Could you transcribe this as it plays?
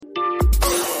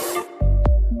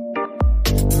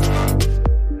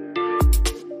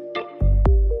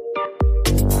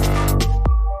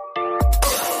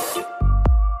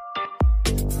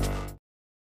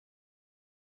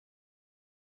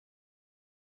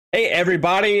Hey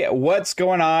everybody, what's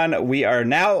going on? We are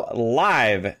now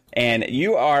live and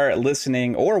you are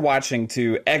listening or watching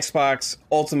to Xbox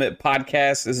Ultimate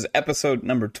Podcast. This is episode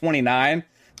number 29.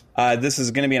 This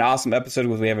is going to be an awesome episode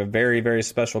because we have a very, very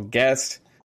special guest.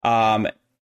 Down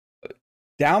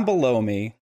below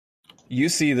me, you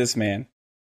see this man.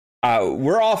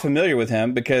 We're all familiar with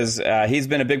him because he's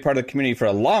been a big part of the community for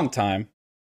a long time.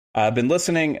 I've been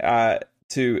listening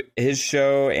to his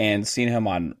show and seen him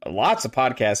on lots of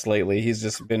podcasts lately. He's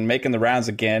just been making the rounds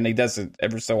again. He does it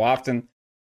every so often.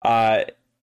 I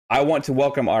want to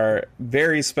welcome our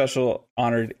very special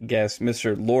honored guest,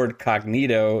 Mr. Lord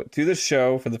Cognito, to the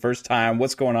show for the first time.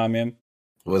 What's going on, man?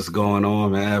 What's going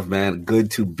on, man?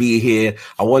 Good to be here.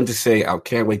 I wanted to say I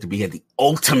can't wait to be here. The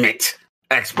ultimate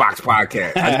Xbox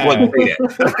podcast. I just want to say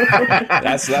that.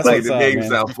 that's like the name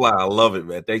sound fly. I love it,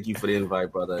 man. Thank you for the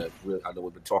invite, brother. I know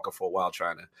we've been talking for a while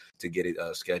trying to get it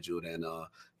scheduled, and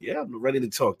I'm ready to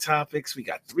talk topics. We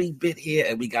got 3-Bit here,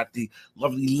 and we got the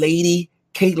lovely lady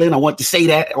Caitlin. I want to say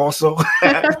that also.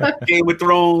 Game of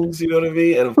Thrones, you know what I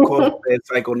mean? And of course,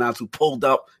 Psychonauts who pulled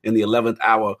up in the 11th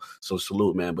hour. So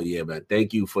salute, man. But yeah, man,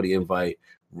 thank you for the invite.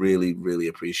 Really, really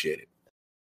appreciate it.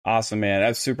 Awesome, man.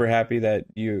 I'm super happy that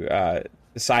you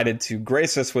decided to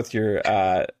grace us with your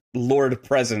Lord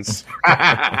presence.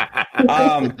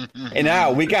 And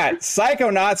now we got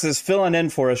Psychonauts is filling in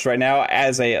for us right now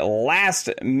as a last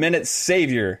minute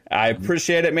savior. I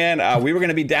appreciate it, man. We were going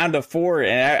to be down to 4,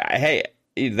 and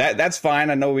that's fine.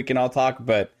 I know we can all talk,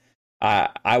 but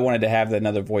I wanted to have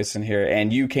another voice in here,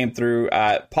 and you came through.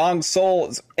 Pong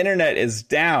Soul's internet is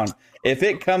down. If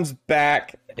it comes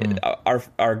back,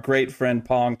 our great friend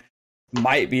Pong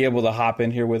might be able to hop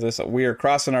in here with us. We are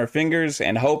crossing our fingers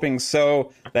and hoping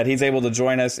so that he's able to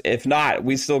join us. If not,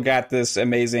 we still got this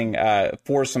amazing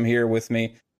foursome here with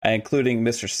me, including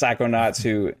Mr. Psychonauts,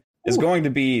 who is going to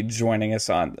be joining us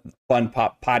on Fun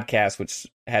Pop Podcast, which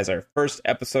has our first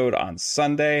episode on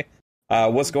Sunday.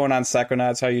 What's going on,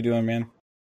 Psychonauts? How you doing, man?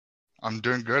 I'm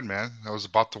doing good, man. I was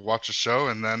about to watch a show,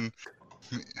 and then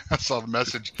I saw the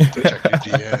message, check your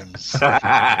DMs. So here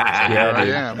I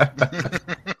am.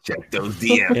 Check those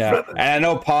DMs, brother. And I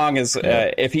know Pong is,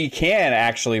 if he can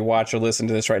actually watch or listen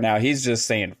to this right now, he's just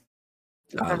saying,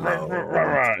 I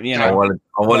wanted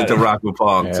to rock with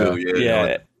Pong, too.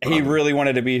 Yeah. He really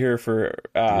wanted to be here for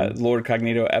Lord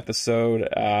Cognito episode,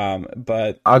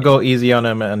 but I'll go easy on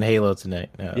him on Halo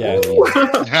tonight.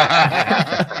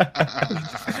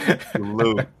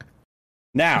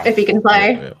 Now, if he can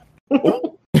play.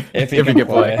 If he can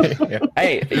play.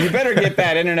 Hey, you better get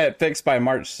that internet fixed by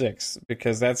March 6th,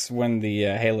 because that's when the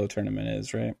Halo tournament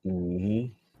is, right? Mm-hmm.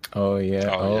 Oh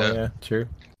yeah, true.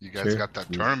 You guys got that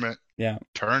tournament. Yeah,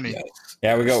 tourney.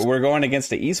 Yeah, we're going against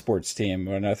the esports team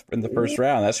in the first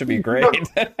round. That should be great.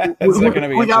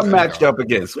 We got matched up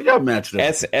against.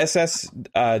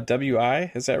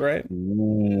 SSWI, is that right?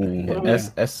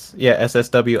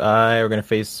 SSWI. We're gonna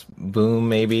face Boom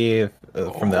maybe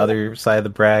from the other side of the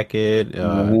bracket.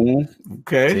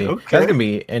 Okay. That's gonna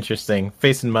be interesting.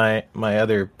 Facing my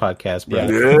other podcast, bro.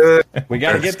 Yeah. We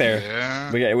got to get there.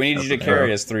 Yeah. We need you to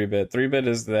carry us, 3-Bit. 3-Bit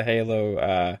is the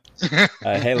Halo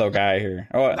Halo guy here.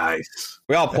 Oh, nice.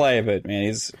 We all play, but man,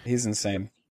 he's insane.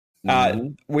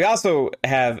 We also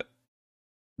have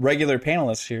regular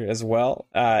panelists here as well.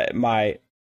 My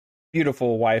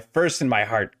beautiful wife, first in my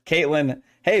heart, Caitlin.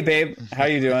 Hey, babe, how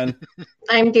you doing?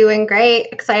 I'm doing great.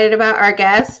 Excited about our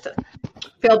guest.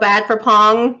 Feel bad for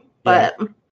Pong, but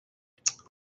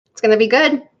it's going to be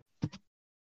good.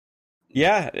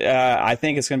 Yeah, I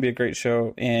think it's going to be a great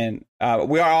show. And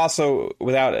we are also,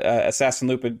 without Assassin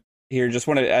Lupa here, just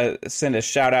want to send a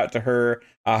shout out to her.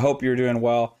 I hope you're doing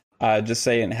well. Just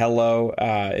saying hello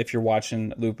if you're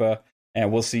watching, Lupa,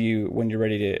 and we'll see you when you're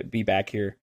ready to be back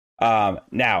here.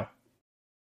 Now,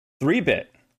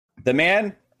 3-Bit, the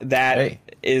man that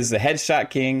is the headshot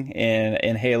king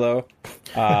in Halo.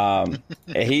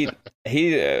 He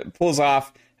pulls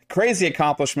off crazy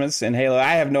accomplishments in Halo.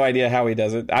 I have no idea how he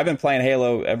does it. I've been playing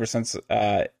Halo ever since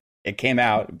it came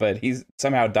out, but he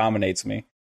somehow dominates me.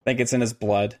 I think it's in his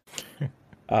blood.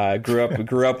 Grew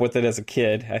up with it as a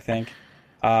kid, I think.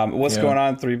 What's going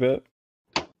on, 3-Bit?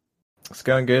 It's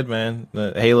going good, man.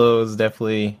 The Halo is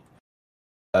definitely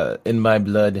in my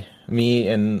blood. Me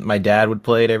and my dad would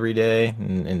play it every day,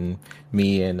 and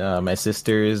me and my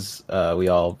sisters, we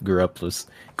all grew up just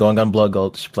going on Blood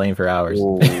Gulch, playing for hours.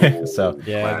 So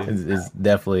it's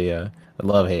definitely I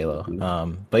love Halo.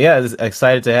 But yeah,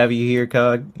 excited to have you here,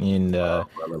 Cog, and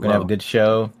we're gonna have a good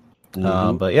show.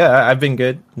 But yeah, I've been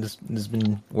good. Just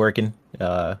been working.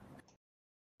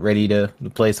 ready to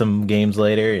play some games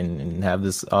later and have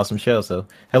this awesome show. So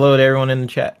hello to everyone in the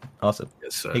chat. Also,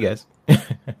 Yes, sir. hey guys.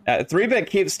 3-Bit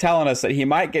keeps telling us that he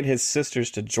might get his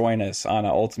sisters to join us on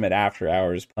Ultimate After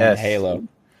Hours playing Halo.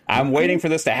 I'm waiting for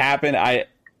this to happen. I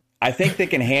think they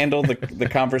can handle the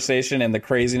conversation and the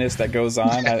craziness that goes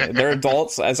on. They're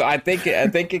adults, so I think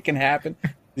it can happen.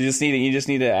 You just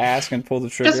need to ask and pull the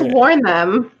trigger. Just warn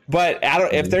them. But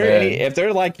if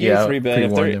they're like you,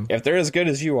 3-Bit, if they're as good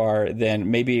as you are, then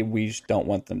maybe we just don't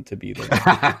want them to be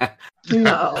there.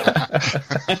 No.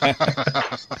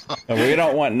 We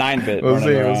don't want 9-Bit.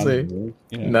 We'll see.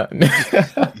 You know.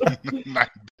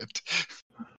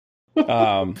 9-Bit.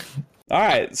 All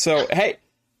right. So, hey,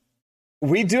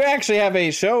 we do actually have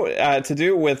a show to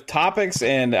do with topics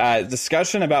and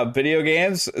discussion about video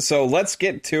games. So let's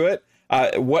get to it.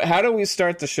 How do we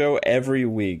start the show every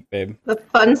week, babe? The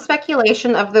fun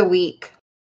speculation of the week.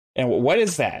 And what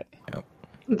is that?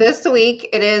 This week,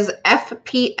 it is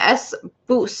FPS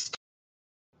Boost.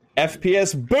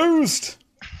 FPS Boost!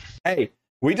 Hey,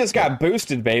 we just got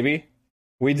boosted, baby.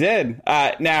 We did.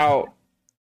 Now,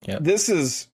 This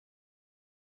is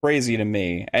crazy to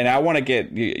me, and I want to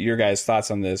get your guys'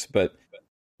 thoughts on this, but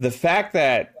the fact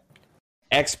that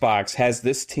Xbox has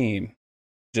this team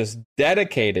just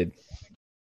dedicated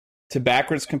to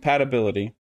backwards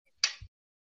compatibility,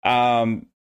 to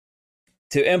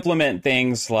implement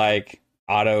things like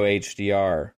auto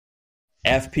HDR,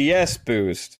 FPS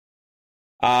boost,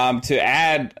 to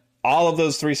add all of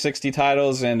those 360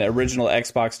 titles and original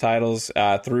Xbox titles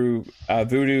through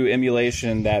Voodoo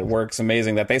emulation that works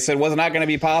amazing, that they said was not going to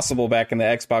be possible back in the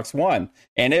Xbox One,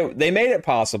 and they made it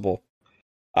possible.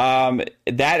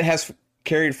 That has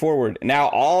carried forward. Now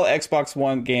all Xbox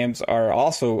One games are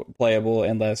also playable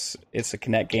unless it's a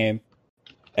Kinect game,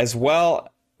 as well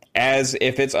as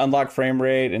if it's unlocked frame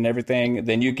rate and everything,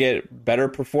 then you get better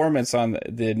performance on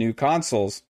the new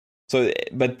consoles. So,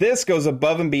 but this goes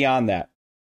above and beyond that.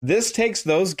 This takes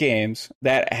those games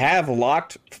that have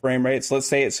locked frame rates, let's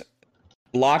say it's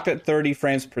locked at 30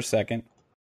 frames per second,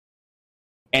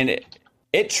 and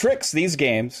it tricks these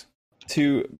games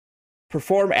to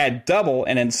perform at double,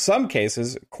 and in some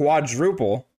cases,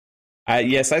 quadruple.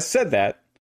 Yes, I said that.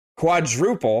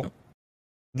 Quadruple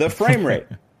the frame rate.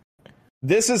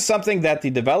 This is something that the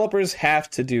developers have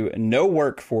to do no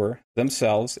work for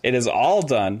themselves. It is all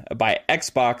done by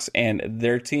Xbox and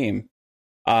their team.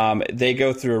 They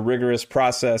go through a rigorous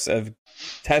process of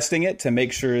testing it to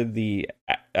make sure the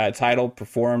title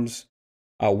performs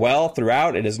well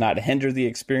throughout. It does not hinder the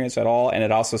experience at all, and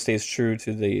it also stays true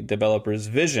to the developer's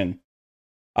vision.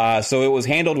 So it was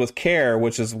handled with care,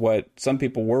 which is what some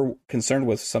people were concerned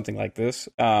with something like this.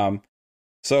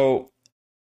 So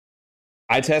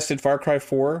I tested Far Cry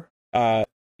 4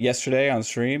 yesterday on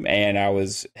stream, and I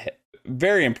was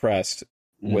very impressed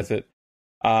with it.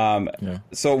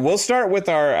 So we'll start with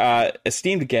our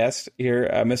esteemed guest here,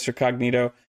 Mr.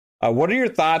 Cognito. What are your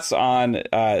thoughts on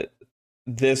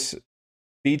this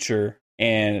feature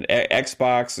and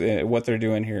Xbox, what they're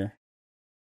doing here?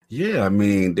 Yeah, I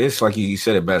mean, this, like you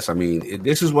said it best. I mean,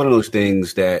 this is one of those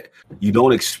things that you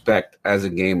don't expect as a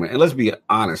gamer. And let's be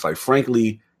honest, like,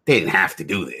 frankly, they didn't have to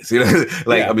do this. You know,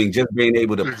 I mean, just being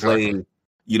able to play,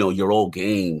 your old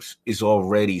games is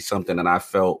already something that I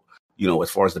felt,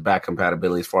 as far as the back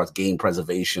compatibility, as far as game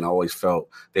preservation, I always felt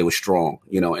they were strong,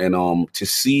 and to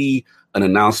see an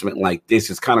announcement like this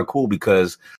is kind of cool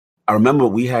because I remember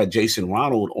we had Jason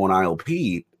Ronald on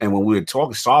ILP, and when we were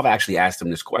talking, Sav actually asked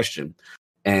him this question.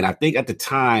 And I think at the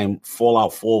time,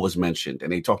 Fallout 4 was mentioned,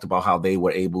 and they talked about how they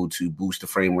were able to boost the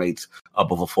frame rates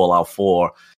up of a Fallout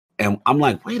 4. And I'm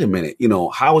like, wait a minute,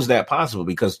 how is that possible?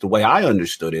 Because the way I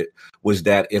understood it was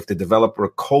that if the developer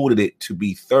coded it to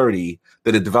be 30,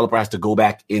 then the developer has to go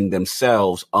back in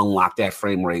themselves, unlock that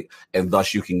frame rate, and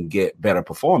thus you can get better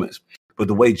performance. But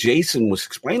the way Jason was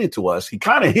explaining to us, he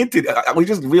kind of hinted, we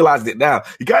just realized it now,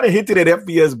 he kind of hinted at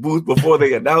FPS boost before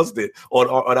they announced it on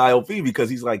ILP, because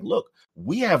he's like, look,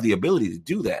 we have the ability to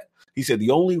do that. He said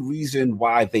the only reason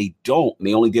why they don't, and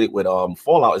they only did it with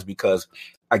Fallout, is because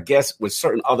I guess with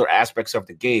certain other aspects of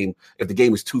the game, if the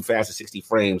game is too fast at 60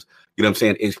 frames, you know what I'm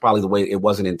saying, it's probably the way it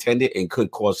wasn't intended and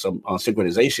could cause some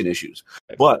synchronization issues.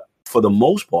 But for the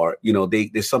most part,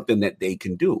 there's something that they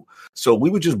can do. So we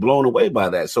were just blown away by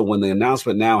that. So when the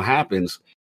announcement now happens,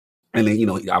 and then,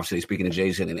 obviously speaking to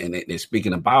Jason and they're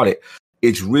speaking about it,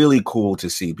 it's really cool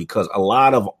to see, because a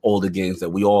lot of older games that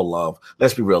we all love,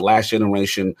 let's be real, last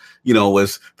generation,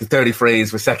 was the 30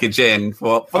 frames per second gen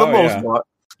for the most part.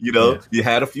 You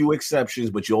had a few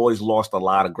exceptions, but you always lost a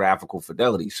lot of graphical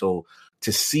fidelity. So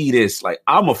to see this, like,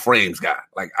 I'm a frames guy.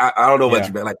 Like, I don't know about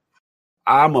you, man. Like,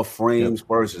 I'm a frames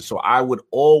person, so I would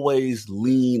always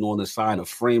lean on the side of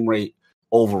frame rate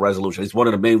over resolution. It's one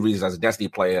of the main reasons as a Destiny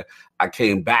player, I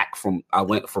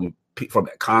went from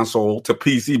console to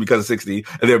PC because of 60,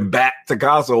 and then back to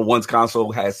console once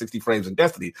console has 60 frames in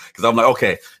Destiny. Because I'm like,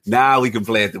 okay, now we can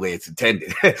play it the way it's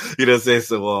intended. You know what I'm saying?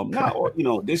 So,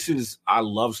 I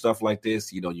love stuff like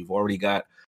this. You've already got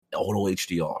auto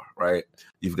HDR, right?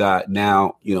 You've got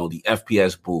now, the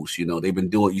FPS boost. They've been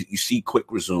doing, you see quick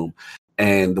resume.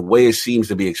 And the way it seems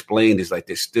to be explained is like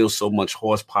there's still so much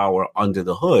horsepower under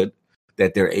the hood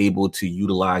that they're able to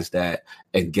utilize that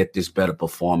and get this better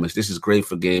performance. This is great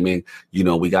for gaming.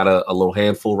 We got a little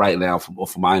handful right now. From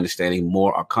my understanding,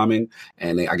 more are coming,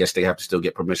 and I guess they have to still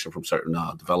get permission from certain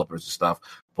developers and stuff.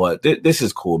 But this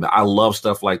is cool, man. I love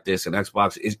stuff like this, and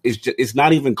Xbox it's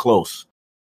not even close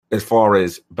as far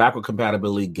as backward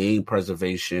compatibility, game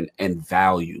preservation, and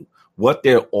value. What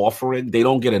they're offering, they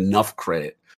don't get enough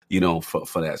credit,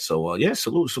 for that. So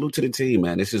salute to the team,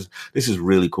 man. This is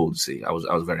really cool to see. I was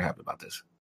very happy about this.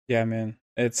 Yeah, man.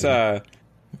 It's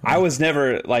I was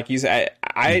never, like you said,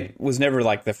 I was never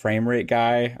like the frame rate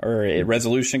guy or a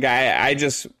resolution guy. I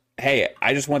just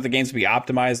want the games to be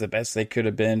optimized the best they could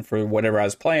have been for whatever I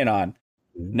was playing on.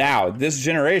 Now, this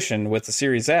generation with the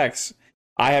Series X,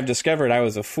 I have discovered I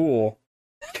was a fool.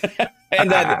 and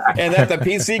that the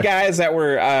PC guys that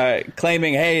were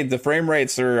claiming, hey, the frame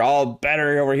rates are all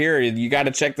better over here, you got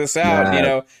to check this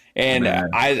out, and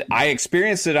I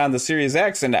experienced it on the Series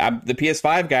X, and the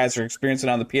PS5 guys are experiencing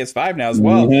it on the PS5 now as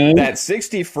well. That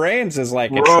 60 frames is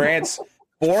like a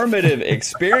transformative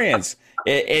experience.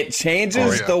 It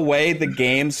changes the way the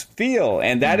games feel,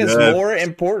 and that is more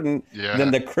important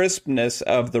than the crispness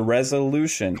of the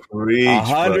resolution.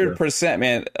 100%,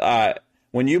 man.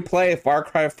 When you play Far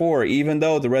Cry 4, even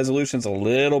though the resolution's a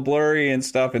little blurry and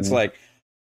stuff, it's like,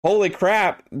 holy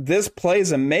crap, this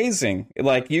plays amazing.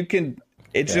 Like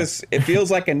it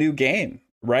feels like a new game,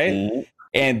 right?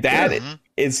 And that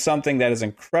is something that is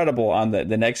incredible on the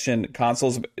next gen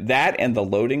consoles. That and the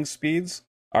loading speeds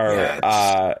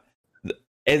are,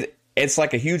 it's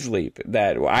like a huge leap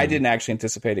that I didn't actually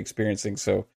anticipate experiencing.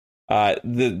 So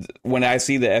when I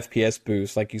see the FPS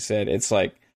boost, like you said, it's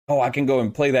like, oh, I can go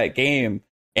and play that game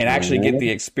and actually get the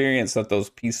experience that those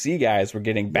PC guys were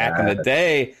getting back in the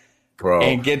day,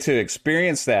 and get to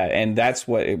experience that. And that's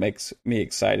what it makes me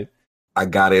excited. I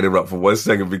got to interrupt for 1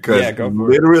 second because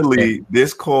literally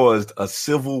this caused a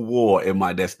civil war in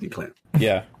my Destiny clan.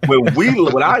 Yeah.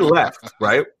 When I left,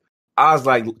 right, I was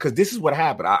like, because this is what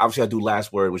happened. Obviously, I do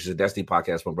Last Word, which is a Destiny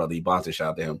podcast. My brother Ebonte, shout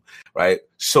out to him, right?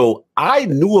 So I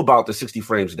knew about the 60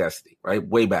 frames Destiny, right,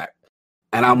 way back.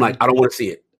 And I'm like, I don't want to see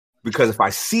it. Because if I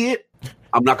see it,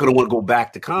 I'm not going to want to go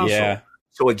back to console. Yeah.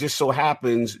 So it just so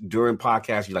happens during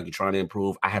podcasts, you're trying to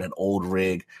improve. I had an old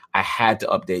rig. I had to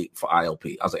update for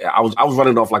ILP. I was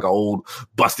running off like an old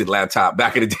busted laptop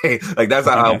back in the day. Like that's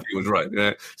how ILP was running.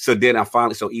 Right? So then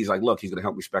he's like, look, he's going to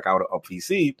help me spec out a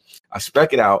PC. I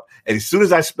spec it out. And as soon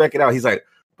as I spec it out, he's like,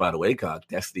 by the way, God,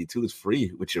 Destiny 2 is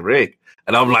free with your rig.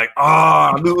 And I'm like,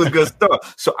 oh, I knew it was good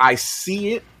stuff. So I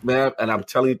see it, man. And I'm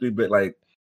telling you,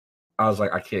 I was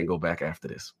like, I can't go back after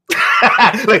this.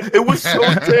 Like it was so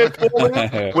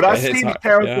transformative. When I see the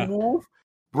character move,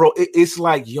 bro, it's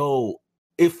like,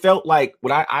 it felt like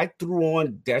when I threw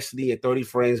on Destiny at 30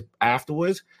 frames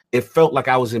afterwards, it felt like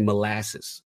I was in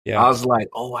molasses. Yeah. I was like,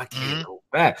 oh, I can't go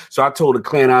back. So I told the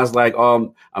clan, I was like,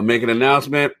 I'm making an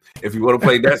announcement. If you want to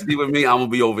play Destiny with me, I'm gonna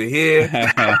be over here.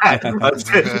 That's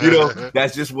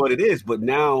just what it is. But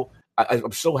now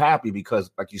I'm so happy because,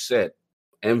 like you said,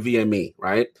 NVMe,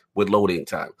 right? With loading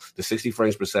time, the 60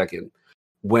 frames per second,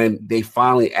 when they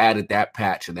finally added that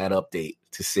patch and that update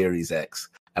to Series X.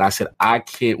 And I said, I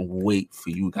can't wait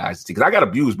for you guys to see, because I got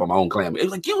abused by my own clan. It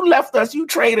was like, you left us, you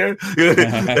traitor.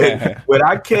 When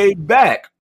I came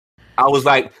back, I was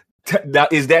like,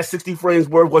 is that 60 frames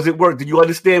worth? Was it work? Did you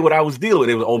understand what I was dealing with?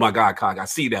 It was, oh my God, Cog, I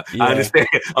see that. Yeah. I understand.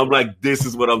 I'm like, this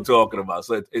is what I'm talking about.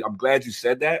 So I'm glad you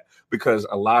said that, because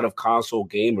a lot of console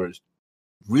gamers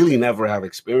really never have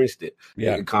experienced it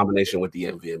in combination with the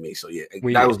NVMe. So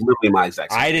that was literally my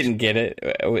exact situation. I didn't get it.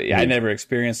 I never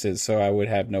experienced it, so I would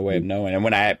have no way of knowing. And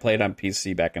when I played on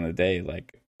PC back in the day,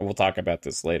 like we'll talk about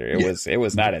this later, it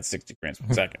was not at 60 frames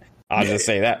per second. I'll just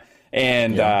say that.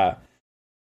 And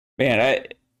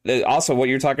also what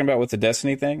you're talking about with the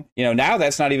Destiny thing, now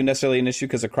that's not even necessarily an issue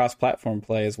because of cross-platform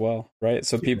play as well, right?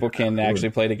 So people can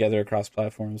actually play together across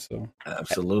platforms. So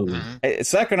absolutely.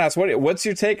 Psychonauts, what's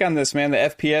your take on this, man? The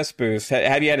FPS boost.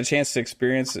 Have you had a chance to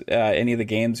experience any of the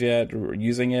games yet, or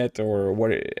using it, or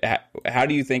what? How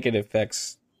do you think it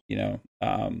affects,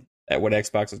 at what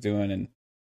Xbox is doing and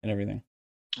everything?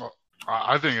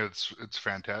 I think it's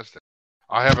fantastic.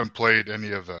 I haven't played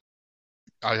any of the.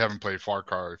 I haven't played Far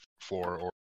Cry 4 or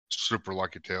Super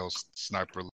Lucky Tales,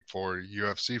 Sniper Elite 4,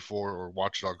 UFC 4, or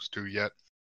Watch Dogs 2 yet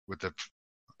with the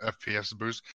FPS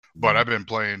boost. But I've been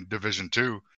playing Division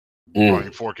 2,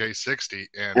 running 4K 60,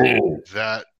 and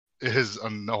that is a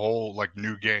whole like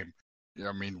new game.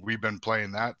 I mean, we've been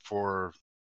playing that for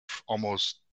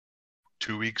almost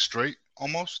 2 weeks straight.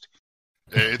 Almost,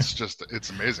 it's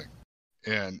amazing.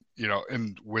 And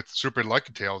and with Super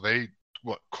Lucky Tail, they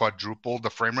quadrupled the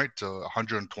frame rate to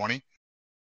 120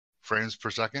 frames per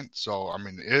second. So I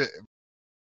mean,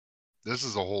 this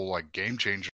is a whole like game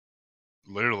changer,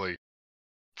 literally,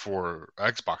 for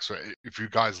Xbox. So if you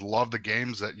guys love the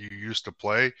games that you used to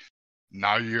play,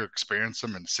 now you experience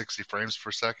them in 60 frames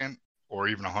per second or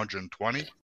even 120.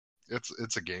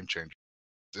 It's a game changer.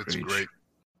 It's great.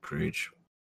 Preach.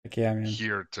 Yeah, man.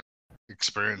 Here to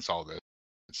experience all this.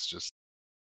 It's just,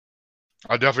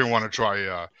 I definitely want to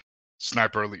try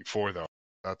Sniper Elite 4 though.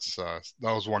 That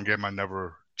was one game I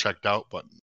never checked out, but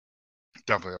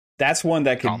definitely that's one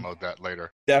that could download that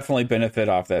later. Definitely benefit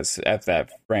off that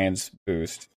frames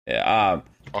boost. Oh yeah.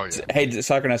 Hey,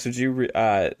 Suckernuts, did you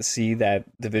see that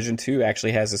Division 2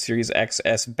 actually has a Series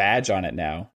XS badge on it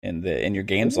now in your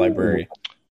games library?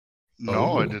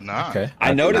 No, I did not. Okay.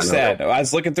 I noticed that. I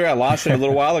was looking through. I launched it a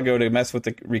little while ago to mess with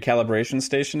the recalibration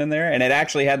station in there, and it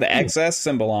actually had the XS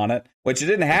symbol on it, which it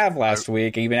didn't have last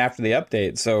week, even after the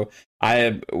update. So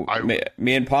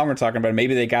me and Pong were talking about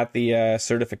maybe they got the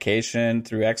certification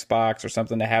through Xbox or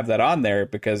something to have that on there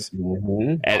because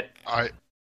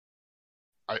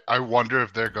I wonder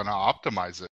if they're going to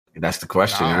optimize it. That's the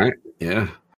question, right? Yeah.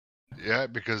 Yeah,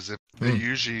 because if they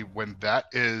usually when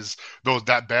that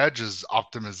badge is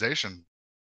optimization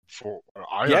for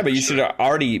but you should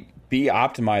already be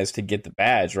optimized to get the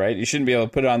badge, right? You shouldn't be able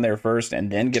to put it on there first and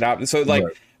then get out. So like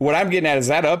what I'm getting at is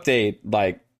that update,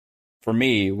 like for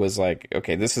me was like,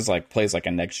 okay, this is like plays like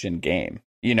a next gen game,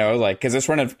 like because it's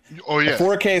running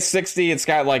 4K 60. It's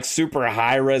got like super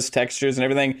high res textures and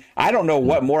everything. I don't know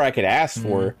what more I could ask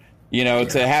for.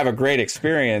 To have a great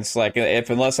experience, like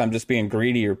unless I'm just being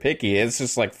greedy or picky, it's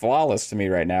just like flawless to me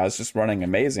right now. It's just running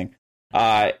amazing.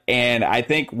 And I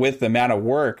think with the amount of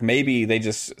work, maybe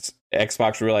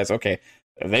Xbox realized, okay,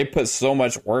 they put so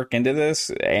much work into this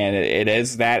and it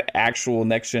is that actual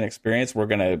next gen experience. We're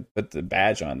going to put the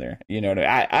badge on there.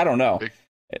 I don't know.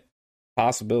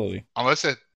 Possibility.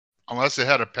 Unless they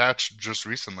had a patch just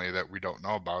recently that we don't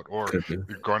know about, or you're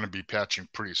going to be patching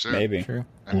pretty soon. Maybe. True.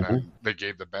 And then they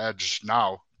gave the badge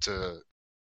now to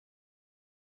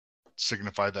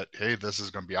signify that, hey, this is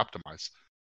going to be optimized.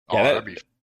 Yeah,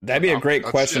 that'd be a great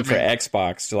question for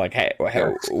Xbox to like, hey,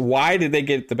 why did they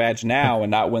get the badge now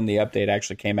and not when the update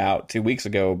actually came out 2 weeks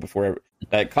ago before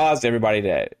that caused everybody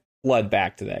to flood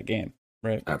back to that game,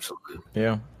 right? Absolutely.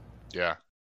 Yeah. Yeah,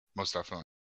 most definitely.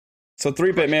 So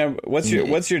 3-Bit Man, what's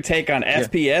your take on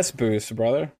FPS boost,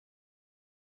 brother?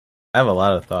 I have a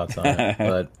lot of thoughts on it,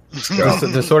 but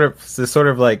to sort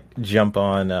of like jump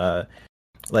on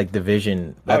like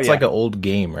Division. That's like an old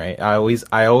game, right? I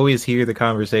always hear the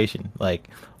conversation like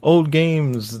old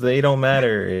games, they don't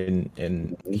matter,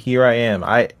 and here I am.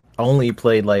 I only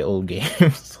played like old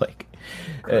games. Like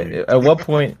at what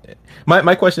point?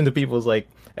 My question to people is like,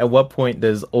 at what point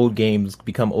does old games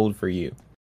become old for you?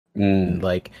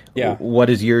 Like, what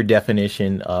is your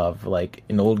definition of like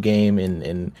an old game,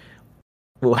 and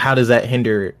how does that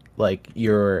hinder like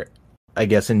your, I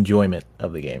guess, enjoyment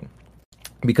of the game?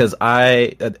 Because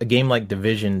a game like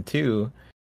Division 2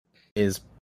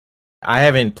 I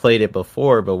haven't played it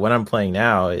before, but when I'm playing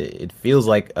now, it feels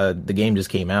like the game just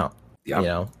came out.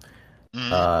 So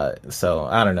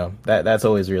I don't know. That's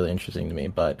always really interesting to me,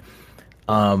 but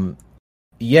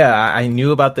I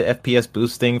knew about the FPS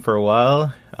boost thing for a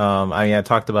while. I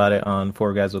talked about it on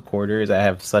Four Guys with Quarters. I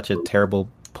have such a terrible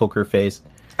poker face.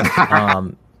 We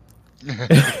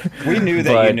knew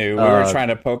that you knew. We were trying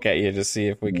to poke at you to see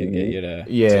if we could get you to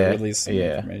release some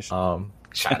information.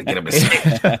 Trying to get him to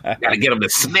snitch. Gotta get him to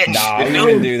snitch. No, we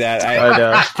didn't do that.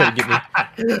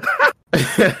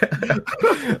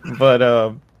 But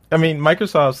I mean,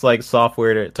 Microsoft's like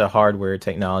software to hardware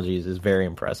technologies is very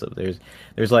impressive.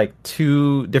 There's like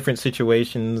two different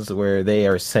situations where they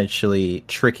are essentially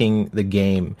tricking the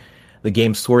game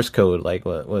source code, like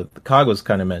what Cog was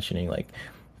kind of mentioning, like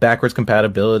backwards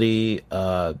compatibility,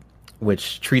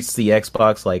 which treats the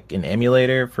Xbox like an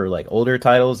emulator for like older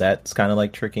titles. That's kind of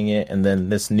like tricking it. And then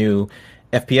this new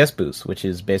FPS boost, which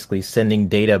is basically sending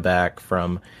data back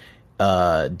from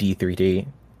D3D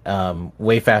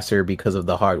way faster because of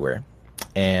the hardware.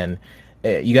 And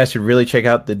you guys should really check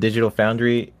out the Digital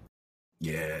Foundry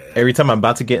Yeah. Every time I'm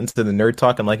about to get into the nerd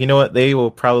talk, I'm like, you know what? They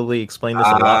will probably explain this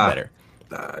a lot better.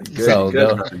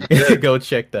 Good. Go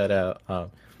check that out.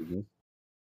 Mhm.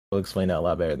 Will explain that a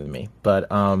lot better than me. But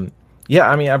yeah,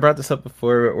 I mean, I brought this up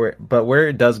before, but where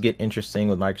it does get interesting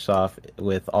with Microsoft,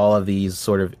 with all of these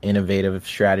sort of innovative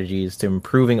strategies to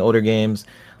improving older games,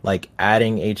 like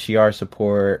adding HDR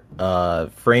support,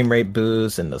 frame rate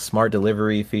boost, and the smart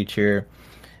delivery feature.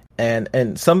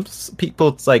 And some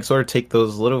people like sort of take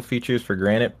those little features for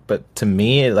granted, but to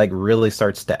me, it like really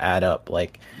starts to add up.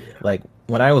 Like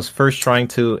when I was first trying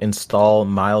to install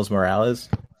Miles Morales,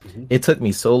 it took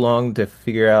me so long to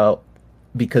figure out,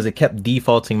 because it kept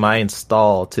defaulting my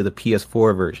install to the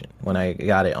PS4 version when I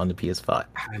got it on the PS5.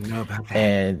 I know about that.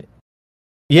 And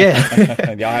yeah,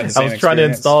 Y'all had the I same was trying to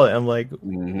experience? install it. I'm like,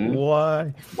 Mhm.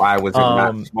 why? Why was it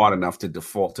not smart enough to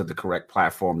default to the correct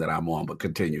platform that I'm on? But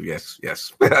continue. Yes.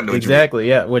 I know what you Exactly.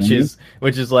 Yeah, which Mhm.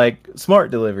 is like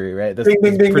smart delivery, right? That's Ding,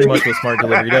 ding, ding, pretty ding. much what smart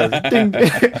delivery does. Ding.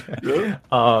 Yeah.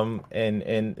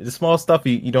 And the small stuff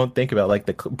you don't think about, like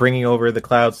the bringing over the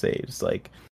cloud saves,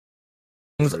 like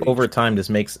things Great. over time just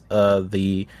makes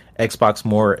the Xbox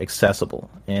more accessible,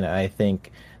 and I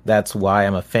think that's why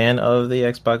I'm a fan of the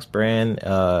Xbox brand.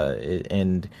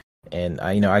 And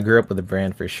I grew up with the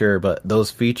brand for sure, but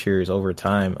those features over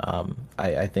time,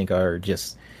 I think are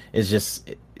just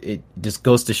it just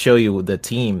goes to show you the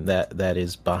team that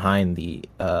is behind the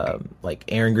like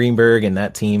Aaron Greenberg and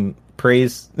that team.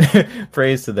 Praise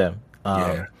to them.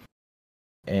 Yeah.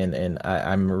 And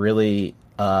I'm really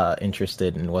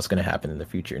interested in what's going to happen in the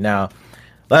future. Now,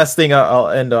 last thing I'll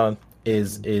end on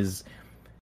is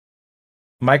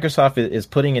Microsoft is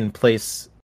putting in place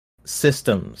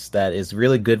systems that is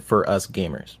really good for us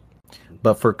gamers,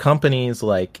 but for companies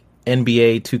like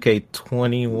NBA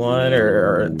 2K21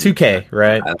 or 2K,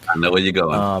 right? I know where you're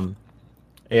going.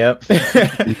 Yep.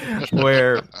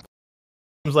 Where it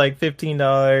was like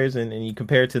 $15 and you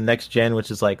compare it to next gen, which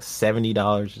is like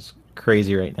 $70. It's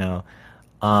crazy right now.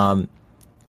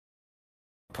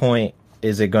 Point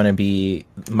is it going to be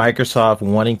Microsoft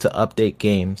wanting to update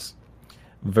games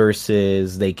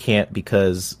versus they can't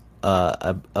because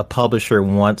a publisher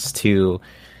wants to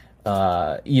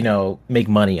make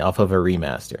money off of a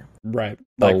remaster, right?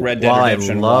 Like Red Dead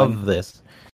Redemption. I love this.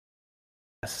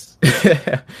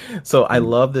 So I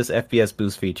love this FPS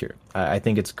boost feature. I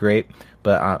think it's great,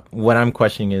 but what I'm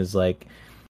questioning is like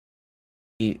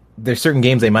there's certain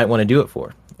games they might want to do it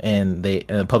for, and the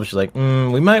publisher's like,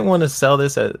 we might want to sell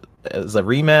this as a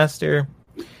remaster,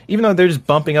 even though they're just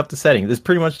bumping up the settings. It's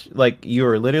pretty much like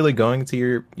you're literally going to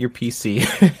your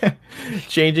PC,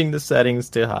 changing the settings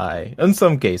to high in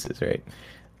some cases, right?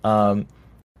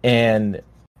 And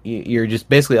you're just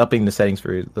basically upping the settings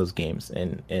for those games,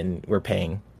 and we're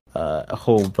paying a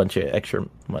whole bunch of extra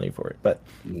money for it. But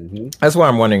that's why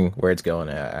I'm wondering where it's going.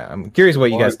 I'm curious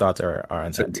what you guys' thoughts are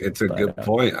on that. It's a good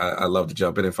point. I love to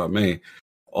jump in if I may.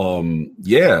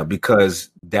 Yeah, because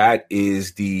that's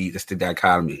the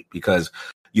dichotomy. Because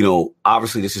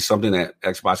obviously this is something that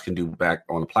Xbox can do back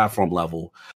on the platform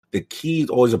level. The key is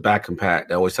always a back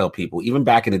compat. I always tell people, even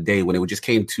back in the day when it just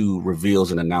came to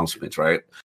reveals and announcements, right?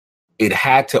 It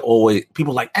had to always,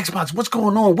 people like, Xbox, what's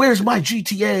going on? Where's my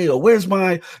GTA? Or where's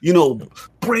my,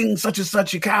 bring such and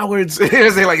such, you cowards. Like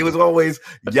it was always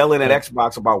yelling at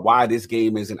Xbox about why this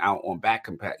game isn't out on back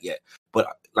compat yet. But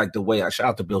like the way I shout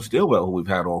out to Bill Stillwell, who we've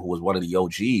had on, who was one of the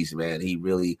OGs, man, he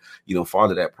really,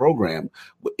 fathered that program.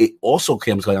 It also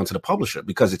comes down to the publisher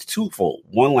because it's twofold.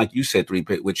 One, like you said,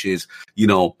 3-Pit, which is,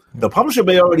 the publisher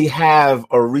may already have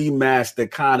a remaster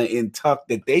kind of in tuck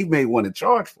that they may want to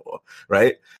charge for,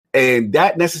 right? And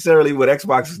that necessarily what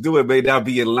Xbox is doing may not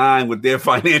be in line with their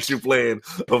financial plan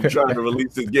of trying to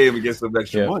release this game and get some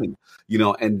extra money,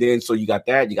 and then so you got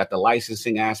that, you got the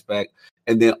licensing aspect.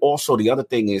 And then also the other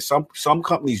thing is some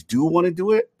companies do want to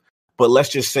do it, but let's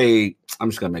just say, I'm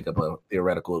just going to make up a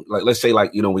theoretical, like, let's say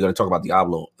like, we're going to talk about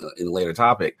Diablo in a later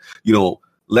topic,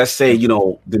 let's say,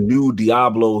 the new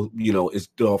Diablo, is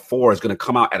the 4 is going to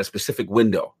come out at a specific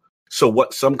window. So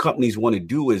what some companies want to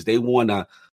do is they want to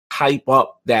hype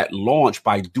up that launch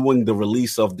by doing the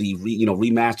release of the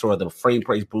remaster or the frame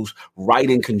rate boost right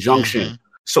in conjunction.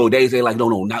 So they like,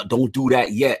 no, don't do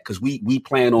that yet because we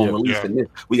plan on releasing this.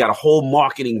 We got a whole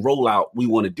marketing rollout we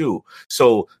want to do.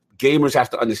 So gamers have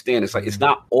to understand it's like it's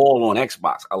not all on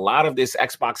Xbox. A lot of this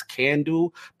Xbox can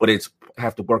do, but it's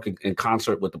have to work in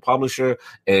concert with the publisher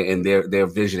and their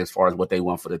vision as far as what they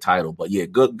want for the title. But yeah,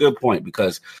 good point,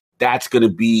 because that's going to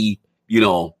be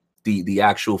the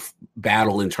actual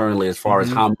battle internally as far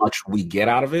as how much we get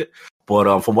out of it.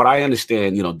 But from what I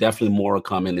understand, definitely more are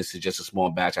coming. This is just a small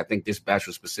batch. I think this batch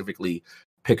was specifically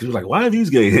pictures. Like, why are these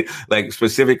getting like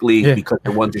specifically because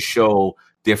they want to show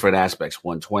different aspects,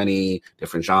 120,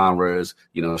 different genres,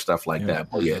 stuff like that.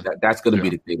 But that's going to be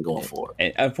the thing going forward.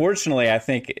 And unfortunately, I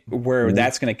think where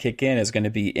that's going to kick in is going to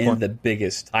be in the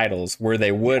biggest titles, where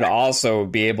they would also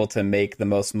be able to make the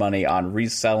most money on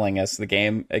reselling us the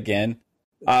game again.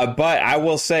 But I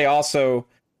will say also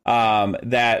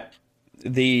that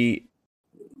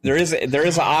there is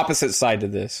an opposite side to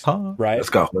this, right?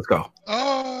 Let's go.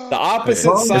 The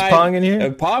opposite side. Is Pong in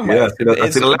here? Pong, Yes,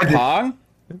 is Pong?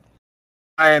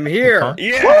 I am here.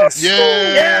 Yes.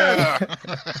 Yeah.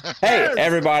 Hey,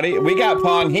 everybody, we got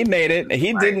Pong. He made it.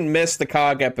 He didn't miss the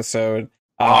COG episode.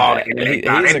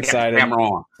 He's excited.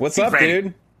 What's up,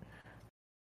 dude?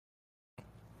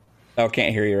 Oh,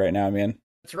 can't hear you right now, man.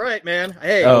 That's right, man.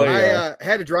 Hey, Oh, I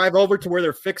had to drive over to where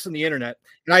they're fixing the internet.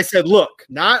 And I said, look,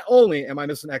 not only am I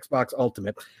missing Xbox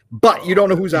Ultimate, but you don't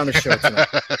know who's on the show tonight.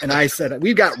 And I said,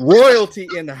 we've got royalty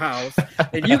in the house,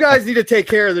 and you guys need to take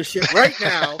care of this shit right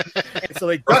now. And so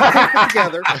they duct taped it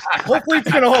together. Hopefully it's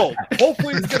going to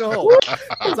hold.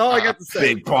 That's all I got to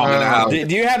say. Big Pong in the house.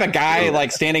 Do you have a guy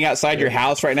like standing outside your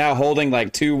house right now holding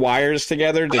like two wires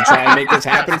together to try and make this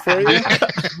happen for you?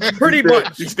 Pretty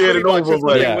much. He's standing Pretty much over that's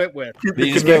what him, they like- went with.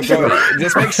 You just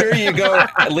just make sure you go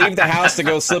leave the house to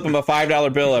go slip him a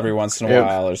 $5 bill every once in a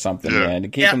while or something, man, to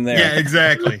keep him there. Yeah,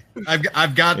 exactly.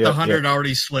 I've got the Yep, 100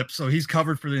 already slipped, so he's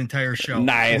covered for the entire show.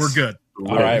 Nice. We're good.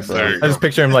 All right, There bro. you I just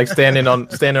picture him like standing on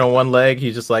one leg.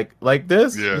 He's just like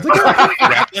this. Yeah.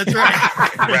 That's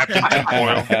right. Wrapped in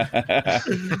tinfoil.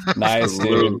 Nice,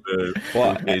 dude.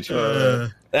 Well,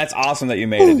 that's awesome that you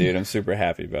made it, dude. I'm super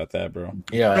happy about that, bro.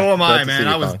 Yeah. So am glad I, to see man. you,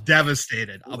 I was Pong.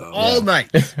 devastated all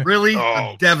night. Really,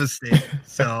 I'm devastated.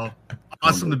 So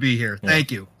awesome to be here.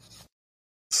 Thank you.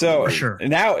 So For sure.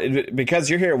 now, because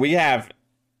you're here, we have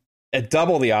a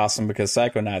double the awesome because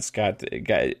Psychonauts got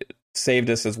saved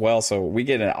us as well. So we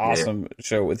get an awesome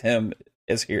show with him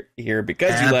is here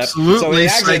because you left. So Absolutely,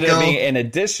 it actually did Psycho. me in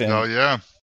addition. Oh yeah.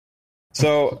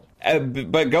 So,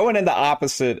 but going in the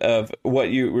opposite of what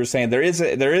you were saying, there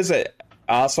is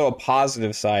also a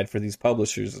positive side for these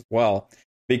publishers as well,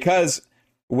 because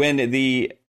when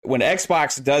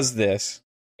Xbox does this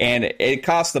and it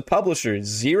costs the publisher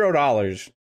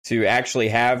 $0 to actually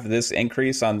have this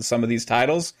increase on some of these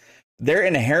titles, they're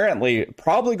inherently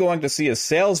probably going to see a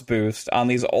sales boost on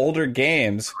these older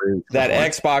games that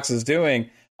Xbox is doing.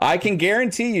 I can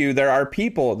guarantee you there are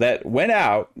people that went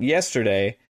out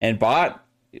yesterday and bought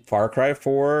Far Cry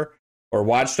 4 or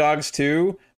Watch Dogs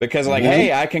 2 because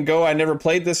hey, I can go, I never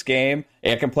played this game.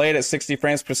 I can play it at 60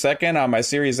 frames per second on my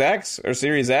Series X or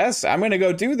Series S. I'm going to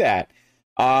go do that.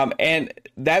 And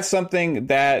that's something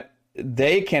that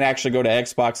they can actually go to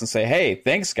Xbox and say, hey,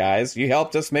 thanks, guys. You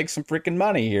helped us make some freaking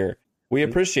money here. We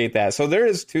appreciate that. So there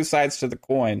is two sides to the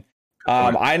coin.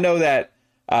 I know that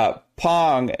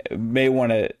Pong may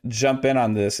want to jump in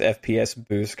on this FPS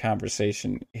boost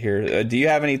conversation here. Do you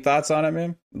have any thoughts on it,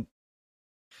 man?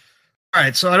 All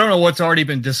right, so I don't know what's already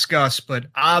been discussed, but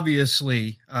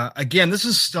obviously, again, this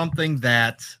is something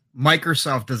that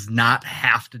Microsoft does not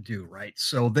have to do, right?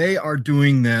 So they are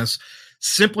doing this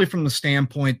simply from the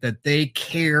standpoint that they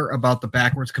care about the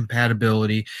backwards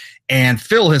compatibility. And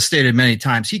Phil has stated many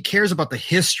times, he cares about the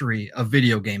history of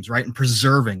video games, right? And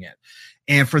preserving it.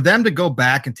 And for them to go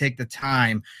back and take the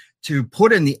time to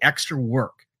put in the extra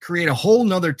work, create a whole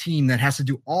nother team that has to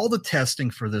do all the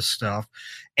testing for this stuff,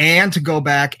 and to go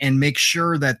back and make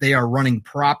sure that they are running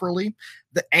properly.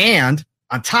 And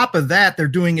on top of that, they're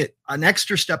doing it an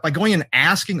extra step by going and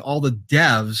asking all the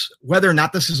devs whether or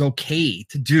not this is okay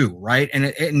to do, right?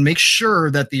 And make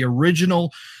sure that the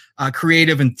original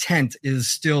creative intent is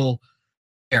still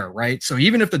there, right? So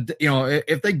even if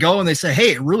if they go and they say,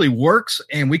 hey, it really works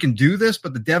and we can do this,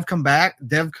 but the devs come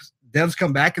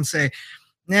back and say,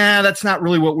 nah, that's not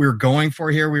really what we were going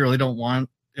for here. We really don't want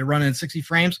it running at 60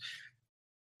 frames.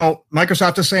 Oh,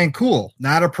 Microsoft is saying, cool,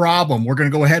 not a problem. We're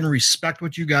going to go ahead and respect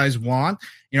what you guys want.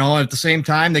 And at the same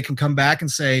time, they can come back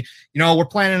and say, we're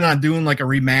planning on doing like a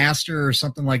remaster or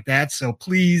something like that. So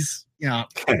please, we'll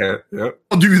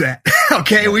do that.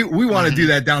 Okay. We want to do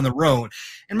that down the road.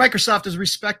 And Microsoft is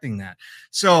respecting that.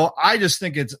 So I just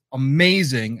think it's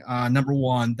amazing, number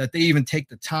one, that they even take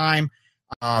the time,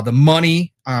 the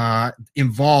money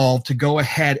involved to go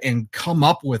ahead and come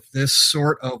up with this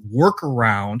sort of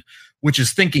workaround, which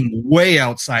is thinking way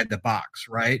outside the box,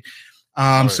 right?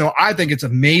 So I think it's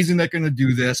amazing they're going to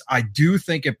do this. I do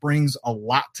think it brings a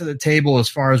lot to the table as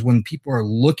far as when people are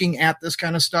looking at this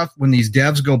kind of stuff, when these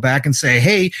devs go back and say,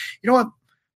 hey, you know what?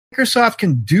 Microsoft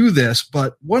can do this,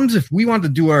 but what if we want to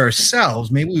do it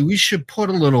ourselves? Maybe we should put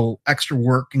a little extra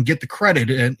work and get the credit.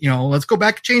 And, let's go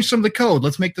back and change some of the code.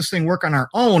 Let's make this thing work on our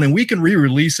own. And we can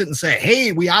re-release it and say,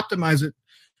 hey, we optimize it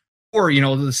for,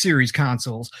 the series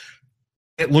consoles.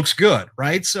 It looks good,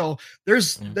 right? So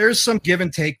there's some give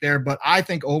and take there. But I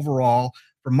think overall,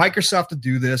 for Microsoft to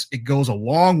do this, it goes a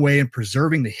long way in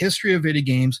preserving the history of video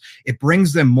games. It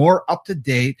brings them more up to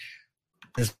date.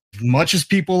 As much as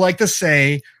people like to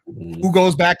say, who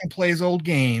goes back and plays old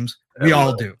games? We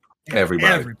all do.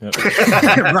 Everybody.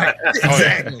 Right.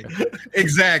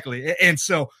 Exactly. And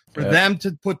so for them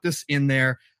to put this in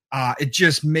there, it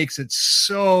just makes it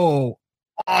so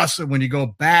awesome when you go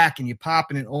back and you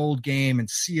pop in an old game and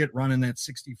see it running at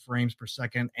 60 frames per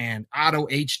second and auto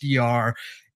HDR.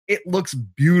 It looks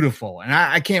beautiful. And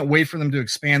I can't wait for them to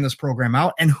expand this program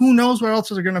out. And who knows what else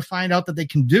they're going to find out that they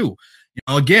can do.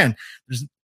 Again, there's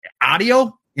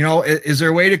audio. Is there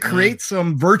a way to create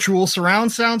some virtual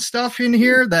surround sound stuff in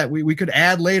here that we could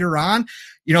add later on?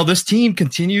 This team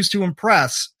continues to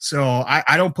impress. So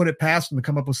I don't put it past them to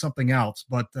come up with something else.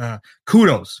 But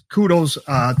kudos to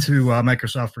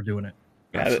Microsoft for doing it.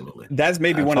 Absolutely. That's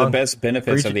maybe one of the best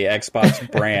benefits of the Xbox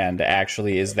brand,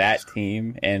 actually, is that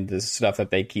team and the stuff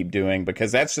that they keep doing,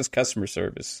 because that's just customer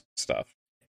service stuff,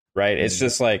 right? It's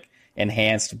just like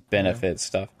enhanced benefit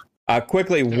stuff.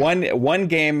 Quickly, one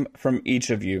game from each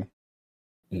of you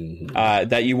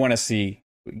that you want to see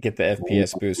get the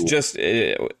FPS boost.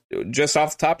 Just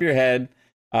off the top of your head,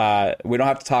 we don't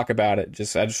have to talk about it.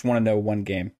 I just want to know one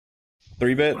game.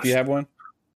 3-bit, do you have one?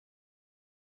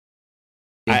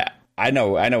 I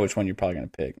know which one you're probably going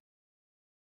to pick.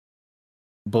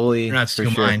 Bully. You're not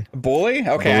stealing mine. Bully?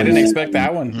 Okay, I didn't expect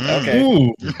that one. Okay.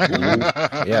 Ooh.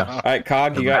 Yeah. All right,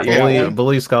 Cog, you got one?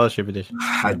 Bully Scholarship Edition.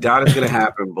 I doubt it's going to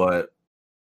happen, but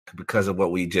because of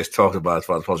what we just talked about as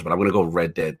far as poster, but I'm going to go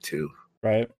Red Dead 2.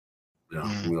 Right.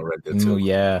 I'm going to Red Dead 2.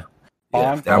 Yeah. I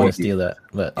want to steal that,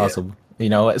 but also,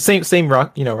 same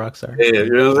rock, Rockstar. Yeah, you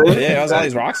know what I'm saying? Yeah, it was all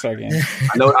these Rockstar games.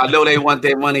 I know they want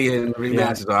their money in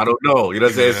rematches. So I don't know. You know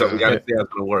what I'm saying? So we got to see how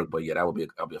it's going to work. But yeah, that'll be a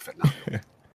phenomenal.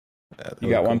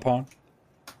 You got one, Pawn?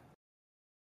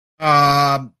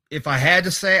 If I had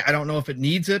to say, I don't know if it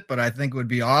needs it, but I think it would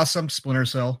be awesome. Splinter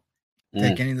Cell.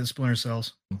 Take any of the Splinter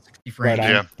Cells. 60 frames.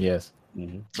 Right on. Yeah. Yes.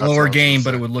 Lower game,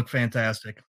 but it would look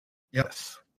fantastic. Yep.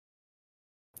 Yes.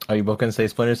 Are you both going to say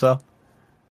Splinter Cell?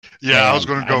 Yeah, I was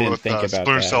going to go with think about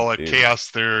Splinter that, Cell, like dude. Chaos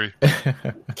Theory.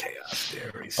 Chaos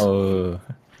Theories. Oh,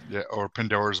 Yeah, or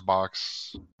Pandora's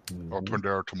Box, or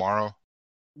Pandora Tomorrow.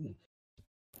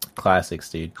 classics,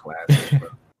 dude. Classic, bro.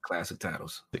 Classic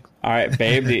titles. All right,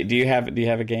 babe, do you have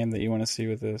a game that you want to see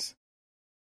with this?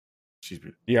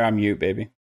 You're on mute, baby.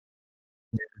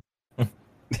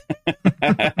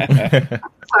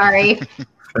 Sorry.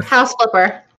 House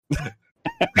Flipper.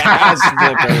 House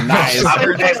Flipper, nice.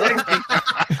 I'm kidding.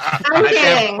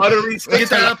 Get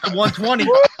that up to 120.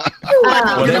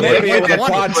 Maybe it would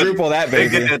quadruple that, They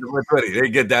baby. get that 120. They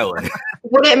get that one.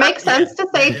 Would it make sense to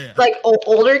say like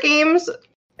older games,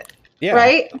 Yeah,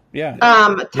 right? yeah.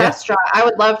 Test Drive. I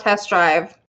would love Test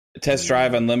Drive. Test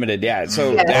Drive Unlimited, yeah.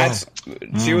 So Yes.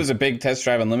 she was a big Test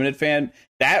Drive Unlimited fan.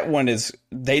 That one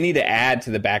they need to add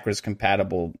to the backwards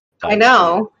compatible. I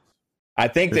know. I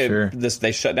think For that sure.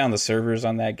 they shut down the servers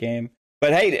on that game.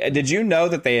 But hey, did you know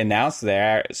that they announced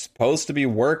they're supposed to be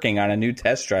working on a new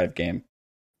Test Drive game?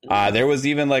 There was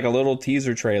even like a little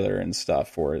teaser trailer and stuff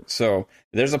for it. So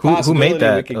there's a possibility made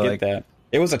that? we could get that.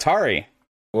 It was Atari.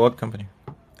 What company?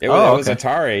 It was okay.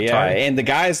 Atari, yeah. Atari. And the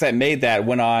guys that made that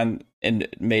went on and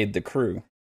made The Crew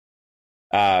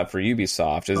for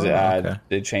Ubisoft. Okay.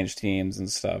 They changed teams and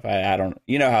stuff. I don't,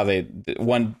 you know how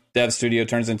one dev studio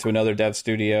turns into another dev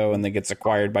studio and then gets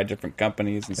acquired by different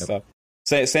companies and stuff.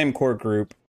 Same core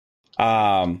group.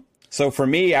 So for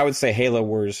me, I would say Halo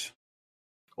Wars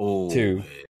 2.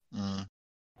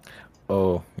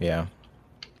 Oh, yeah.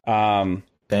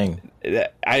 Dang.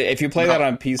 If you play that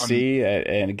on PC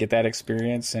and get that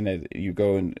experience, and you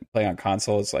go and play on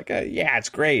console, it's like, yeah, it's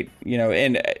great,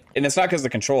 And it's not because of the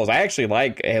controls. I actually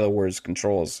like Halo Wars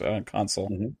controls on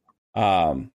console,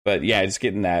 but yeah, just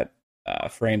getting that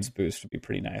frames boost would be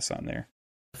pretty nice on there.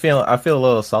 I feel a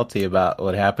little salty about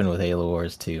what happened with Halo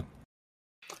Wars 2.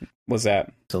 What's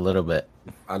that? It's a little bit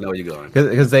I know where you're going.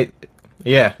 because they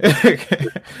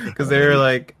were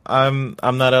like, I'm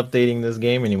not updating this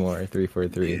game anymore,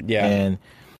 343. Yeah. And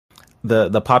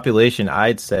the population,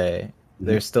 I'd say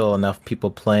there's still enough people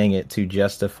playing it to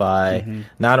justify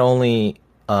not only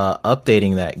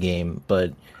updating that game,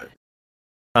 but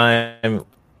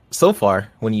so far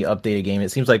when you update a game, it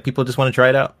seems like people just want to try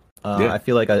it out. I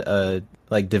feel like a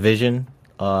like Division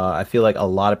I feel like a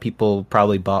lot of people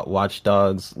probably bought Watch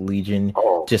Dogs Legion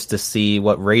just to see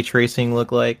what ray tracing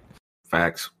looked like.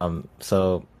 Facts.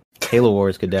 So Halo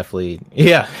Wars could definitely,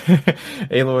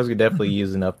 Halo Wars could definitely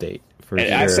use an update for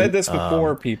sure. I've said this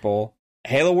before, people.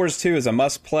 Halo Wars 2 is a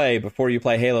must play before you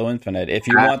play Halo Infinite. If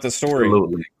you want the story,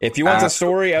 the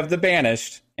story of the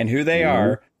Banished and who they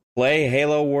are, play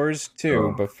Halo Wars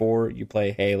 2 before you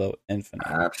play Halo Infinite.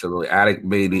 Absolutely. Attic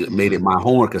made it my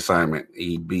homework assignment.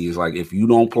 He's like, if you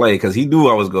don't play, because he knew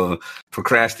I was going to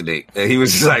procrastinate. And he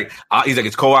was just like,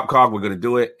 it's co-op COG, we're going to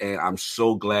do it. And I'm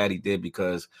so glad he did,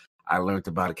 because I learned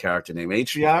about a character named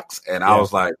Atriox, and I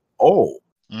was like,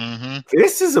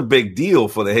 this is a big deal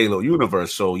for the Halo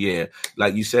universe. So yeah,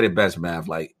 like you said it best, Mav.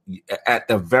 Like at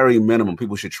the very minimum,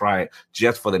 people should try it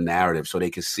just for the narrative, so they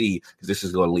can see, because this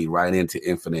is going to lead right into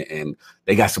Infinite, and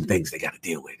they got some things they got to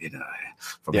deal with,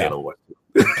 from Halo 1.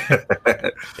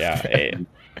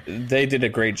 They did a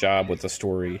great job with the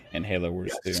story in Halo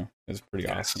Wars 2. It was pretty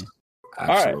awesome.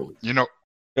 Absolutely. All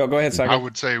right. Go ahead, Psycho. I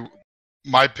would say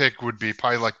my pick would be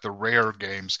probably like the rare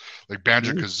games, like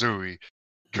Banjo-Kazooie,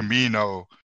 Camino,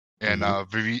 and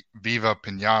Viva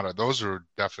Pinata. Those are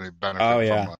definitely benefit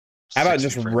from how about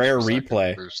just rare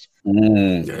replay?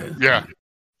 Yeah.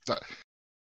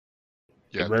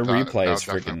 Rare replay is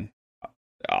freaking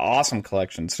awesome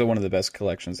collection. Still one of the best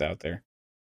collections out there.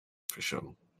 For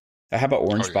sure. How about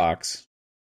Orange Box?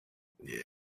 Yeah.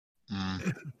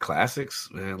 Classics,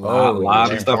 man. A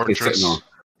lot of stuff they're sitting on.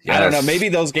 Yes. I don't know. Maybe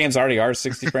those games already are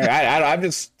 60 frames. I'm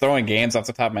just throwing games off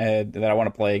the top of my head that I want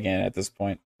to play again at this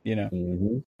point.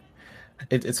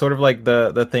 It's sort of like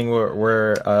the thing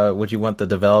where would you want the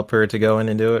developer to go in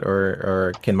and do it,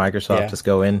 or can Microsoft just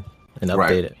go in and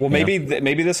update it? Well, maybe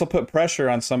this will put pressure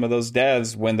on some of those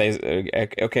devs when they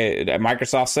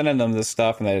Microsoft sending them this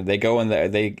stuff, and they go and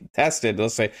they test it. They'll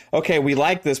say, okay, we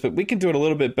like this, but we can do it a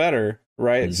little bit better,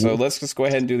 right? So let's just go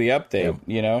ahead and do the update,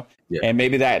 and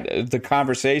maybe that the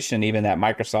conversation even that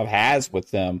Microsoft has with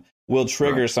them will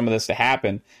trigger some of this to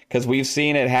happen, because we've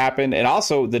seen it happen. And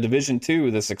also the Division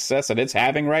 2, the success that it's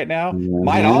having right now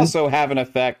might also have an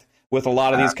effect with a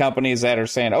lot of these companies that are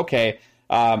saying, okay,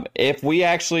 if we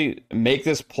actually make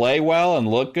this play well and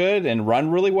look good and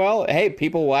run really well, hey,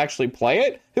 people will actually play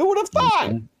it. Who would have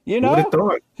thought? Who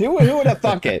would have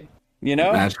thunk it?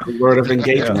 That's the word of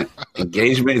engagement.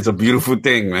 Engagement is a beautiful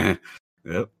thing, man.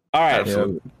 Yep. All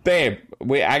right, babe.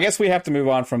 I guess we have to move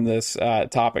on from this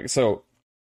topic. So,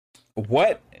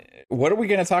 what are we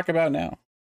going to talk about now?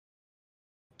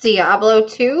 Diablo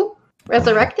 2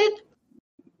 Resurrected.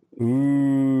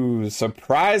 Ooh,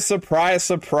 surprise, surprise,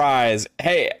 surprise.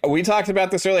 Hey, we talked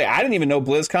about this earlier. I didn't even know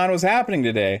BlizzCon was happening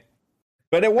today.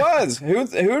 But it was. Who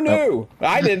knew?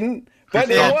 I didn't. But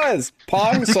it was.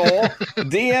 Pong Soul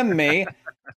DM'd me,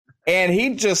 and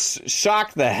he just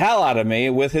shocked the hell out of me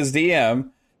with his DM.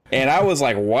 And I was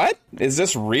like, what? Is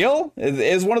this real?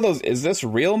 Is one of those, is this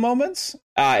real moments?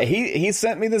 He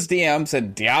sent me this DM,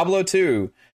 said Diablo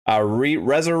 2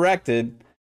 Resurrected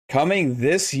coming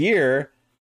this year.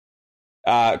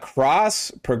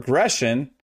 Cross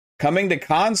progression coming to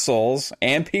consoles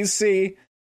and PC.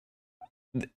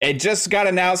 It just got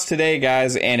announced today,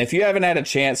 guys. And if you haven't had a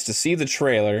chance to see the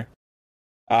trailer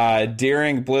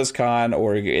during BlizzCon,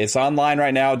 or it's online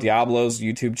right now, Diablo's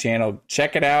YouTube channel,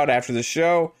 check it out after the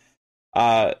show.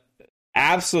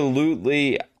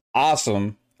 Absolutely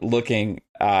awesome looking.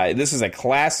 This is a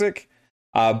classic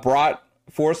brought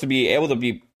forth to be able to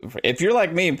be. If you're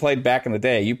like me and played back in the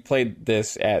day, you played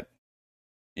this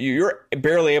you're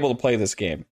barely able to play this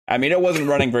game. I mean, it wasn't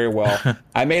running very well.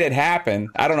 I made it happen.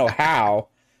 I don't know how,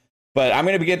 but I'm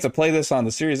going to get to play this on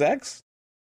the Series X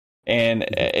and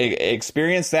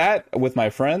experience that with my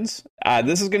friends.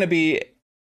 This is going to be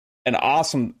an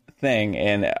awesome thing,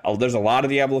 and there's a lot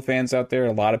of Diablo fans out there,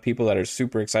 a lot of people that are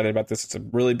super excited about this. It's a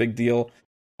really big deal.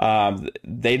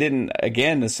 They didn't,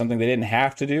 again, it's something they didn't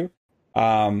have to do,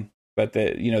 but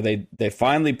they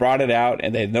finally brought it out,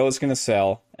 and they know it's going to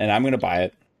sell, and I'm going to buy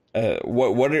it.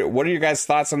 What are your guys'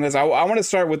 thoughts on this? I want to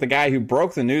start with the guy who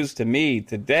broke the news to me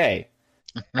today,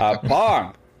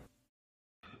 Pong.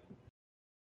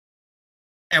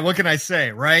 And what can I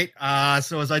say, right?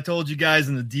 So as I told you guys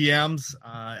in the DMs,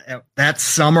 that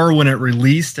summer when it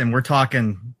released, and we're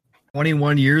talking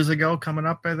 21 years ago coming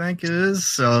up, I think it is.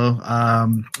 So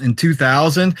in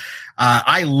 2000,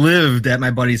 I lived at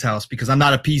my buddy's house because I'm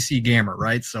not a PC gamer,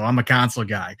 right? So I'm a console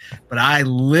guy. But I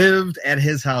lived at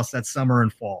his house that summer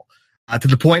and fall to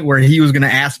the point where he was going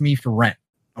to ask me for rent.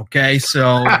 Okay,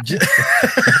 so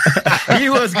he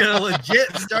was gonna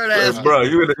legit start asking. Bro,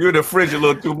 you in the fridge a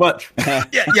little too much.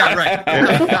 Yeah, right.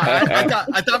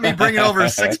 I thought me bringing over a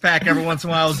 6-pack every once in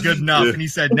a while was good enough, and he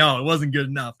said no, it wasn't good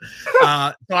enough.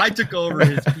 So I took over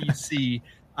his PC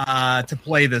to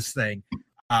play this thing.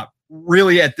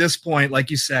 Really, at this point, like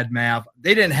you said, Mav,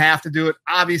 they didn't have to do it.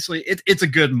 Obviously, it's a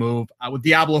good move. With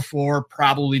Diablo 4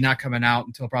 probably not coming out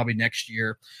until probably next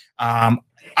year.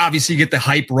 Obviously, you get the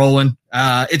hype rolling.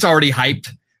 It's already hyped.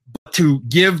 But to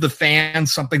give the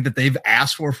fans something that they've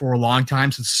asked for a long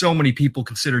time, since so many people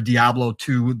consider Diablo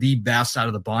 2 the best out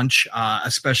of the bunch,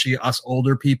 especially us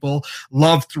older people.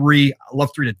 Love 3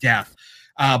 to death.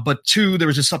 But 2, there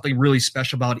was just something really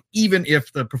special about it. Even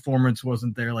if the performance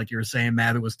wasn't there, like you were saying,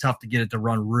 Matt, it was tough to get it to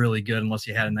run really good unless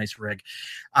you had a nice rig.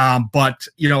 But,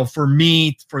 for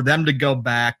me, for them to go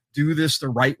back, do this the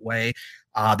right way,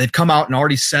 they've come out and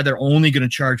already said they're only going to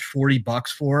charge $40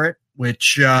 for it,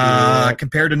 which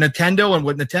compared to Nintendo and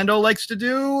what Nintendo likes to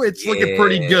do, it's looking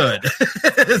pretty good.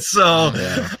 So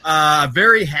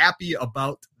very happy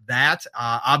about that.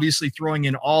 Obviously throwing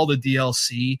in all the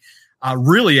DLC.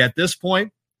 Really, at this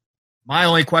point, my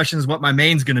only question is what my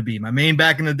main's going to be. My main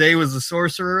back in the day was the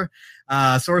sorceress,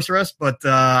 but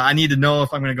I need to know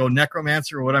if I'm going to go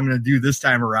necromancer or what I'm going to do this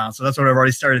time around. So that's what I've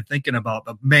already started thinking about.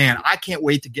 But man, I can't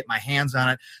wait to get my hands on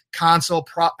it. Console,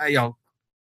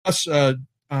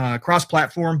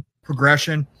 cross-platform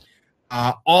progression.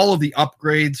 All of the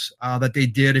upgrades that they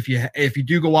did. If you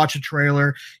do go watch a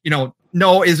trailer,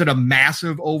 no, is it a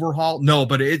massive overhaul? No,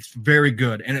 but it's very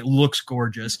good and it looks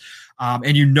gorgeous. And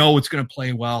it's going to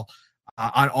play well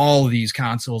on all of these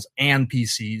consoles and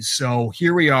PCs. So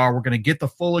here we are. We're going to get the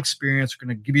full experience. We're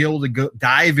going to be able to go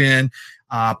dive in,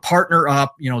 partner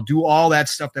up, do all that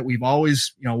stuff that we've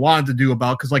always, wanted to do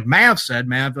about. Because like Mav said,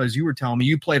 as you were telling me,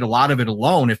 you played a lot of it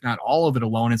alone, if not all of it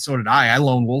alone. And so did I. I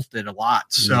lone wolfed it a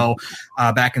lot. So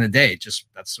back in the day, just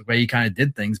that's the way you kind of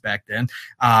did things back then.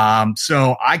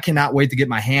 So I cannot wait to get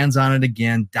my hands on it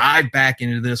again, dive back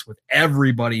into this with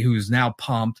everybody who's now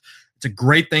pumped. It's a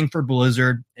great thing for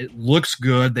Blizzard. It looks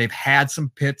good. They've had some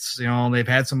pits, they've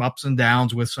had some ups and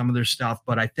downs with some of their stuff,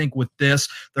 but I think with this,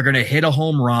 they're going to hit a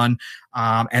home run.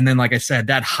 And then, like I said,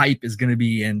 that hype is going to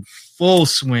be in full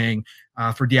swing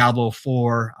for Diablo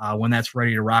 4 when that's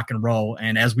ready to rock and roll.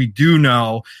 And as we do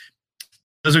know,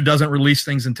 Blizzard doesn't release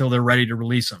things until they're ready to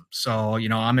release them. So,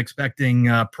 I'm expecting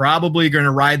probably going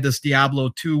to ride this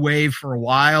Diablo 2 wave for a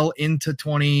while into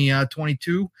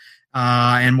 2022.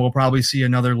 And we'll probably see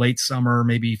another late summer,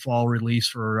 maybe fall release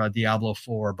for Diablo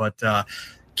 4. But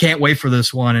can't wait for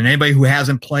this one. And anybody who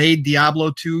hasn't played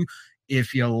Diablo 2,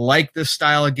 if you like this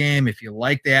style of game, if you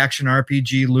like the action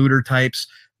RPG looter types,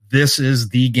 this is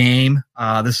the game.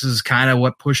 This is kind of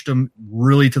what pushed them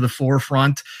really to the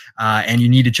forefront. And you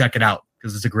need to check it out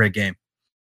because it's a great game.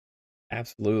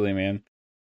 Absolutely, man.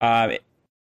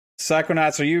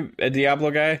 Psychonauts, are you a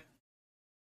Diablo guy?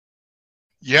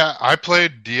 Yeah, I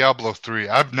played Diablo 3.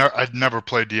 I'd never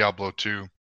played Diablo 2,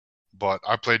 but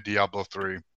I played Diablo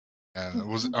 3, and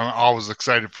I was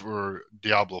excited for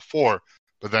Diablo 4.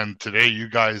 But then today, you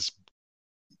guys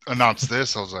announced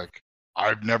this. I was like,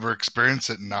 I've never experienced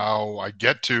it. Now I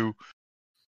get to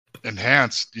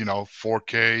enhanced,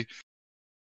 4K,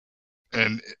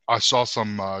 and I saw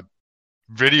some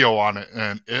video on it,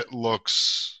 and it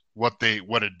looks what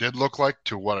it did look like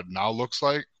to what it now looks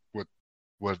like.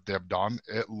 What they've done,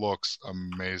 it looks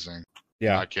amazing.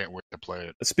 Yeah, I can't wait to play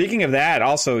it. Speaking of that,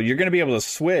 also you're going to be able to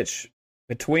switch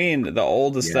between the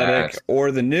old aesthetic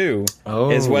or the new,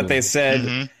 is what they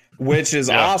said, which is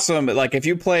awesome. Like if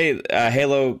you play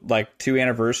Halo 2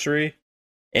 Anniversary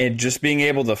and just being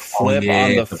able to flip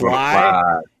on the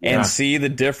fly and see the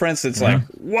difference, it's like,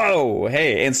 whoa,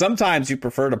 hey. And sometimes you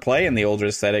prefer to play in the older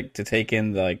aesthetic to take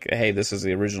in hey, this is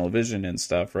the original vision and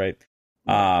stuff, right?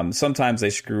 Sometimes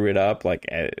they screw it up. Like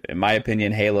in my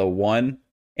opinion, Halo 1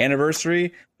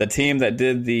 Anniversary, the team that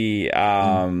did the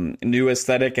new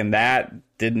aesthetic and that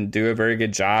didn't do a very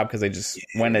good job because they just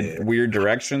went in weird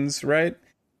directions, right?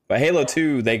 But Halo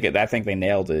 2, I think they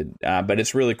nailed it. But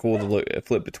it's really cool to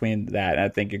flip between that. And I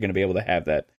think you're going to be able to have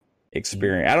that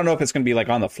experience. I don't know if it's going to be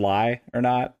on the fly or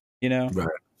not. Right?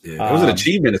 Yeah, there was an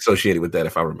achievement associated with that,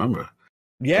 if I remember.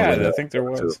 Yeah, I think there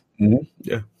was.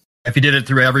 Yeah. If you did it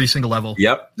through every single level.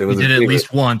 Yep. There was did it at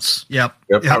least once. Yep.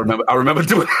 I remember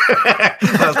doing it. I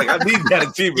was like, I need that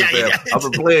achievement, man. I've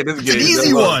been playing this game. It's an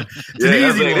easy one. It's an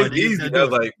easy one. It's easy. I was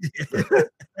like,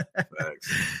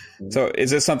 so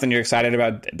is this something you're excited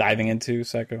about diving into,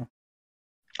 Psycho?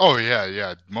 Oh,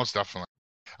 yeah, most definitely.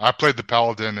 I played the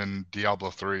Paladin in Diablo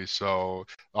 3, so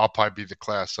I'll probably be the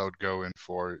class I would go in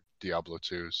for Diablo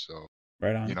 2. So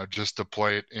Right on. Just to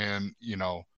play it and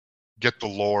get the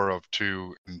lore of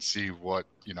 2 and see what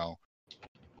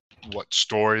what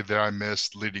story that I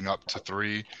missed leading up to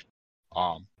 3.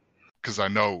 Because I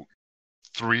know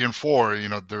 3 and 4,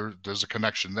 there's a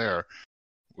connection there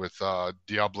with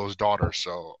Diablo's daughter.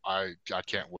 So I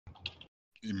can't wait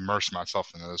to immerse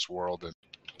myself into this world and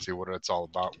see what it's all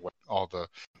about, what all the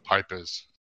hype is.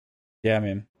 Yeah, I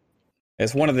mean,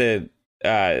 it's one of the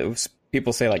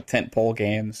people say like tentpole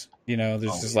games. There's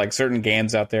just like certain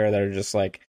games out there that are just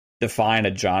like define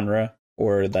a genre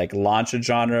or like launch a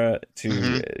genre to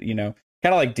kind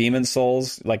of like Demon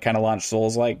Souls, like kind of launch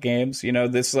Souls-like games.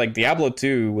 This is like Diablo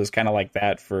 2 was kind of like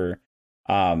that for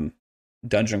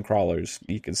dungeon crawlers,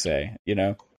 you could say.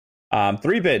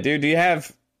 3-bit, dude, do you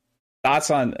have thoughts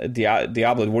on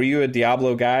Diablo? Were you a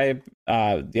Diablo guy?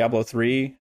 Diablo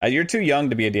 3? You're too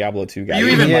young to be a Diablo 2 guy. You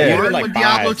even born when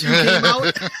Diablo 2 came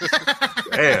out?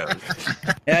 Damn.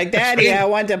 You're like, Daddy, I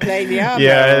want to play Diablo.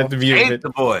 Yeah, I had to mute Shake it. the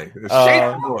boy. Shake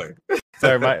the boy.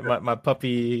 Sorry, my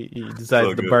puppy he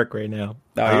decided to bark right now.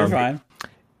 Oh, you're fine.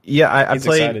 Yeah, I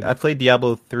played excited. I played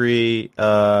Diablo 3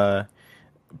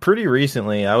 pretty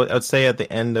recently. I would say at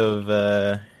the end of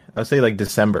I would say like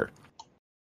December,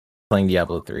 playing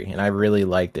Diablo 3, and I really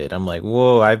liked it. I'm like,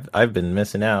 whoa, I've been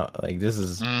missing out. Like, this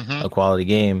is a quality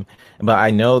game. But I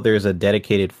know there's a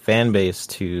dedicated fan base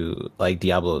to like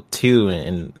Diablo 2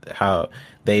 and how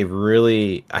they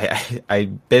really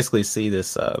I basically see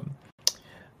this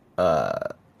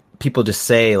people just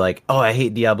say like, oh, I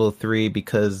hate Diablo 3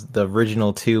 because the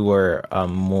original 2 were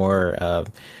more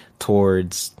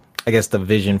towards, I guess, the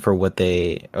vision for what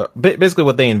they basically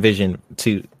what they envisioned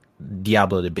to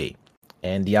Diablo to be.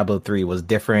 And Diablo 3 was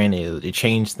different. It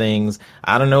changed things.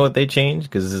 I don't know what they changed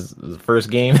because this is the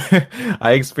first game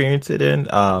I experienced it in.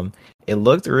 It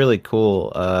looked really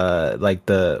cool. Like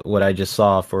what I just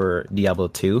saw for Diablo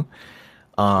 2.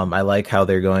 I like how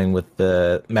they're going with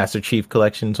the Master Chief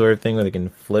Collection sort of thing where they can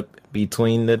flip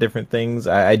between the different things.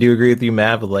 I do agree with you,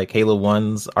 Mav, with like Halo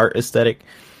 1's art aesthetic.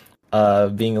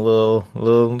 Being a little, a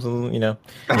little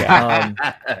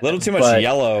too much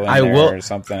yellow in there or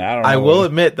something. I don't know. I will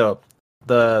admit though,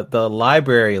 the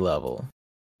library level,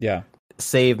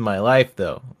 saved my life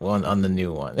though. On the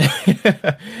new one,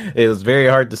 it was very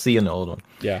hard to see in the old one.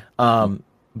 Yeah.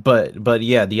 But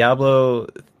yeah, Diablo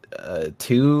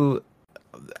 2.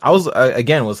 I was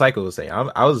again what Psycho was saying.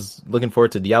 I was looking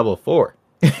forward to Diablo 4.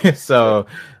 So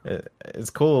it's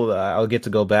cool. I'll get to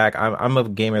go back. I'm a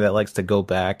gamer that likes to go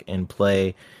back and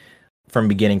play from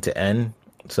beginning to end.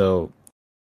 So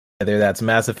whether that's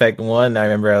Mass Effect 1, I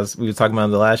remember we were talking about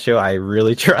in the last show. I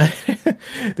really tried to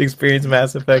experience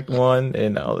Mass Effect 1,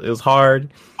 and it was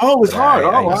hard. Oh, it was hard.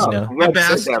 Wow. I'm glad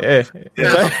you said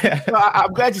that.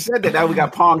 I'm glad you said that. Now we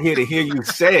got Pong here to hear you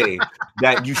say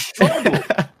that you struggled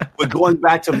with going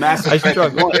back to Mass Effect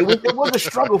 1. It was a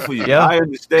struggle for you. Yeah. I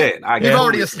understand. You've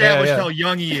already established how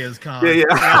young he is, Con.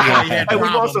 Yeah. And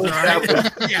we've also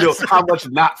established how much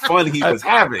not fun he was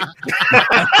having. All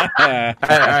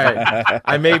right.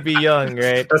 I may be young,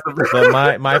 right?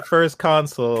 But my first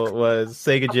console was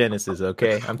Sega Genesis,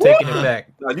 okay? I'm taking it back.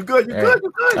 No, you good. You're good.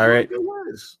 All right.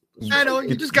 I know,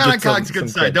 you just got on Cog's good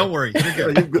side. Don't worry.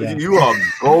 You're good. You are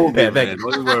golden, man.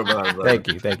 Don't worry about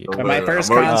it. Thank you. But my first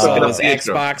console was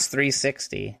Xbox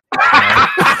 360.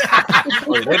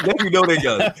 Then you know they're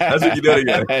young. That's what you know they're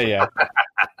young. Yeah.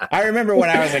 I remember when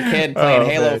I was a kid playing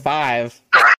Halo 5.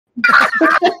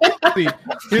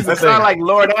 That's not like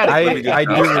Lord Attic. I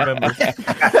do remember.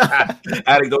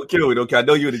 Attic, don't kill me. I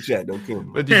know you in the chat. Don't kill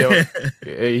me. But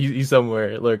he's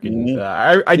somewhere lurking.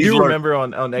 I do remember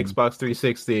on Xbox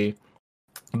 360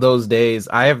 those days.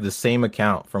 I have the same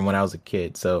account from when I was a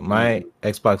kid. So my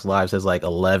Xbox Live says like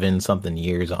 11 something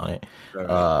years on it.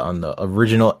 On the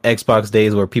original Xbox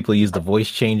days where people used the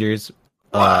voice changers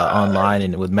online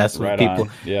and it would mess with people.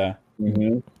 Yeah.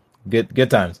 Good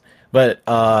times. But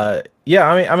yeah,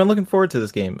 I mean, I'm looking forward to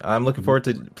this game. I'm looking forward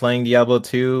to playing Diablo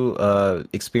 2,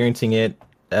 experiencing it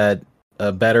at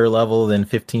a better level than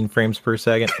 15 frames per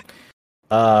second,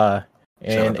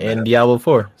 and Diablo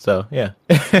 4. So yeah.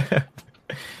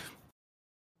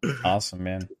 Awesome,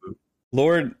 man.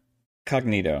 Lord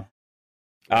Cognito,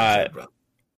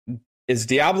 is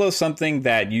Diablo something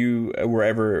that you were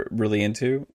ever really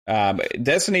into?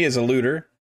 Destiny is a looter,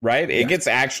 right? It gets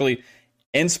actually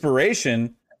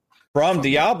inspiration from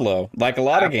Diablo, like a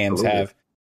lot of games have.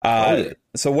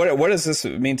 So what does this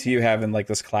mean to you, having like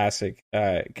this classic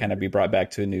kind of be brought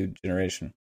back to a new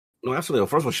generation? No, absolutely.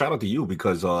 First of all, shout out to you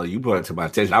because you brought it to my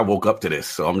attention. I woke up to this,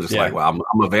 so I'm just like, well,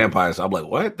 I'm a vampire, so I'm like,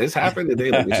 what? This happened today?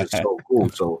 Like, this is so cool.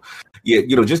 So yeah,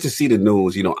 just to see the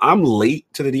news, I'm late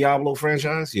to the Diablo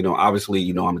franchise. Obviously,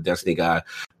 I'm a Destiny guy,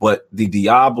 but the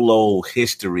Diablo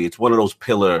history, it's one of those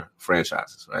pillar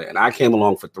franchises, right? And I came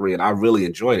along for 3 and I really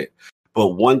enjoyed it. But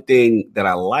one thing that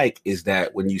I like is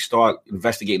that when you start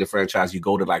investigating the franchise, you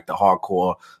go to like the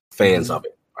hardcore fans of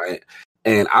it, right?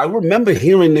 And I remember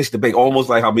hearing this debate, almost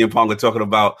like how me and Pong were talking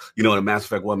about, the Mass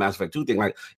Effect 1, Mass Effect 2 thing.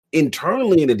 Like,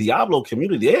 internally in the Diablo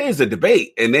community, there is a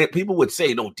debate. And then people would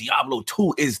say, no, Diablo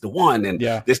 2 is the one. And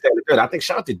this, that, and the third. I think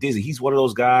shout out to Dizzy. He's one of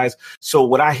those guys. So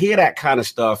when I hear that kind of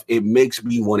stuff, it makes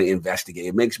me want to investigate.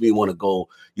 It makes me want to go,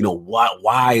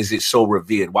 why is it so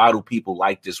revered? Why do people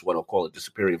like this one or call it the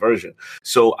superior version?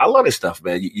 So I love this stuff,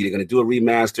 man. You're going to do a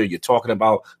remaster. You're talking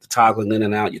about the toggling in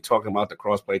and out. You're talking about the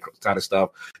crossplay kind of stuff.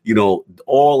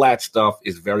 All that stuff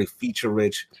is very feature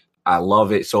rich. I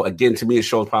love it. So again, to me, it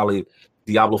shows probably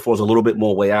Diablo 4 is a little bit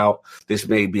more way out. This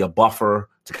may be a buffer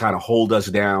to kind of hold us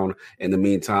down in the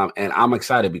meantime. And I'm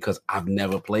excited because I've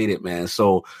never played it, man.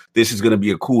 So this is going to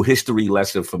be a cool history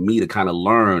lesson for me to kind of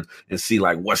learn and see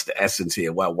like what's the essence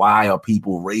here. Why are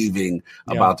people raving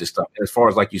about this stuff? As far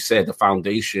as like you said, the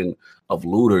foundation of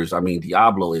looters, I mean,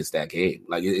 Diablo is that game.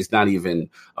 Like it's not even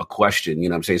a question, you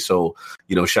know what I'm saying? So,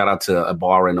 shout out to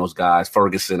Ibarra and those guys,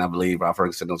 Ferguson, I believe, Rob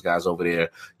Ferguson, those guys over there,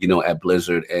 at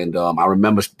Blizzard. And I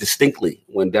remember distinctly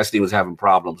when Destiny was having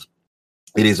problems,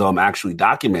 it is actually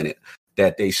documented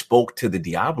that they spoke to the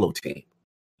Diablo team.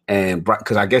 And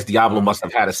because I guess Diablo must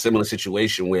have had a similar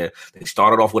situation where they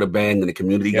started off with a bang and the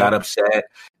community got upset,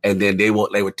 and then they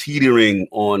were teetering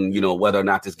on whether or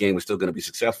not this game was still going to be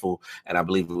successful. And I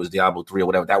believe it was Diablo 3 or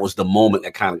whatever. That was the moment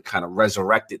that kind of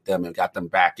resurrected them and got them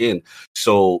back in.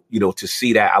 So to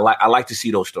see that, I like to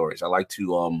see those stories. I like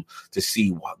to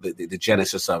see the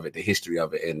genesis of it, the history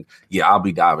of it. And I'll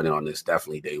be diving in on this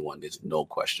definitely day one. There's no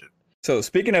question. So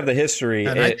speaking of the history,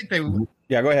 and I think they.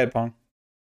 Yeah, go ahead, Pong.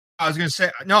 I was just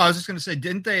going to say,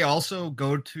 didn't they also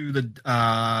go to the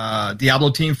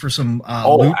Diablo team for some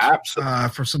loot,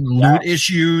 for some loot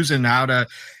issues and how to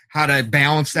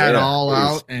balance that all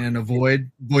out and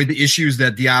avoid the issues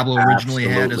that Diablo originally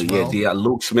had as well? Yeah,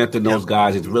 Luke Smith and those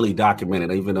guys, it's really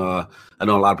documented. Even I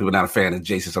know a lot of people are not a fan of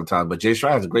Jason sometimes, but Jay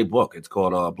Schreier has a great book. It's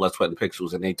called Blood, Sweat, and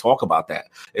Pixels, and they talk about that.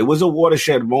 It was a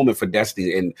watershed moment for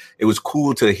Destiny, and it was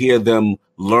cool to hear them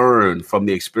learn from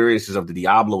the experiences of the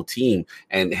Diablo team.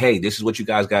 And hey, this is what you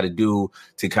guys got to do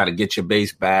to kind of get your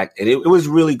base back. And it was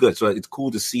really good. So it's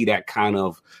cool to see that kind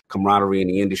of camaraderie in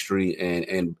the industry,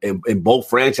 and both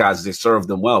franchises, it served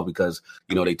them well because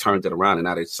they turned it around, and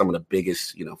now they're some of the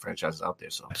biggest franchises out there.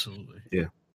 So absolutely, yeah.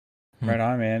 Right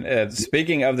on, man.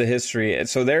 Speaking of the history,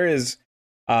 so there is,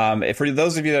 for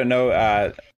those of you that know,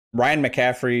 Ryan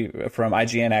McCaffrey from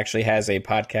IGN actually has a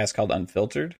podcast called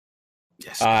Unfiltered.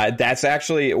 Yes. That's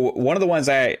actually one of the ones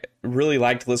I really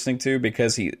liked listening to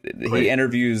because he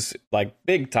interviews like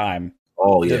big time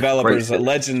developers,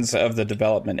 legends of the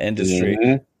development industry.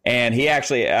 Mm-hmm. And he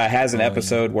actually has an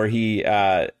episode where he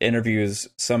interviews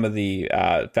some of the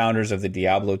founders of the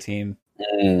Diablo team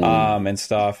and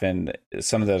stuff, and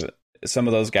some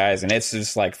of those guys, and it's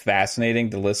just like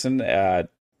fascinating to listen to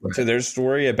their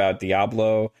story about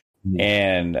Diablo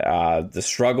and the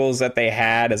struggles that they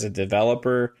had as a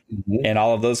developer and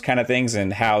all of those kind of things,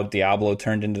 and how Diablo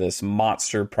turned into this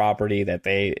monster property that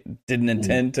they didn't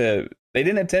intend to. They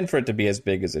didn't intend for it to be as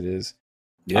big as it is.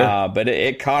 Yeah, but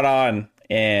it caught on,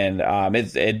 and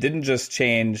it didn't just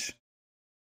change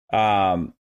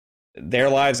their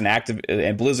lives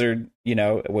and Blizzard,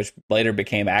 which later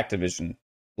became Activision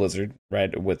Blizzard,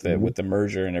 right, with the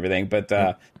merger and everything, but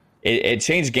it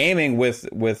changed gaming with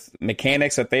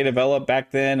mechanics that they developed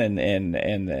back then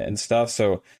and stuff.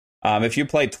 So if you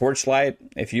played Torchlight,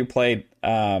 if you played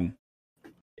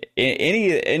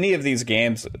any of these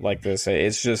games like this,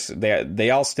 it's just they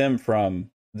all stem from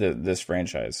this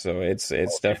franchise. So it's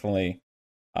definitely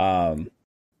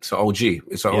it's OG.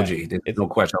 It's an OG. There's no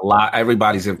question.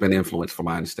 Everybody's been influenced, from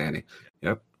my understanding.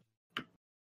 Yep.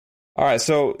 All right,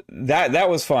 so that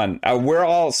was fun. We're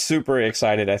all super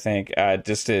excited, I think,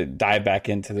 just to dive back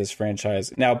into this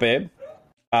franchise. Now, babe,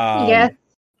 yes.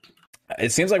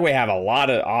 It seems like we have a lot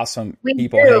of awesome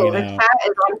people do. hanging out. The chat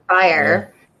is on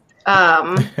fire.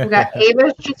 We got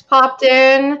Avis just popped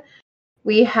in.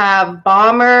 We have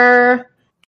Bomber.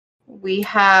 We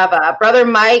have Brother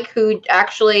Mike, who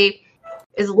actually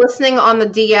is listening on the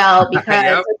DL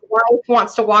because his wife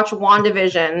wants to watch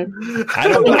WandaVision. I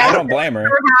don't blame her.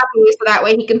 We're happy, so that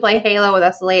way he can play Halo with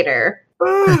us later.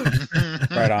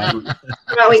 Right on.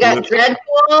 We got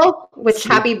Dreadpool, which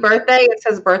happy birthday. It's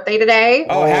his birthday today.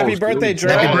 Oh, happy birthday,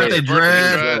 Dread. Happy birthday,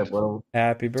 Dread.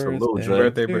 Happy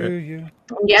birthday Dread. to you.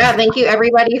 Yeah, thank you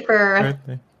everybody for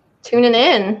tuning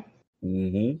in.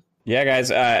 Mm-hmm. Yeah, guys,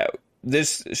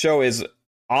 this show is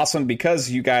awesome because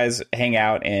you guys hang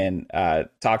out and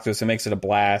talk to us. It makes it a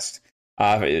blast.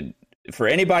 For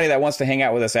anybody that wants to hang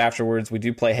out with us afterwards, we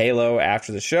do play Halo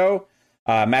after the show.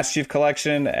 Master Chief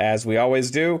Collection, as we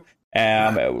always do.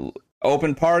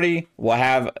 Open party. We'll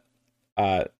have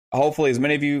hopefully as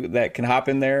many of you that can hop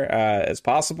in there as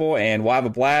possible, and we'll have a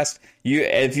blast.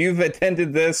 If you've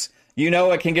attended this, you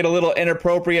know it can get a little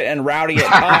inappropriate and rowdy at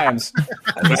times.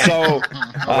 So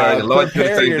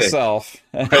prepare yourself.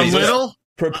 A little?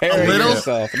 Prepare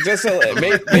yourself. Just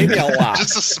maybe a lot.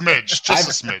 Just a smidge.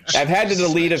 Just a smidge. I've had to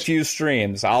delete a few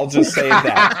streams. I'll just say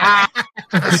that.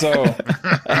 So,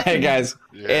 hey guys,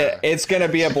 it's gonna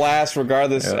be a blast.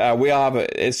 Regardless, we all have.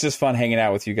 It's just fun hanging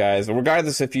out with you guys.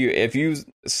 Regardless, if you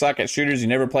suck at shooters, you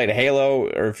never played Halo,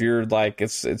 or if you're like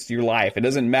it's your life. It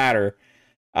doesn't matter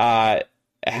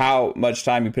how much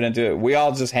time you put into it. We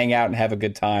all just hang out and have a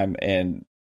good time, and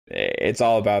it's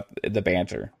all about the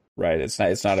banter. Right, it's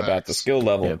not about the skill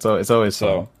level. Yeah, it's always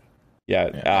so. fun. Yeah,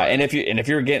 and if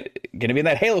you're going to be in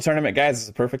that Halo tournament, guys, it's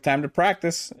the perfect time to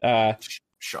practice.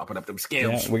 Sharpen up them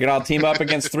skills. Yeah, we can all team up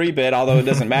against 3-Bit, although it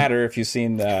doesn't matter if you've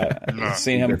seen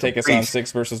him take us on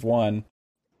 6 versus 1.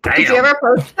 Did you ever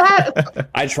post that?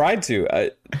 I tried to.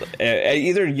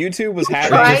 Either YouTube was It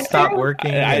having just stopped working.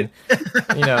 And, just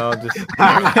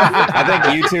I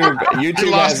think YouTube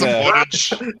lost has some footage.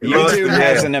 YouTube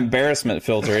has an embarrassment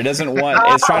filter. It doesn't want.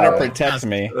 It's trying to protect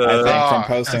me. I think from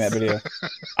posting that video.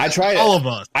 I tried. All of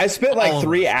us. I spent like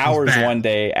 3 hours bad. one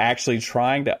day actually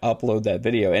trying to upload that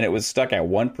video, and it was stuck at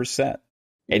 1%.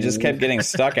 It just kept getting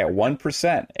stuck at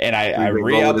 1%, and I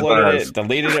re-uploaded it,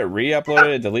 deleted it,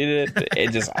 re-uploaded it, deleted it.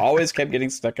 It just always kept getting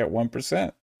stuck at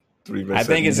 1%. I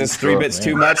think it's just 3-Bit's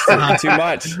too much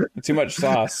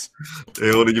sauce.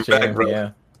 They holding you back, bro.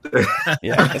 Yeah.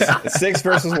 Yeah, it's 6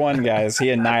 versus 1, guys. He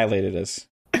annihilated us.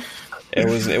 It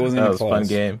wasn't That even was a close. fun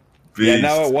game. Yeah,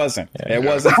 no, it wasn't. Yeah. It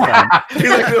wasn't fun. He's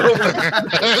like,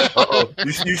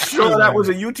 you sure that was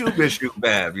a YouTube issue,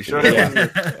 Bab? You sure that was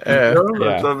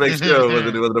Yeah. So make sure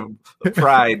it was the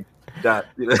pride.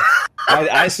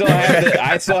 I still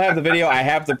have the video. I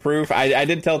have the proof. I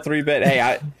did tell 3-Bit,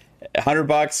 hey,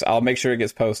 $100. I'll make sure it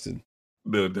gets posted.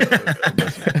 No. All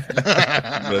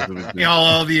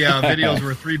the videos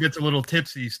where 3-Bit's a little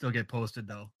tipsy still get posted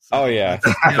though. So, Oh yeah.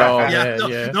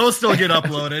 Those still get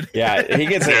uploaded. Yeah, he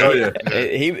gets Oh,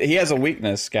 he has a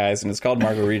weakness, guys, and it's called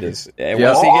margaritas. And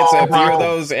Yeah. once he gets a few wow. of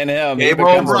those in him, he Game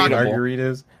becomes over.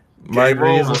 beatable.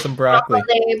 Margaritas with some broccoli.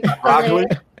 Broccoli.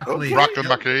 Broccoli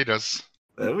macaritas.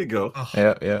 There we go.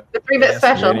 Yeah. The 3-Bit You already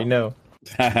special. know.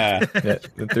 Yeah,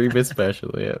 the 3-Bit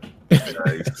special. Yeah.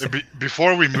 Nice.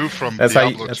 Before we move from That's how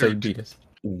Diablo you 2, beat us.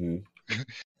 Mhm.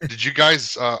 did you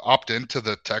guys opt into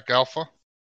the tech alpha?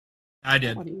 I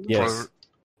did. Yes.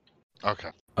 Okay.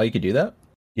 Oh, you could do that?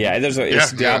 Yeah, it's Yeah.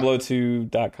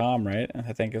 Diablo2.com, right?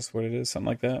 I think that's what it is, something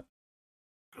like that.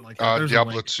 Like, there's a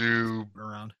Diablo link 2.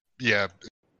 around. Yeah.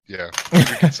 We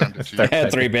can send it to you. Yeah,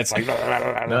 3-Bit's like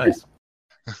Nice.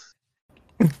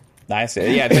 nice.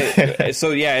 Yeah.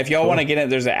 So yeah, if y'all want to get it,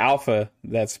 there's an alpha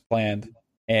that's planned,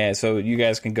 and so you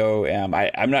guys can go.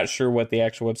 I'm not sure what the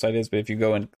actual website is, but if you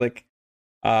go and click,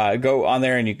 go on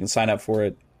there and you can sign up for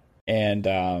it, and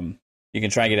you can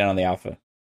try and get in on the alpha.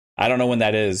 I don't know when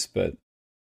that is, but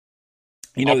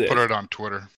I'll put it on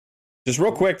Twitter. just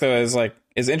real quick though, is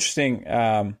interesting.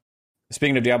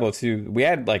 Speaking of Diablo 2, we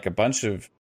had like a bunch of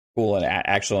cool and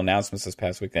actual announcements this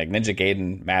past week, like Ninja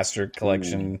Gaiden Master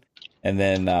Collection, and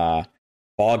then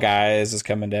Fall Guys is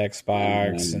coming to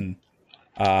Xbox, and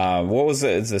what was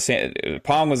it?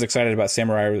 Palm was excited about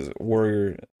Samurai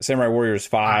Warriors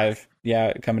 5,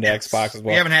 coming to Xbox as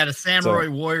well. We haven't had a Samurai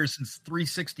Warrior since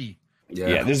 360.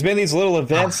 Yeah, there's been these little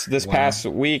events this past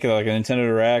week, like a Nintendo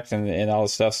Direct and all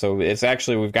this stuff. So it's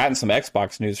actually, we've gotten some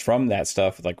Xbox news from that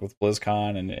stuff, like with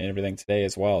BlizzCon and everything today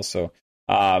as well. So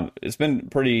it's been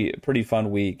pretty fun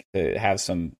week to have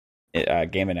some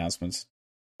game announcements.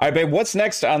 All right, babe, what's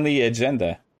next on the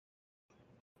agenda?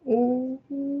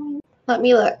 Let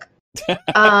me look.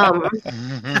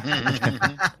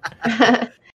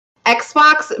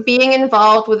 Xbox being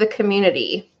involved with the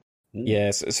community.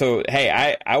 Yes. So,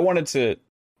 hey, I wanted to...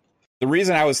 The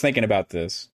reason I was thinking about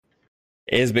this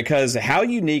is because how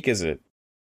unique is it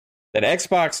that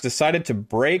Xbox decided to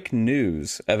break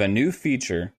news of a new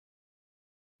feature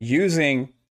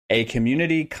using a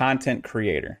community content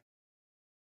creator?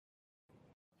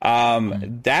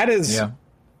 That is... Yeah.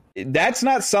 That's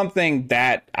not something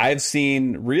that I've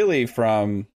seen really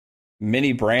from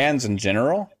many brands in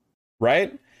general,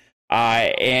 right?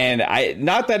 And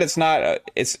not that it's not...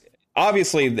 It's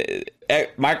obviously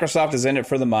Microsoft is in it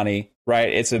for the money. right?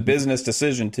 It's a business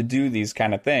decision to do these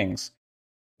kind of things.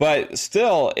 But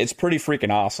still, it's pretty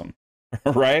freaking awesome,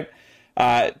 right?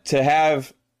 To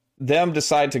have them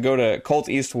decide to go to Colt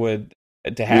Eastwood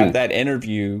to have that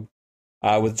interview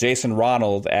with Jason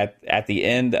Ronald at the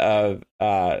end of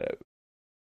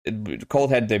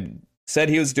Colt had said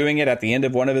he was doing it at the end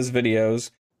of one of his videos,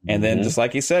 and then just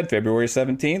like he said, February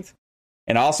 17th,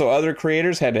 and also other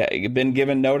creators had been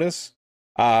given notice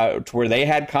to where they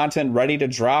had content ready to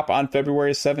drop on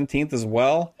February 17th as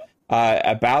well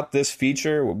about this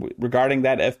feature regarding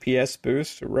that FPS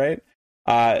boost, right?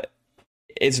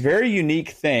 It's a very unique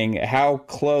thing how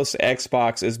close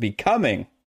Xbox is becoming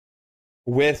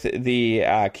with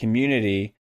the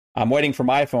community. I'm waiting for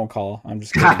my phone call. I'm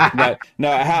just kidding. But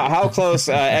no, how close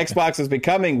Xbox is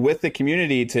becoming with the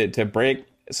community to break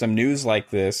some news like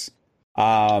this.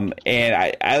 And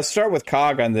I'll start with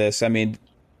Cog on this. I mean,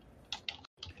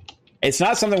 it's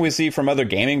not something we see from other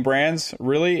gaming brands,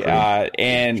 really.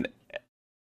 And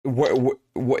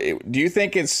do you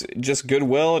think it's just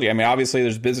goodwill? I mean, obviously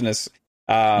there's business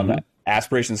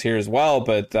aspirations here as well,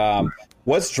 but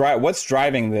what's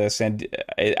driving this? And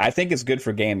I think it's good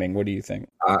for gaming. What do you think?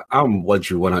 I'm with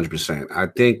you 100%. I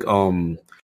think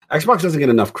Xbox doesn't get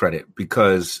enough credit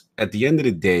because at the end of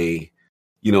the day,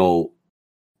 you know,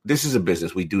 this is a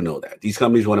business. We do know that. These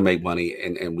companies want to make money,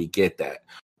 and we get that.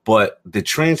 But the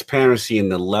transparency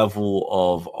and the level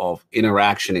of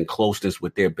interaction and closeness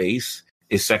with their base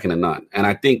is second to none. And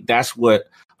I think that's what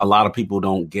a lot of people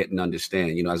don't get and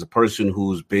understand. You know, as a person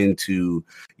who's been to,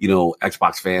 you know,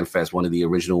 Xbox Fan Fest, one of the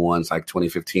original ones, like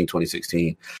 2015,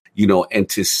 2016, you know, and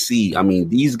to see, I mean,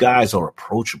 these guys are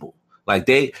approachable. Like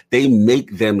they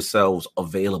make themselves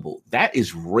available. That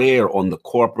is rare on the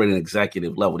corporate and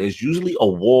executive level. There's usually a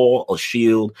wall, a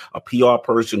shield, a PR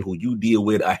person who you deal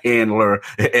with, a handler,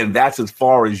 and that's as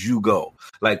far as you go.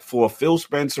 Like for Phil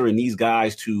Spencer and these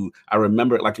guys I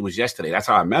remember it like it was yesterday. That's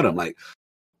how I met him. Like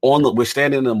we're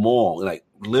standing in the mall, like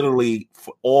literally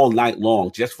for all night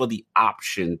long, just for the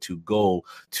option to go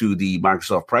to the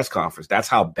Microsoft press conference. That's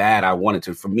how bad I wanted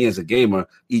to. For me as a gamer,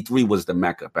 E3 was the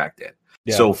Mecca back then.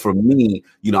 Yeah. So for me,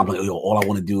 you know, I'm like, all I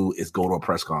want to do is go to a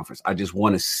press conference. I just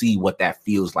want to see what that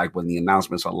feels like when the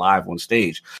announcements are live on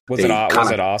stage. Was it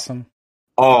awesome?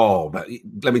 Oh, but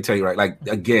let me tell you, right? Like,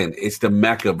 again, it's the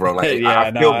Mecca, bro. Like,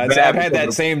 I've had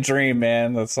that same dream,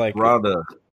 man. That's like, brother.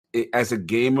 As a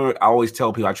gamer, I always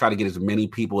tell people I try to get as many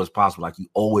people as possible. Like you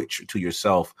owe it to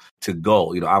yourself to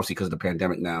go. You know, obviously because of the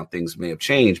pandemic now, things may have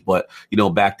changed. But, you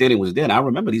know, back then it was then. I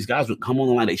remember these guys would come on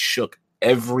the line. They shook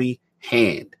every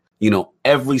hand, you know,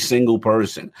 every single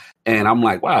person. And I'm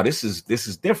like, wow, this is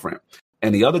different.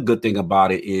 And the other good thing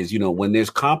about it is, you know, when there's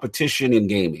competition in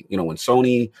gaming, you know, when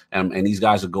Sony and these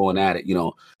guys are going at it, you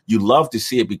know, you love to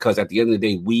see it because at the end of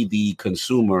the day, we, the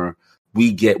consumer,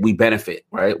 we benefit,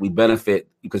 right? We benefit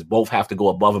because both have to go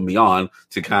above and beyond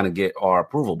to kind of get our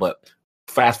approval. But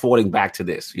fast forwarding back to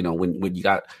this, you know, when you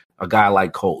got a guy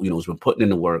like Colt, you know, who's been putting in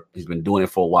the work, he's been doing it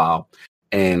for a while,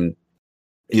 and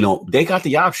you know, they got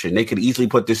the option. They could easily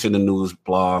put this in the news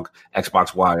blog,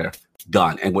 Xbox Wire,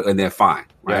 done, and they're fine,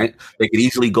 right? Yeah. They could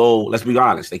easily go. Let's be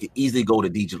honest. They could easily go to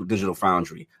Digital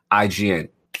Foundry, IGN,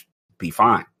 be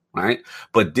fine, right?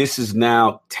 But this is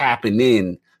now tapping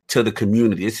in to the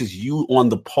community. This is you on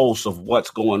the pulse of what's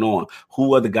going on.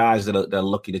 Who are the guys that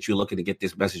you're looking to get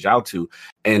this message out to?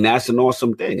 And that's an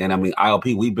awesome thing. And I mean,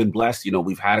 ILP, we've been blessed. You know,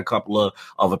 we've had a couple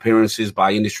of appearances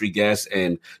by industry guests,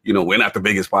 and, you know, we're not the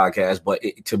biggest podcast, but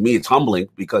to me, it's humbling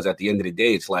because at the end of the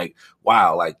day, it's like,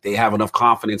 wow, like they have enough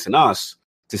confidence in us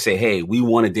to say, hey, we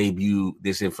want to debut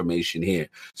this information here.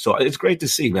 So it's great to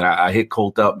see, man. I hit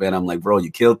Colt up, man. I'm like, bro, you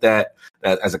killed that.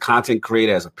 As a content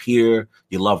creator, as a peer,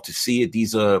 you love to see it.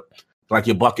 These are like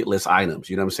your bucket list items.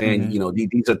 You know what I'm saying? Mm-hmm. You know,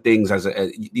 these are things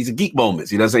these are geek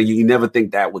moments. You know what I'm saying? You never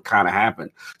think that would kind of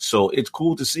happen. So it's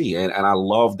cool to see. And I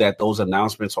love that those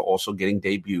announcements are also getting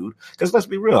debuted. Because let's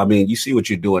be real. I mean, you see what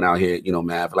you're doing out here, you know,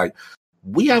 Mav. Like,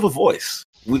 we have a voice.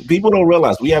 People don't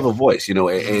realize we have a voice, you know,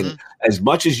 and as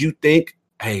much as you think,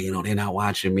 hey, you know, they're not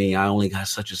watching me, I only got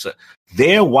such and such.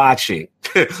 They're watching.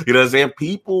 You know what I'm saying?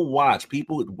 People watch.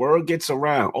 Word gets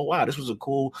around. Oh, wow, this was a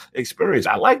cool experience.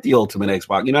 I like the Ultimate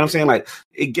Xbox. You know what I'm saying? Like,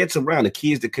 it gets around. The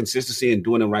key is the consistency and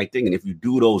doing the right thing. And if you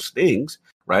do those things,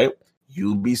 right,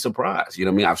 you'll be surprised. You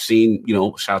know what I mean? I've seen, you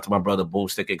know, shout out to my brother,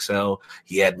 Boomstick XL.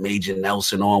 He had Major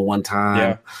Nelson on one time.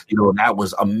 Yeah. You know, that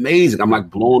was amazing. I'm like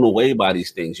blown away by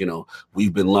these things. You know,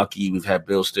 we've been lucky. We've had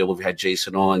Bill Still. We've had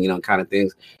Jason on, you know, kind of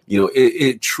things. You know,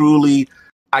 it truly,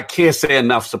 I can't say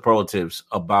enough superlatives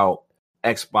about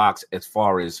Xbox as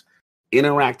far as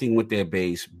interacting with their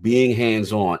base, being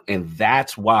hands-on. And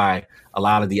that's why a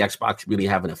lot of the Xbox community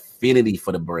have an affinity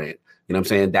for the brand. You know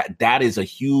what I'm saying? That is a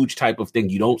huge type of thing.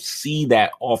 You don't see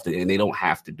that often, and they don't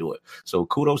have to do it. So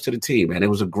kudos to the team, man. It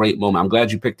was a great moment. I'm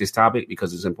glad you picked this topic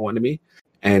because it's important to me.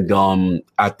 And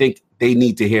I think they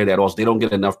need to hear that also. They don't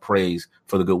get enough praise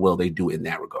for the goodwill they do in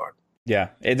that regard. Yeah.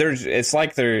 It's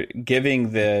like they're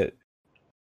giving the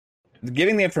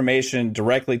information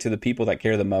directly to the people that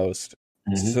care the most,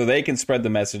 so they can spread the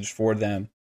message for them.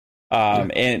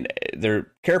 And they're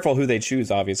careful who they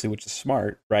choose, obviously, which is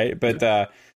smart, right? But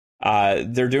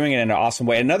they're doing it in an awesome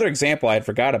way. Another example I had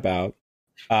forgot about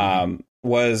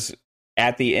was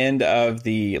at the end of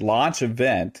the launch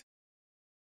event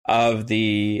of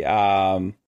the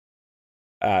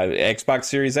Xbox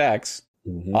Series X.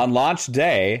 On launch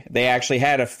day, they actually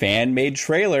had a fan-made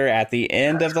trailer at the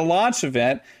end of the launch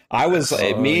event. I was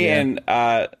and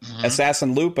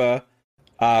Assassin Lupa,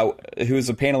 who is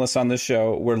a panelist on this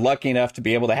show, were lucky enough to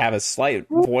be able to have a slight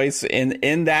voice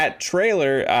in that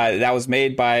trailer that was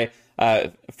made by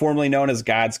formerly known as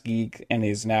God's Geek, and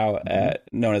he's now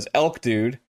known as Elk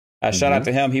Dude. Shout out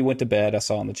to him. He went to bed. I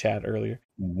saw in the chat earlier.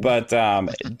 But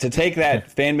to take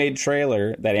that fan-made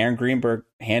trailer that Aaron Greenberg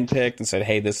handpicked and said,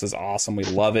 hey, this is awesome, we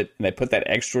love it, and they put that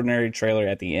extraordinary trailer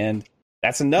at the end,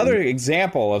 that's another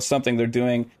example of something they're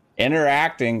doing,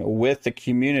 interacting with the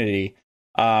community.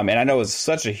 And I know it was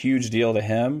such a huge deal to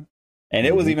him. And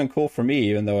it was even cool for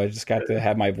me, even though I just got to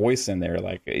have my voice in there.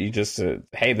 Like, you just,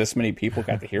 hey, this many people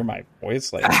got to hear my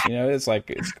voice. Like, it's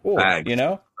like, it's cool,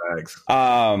 Thanks.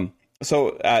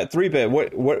 So, 3-Bit,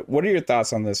 what are your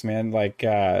thoughts on this, man? Like,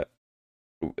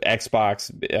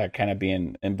 Xbox kind of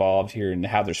being involved here and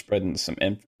how they're spreading some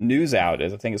news out, I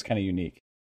think is kind of unique.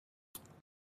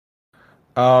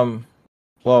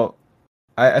 Well,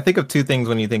 I think of two things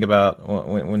when you think about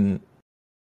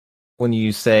when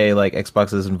you say like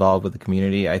Xbox is involved with the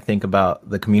community. I think about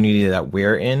the community that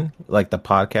we're in, like the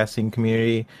podcasting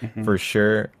community, for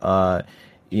sure. I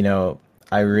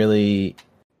really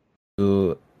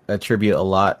do attribute a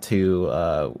lot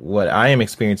to what I am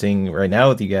experiencing right now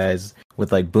with you guys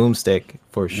with like Boomstick,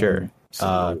 for sure.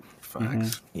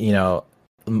 Facts.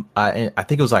 I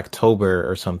think it was October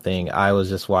or something. I was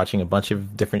just watching a bunch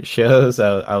of different shows.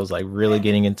 I was like really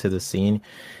getting into the scene,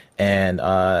 and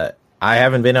I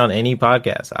haven't been on any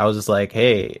podcast. I was just like,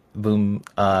 hey, Boom,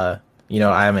 I'm an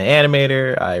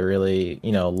animator. I really,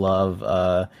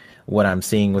 love what I'm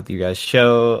seeing with you guys'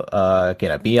 show.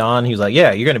 Can I be on? He was like,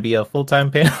 yeah, you're going to be a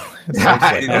full-time panelist.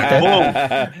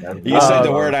 You said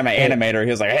the word, I'm an animator.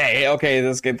 He was like, hey, okay,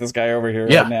 let's get this guy over here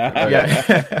right now.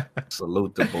 Yeah.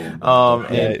 Salute to Boom.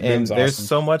 And there's awesome.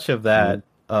 so much of that.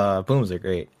 Booms are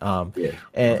great.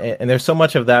 And there's so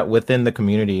much of that within the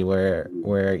community where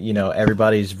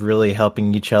everybody's really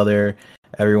helping each other.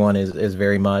 Everyone is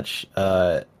very much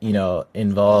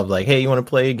involved. Like, hey, you want to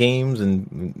play games?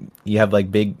 And you have like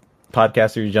big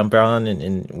podcasters jump on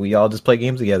and we all just play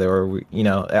games together. Or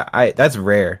that's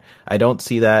rare. I don't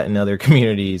see that in other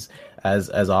communities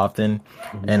as often.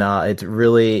 And it's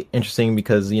really interesting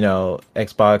because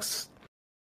Xbox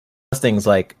things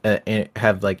like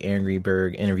have like Aaron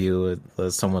Greenberg interview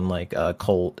with someone like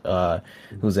Colt,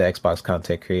 who's an Xbox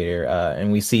content creator,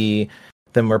 and we see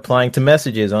them replying to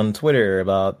messages on Twitter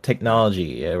about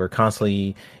technology. We're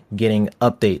constantly getting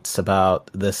updates about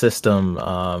the system.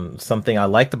 Something I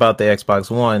liked about the Xbox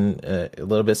One, a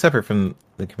little bit separate from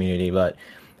the community, but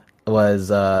was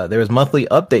there was monthly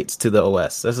updates to the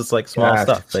OS. This is like small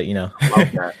stuff, but I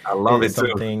love that. I love it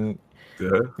something,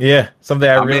 too. Yeah, something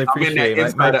I really appreciate.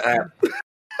 App.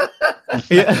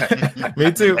 Yeah,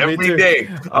 me too. Every day,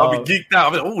 I'll be geeked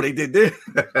out. Oh, they did this.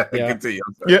 Continue.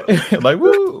 Like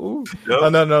woo.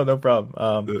 Yep. No problem.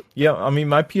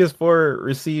 My PS4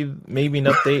 received maybe an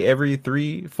update every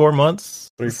 3-4 months.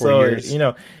 3-4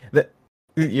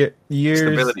 years. Years.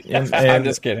 Stability. I'm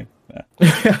just kidding.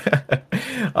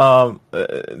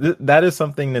 That is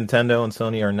something Nintendo and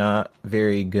Sony are not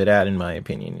very good at, in my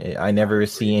opinion. I never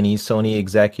see any Sony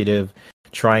executive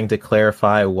trying to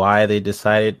clarify why they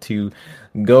decided to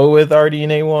go with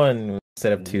RDNA 1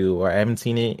 instead of 2, or I haven't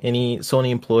seen any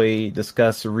Sony employee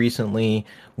discuss recently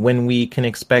when we can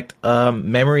expect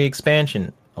memory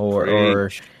expansion or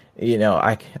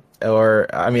I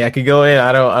could go in.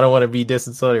 I don't want to be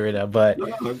dissing Sony right now, but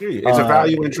it's a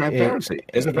value in transparency.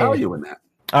 There's a value in that.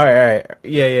 All right.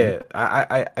 Yeah.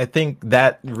 I think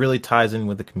that really ties in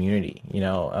with the community.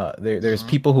 There's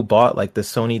people who bought like the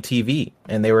Sony TV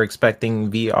and they were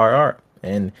expecting VRR,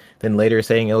 and then later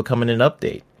saying it'll come in an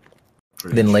update.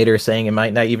 Then later saying it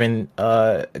might not even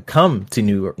come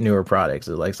to newer products.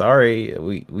 It's like, sorry,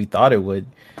 we thought it would.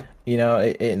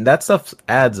 And that stuff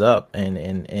adds up,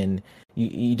 and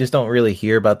you just don't really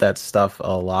hear about that stuff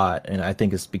a lot, and I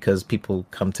think it's because people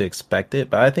come to expect it.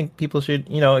 But I think people should,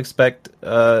 expect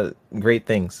great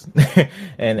things,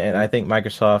 and I think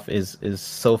Microsoft is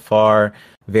so far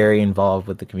very involved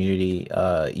with the community.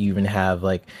 You even have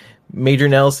like Major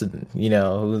Nelson,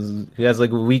 who has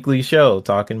like a weekly show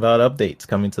talking about updates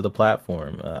coming to the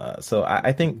platform. So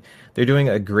I think they're doing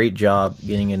a great job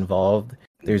getting involved.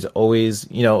 There's always,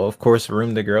 of course,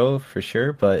 room to grow for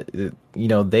sure, but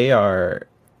they are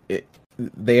at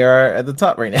the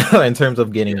top right now in terms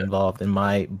of getting involved in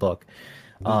my book.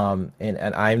 And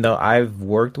I know I've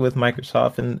worked with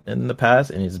Microsoft in the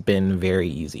past, and it's been very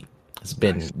easy. It's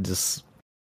been just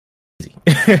easy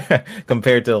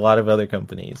compared to a lot of other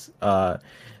companies.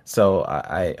 So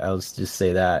I'll just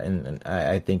say that, and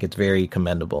I think it's very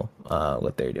commendable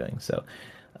what they're doing. So.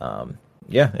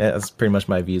 Yeah, that's pretty much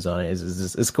my views on it.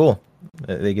 It's cool.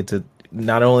 They get to,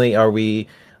 not only are we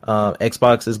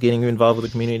Xbox is getting involved with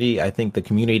the community, I think the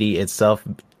community itself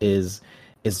is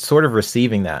sort of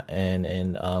receiving that,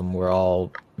 and we're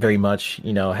all very much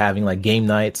having like game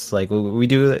nights. Like we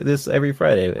do this every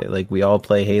Friday. Like we all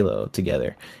play Halo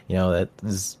together. That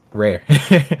is rare.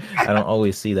 I don't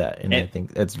always see that, and I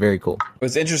think that's very cool.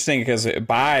 It's interesting because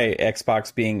by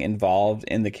Xbox being involved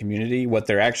in the community, what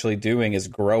they're actually doing is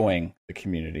growing the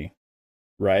community,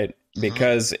 right?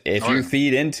 Because if you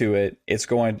feed into it, it's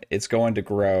going to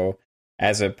grow,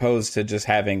 as opposed to just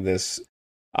having this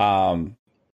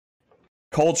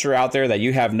culture out there that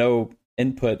you have no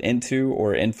input into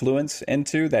or influence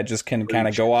into, that just can kind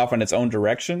of go off in its own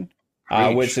direction.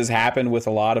 Which has happened with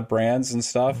a lot of brands and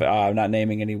stuff. I'm not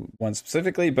naming anyone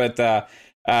specifically, but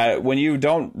when you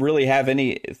don't really have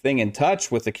anything in touch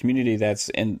with the community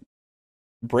that's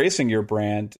embracing your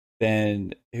brand,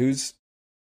 then who's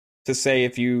to say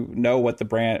if you know what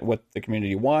the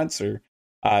community wants, or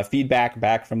feedback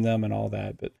back from them and all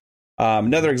that. But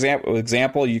another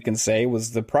example you can say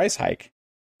was the price hike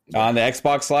on the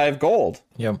Xbox Live Gold.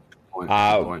 Yep.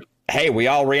 Hey, we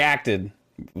all reacted,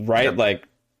 right? Yep. Like,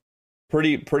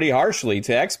 pretty harshly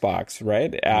to Xbox,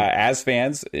 right? As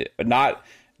fans, not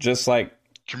just like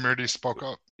community spoke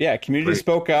up. Yeah, community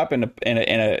spoke up in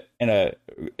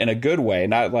a good way,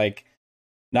 not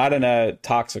in a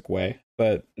toxic way,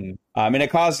 but and it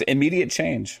caused immediate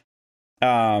change.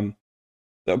 So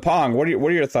Pong, what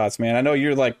are your thoughts, man? I know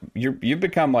you've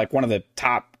become like one of the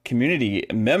top community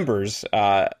members,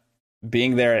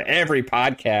 being there at every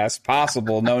podcast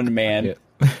possible known to man.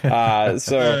 What are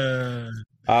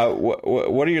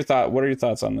your thoughts? What are your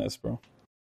thoughts on this, bro?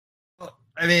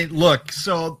 I mean, look.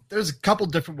 So there's a couple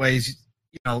different ways.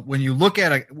 When you look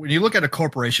at a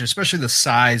corporation, especially the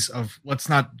size of, let's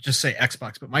not just say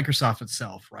Xbox, but Microsoft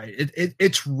itself, right?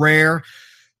 It's rare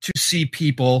to see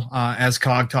people, as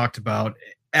Cog talked about,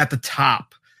 at the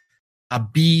top,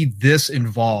 be this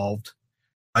involved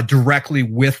directly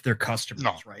with their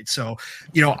customers, right? So,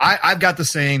 I've got the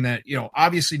saying that,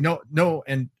 obviously no,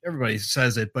 and everybody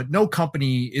says it, but no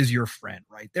company is your friend,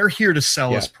 right? They're here to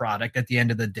sell us product at the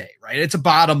end of the day, right? It's a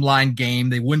bottom line game.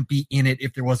 They wouldn't be in it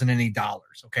if there wasn't any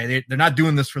dollars, okay? They're not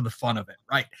doing this for the fun of it,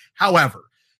 right? However,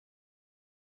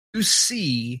 you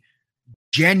see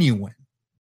genuine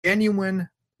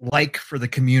like for the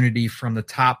community from the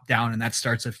top down, and that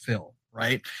starts at Phil.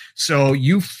 Right. So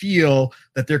you feel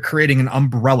that they're creating an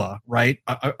umbrella, right?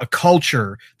 A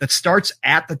culture that starts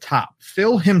at the top.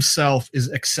 Phil himself is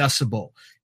accessible.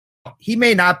 He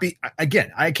may not be,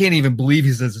 again, I can't even believe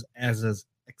he's as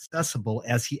accessible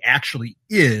as he actually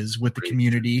is with the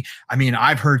community. I mean,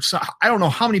 I've heard, I don't know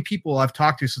how many people I've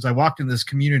talked to since I walked in this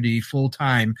community full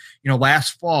time,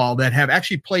 last fall, that have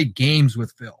actually played games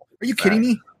with Phil. Are you kidding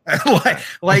me?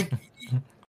 like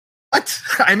what?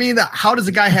 I mean, how does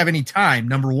a guy have any time,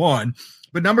 number one?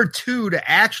 But number two, to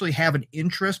actually have an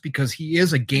interest, because he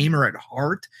is a gamer at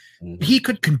heart, he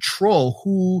could control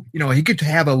who, he could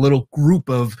have a little group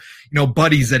of,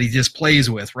 buddies that he just plays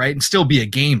with, right? And still be a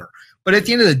gamer. But at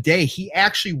the end of the day, he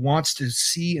actually wants to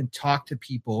see and talk to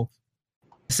people.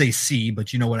 I say see,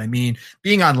 but you know what I mean?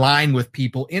 Being online with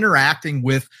people, interacting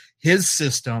with his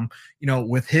system,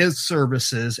 with his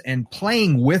services, and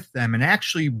playing with them, and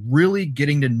actually really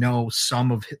getting to know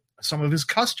some of his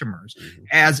customers,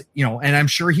 as and I'm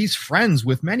sure he's friends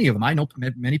with many of them. I know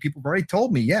many people have already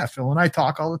told me, yeah, Phil and I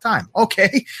talk all the time.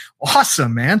 Okay,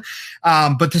 awesome, man.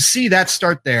 But to see that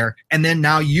start there, and then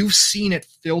now you've seen it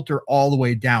filter all the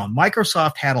way down.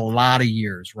 Microsoft had a lot of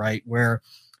years, right, where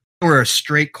we're a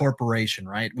straight corporation,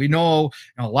 right? We know,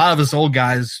 a lot of us old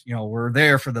guys, were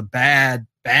there for the bad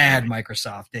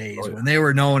Microsoft days when they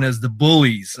were known as the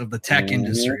bullies of the tech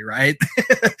industry, right?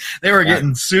 They were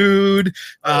getting sued.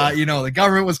 The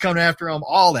government was coming after them,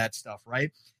 all that stuff,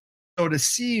 right? So to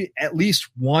see at least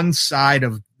one side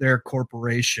of their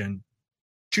corporation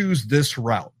choose this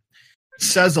route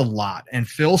says a lot. And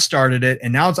Phil started it,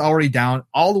 and now it's already down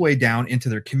all the way down into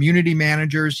their community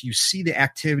managers. You see the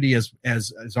activity as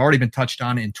has already been touched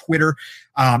on in Twitter.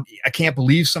 I can't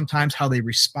believe sometimes how they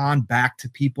respond back to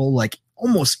people like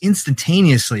almost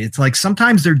instantaneously. It's like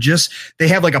sometimes they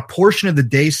have like a portion of the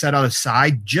day set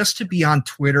aside just to be on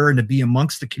Twitter and to be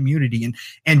amongst the community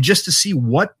and just to see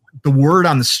what the word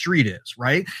on the street is,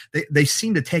 right? They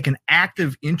seem to take an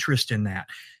active interest in that.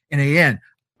 And again,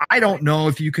 I don't know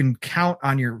if you can count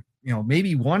on your,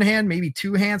 maybe one hand, maybe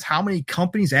two hands, how many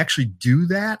companies actually do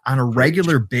that on a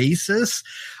regular basis.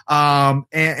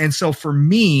 And so for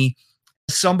me,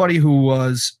 somebody who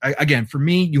was, again, for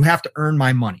me, you have to earn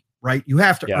my money, right? You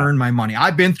have to earn my money.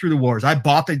 I've been through the wars. I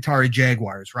bought the Atari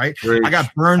Jaguars, right? Great. I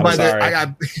got burned by the, I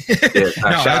got,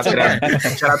 no, shout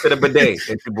out to the bidet.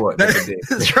 That's your boy.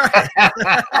 That's right.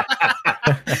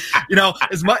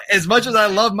 As much as I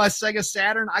love my Sega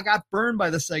Saturn, I got burned by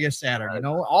the Sega Saturn,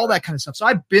 all that kind of stuff. So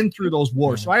I've been through those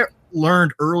wars. So I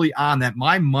learned early on that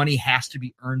my money has to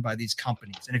be earned by these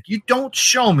companies. And if you don't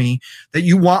show me that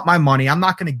you want my money, I'm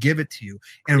not going to give it to you.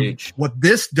 And what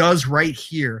this does right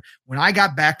here, when I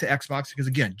got back to Xbox, because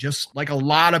again, just like a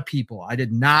lot of people, I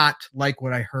did not like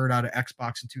what I heard out of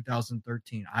Xbox in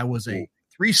 2013. I was a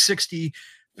 360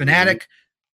 fanatic.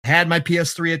 Had my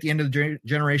PS3 at the end of the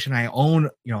generation. I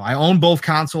own both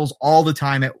consoles all the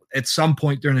time. At some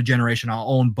point during the generation,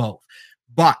 I'll own both.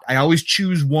 But I always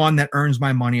choose one that earns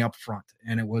my money up front.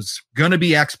 And it was going to be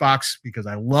Xbox because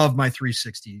I love my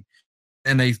 360.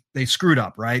 And they screwed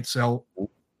up, right? So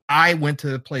I went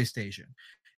to PlayStation.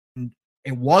 And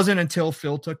it wasn't until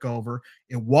Phil took over.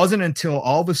 It wasn't until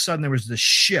all of a sudden there was this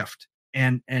shift.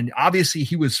 And obviously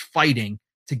he was fighting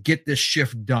to get this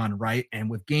shift done, right? And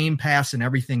with Game Pass and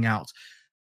everything else,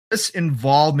 this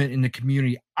involvement in the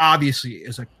community obviously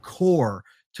is a core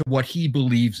to what he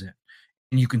believes in.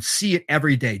 And you can see it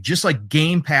every day, just like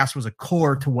Game Pass was a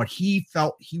core to what he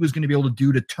felt he was going to be able to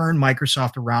do to turn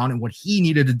Microsoft around and what he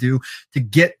needed to do to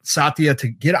get Satya to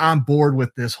get on board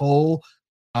with this whole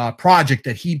project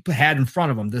that he had in front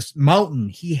of him, this mountain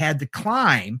he had to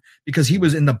climb because he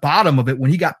was in the bottom of it when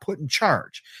he got put in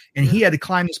charge, and he had to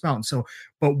climb this mountain. So,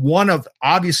 but one of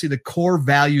obviously the core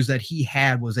values that he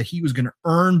had was that he was going to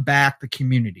earn back the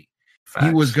community. Facts.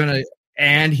 He was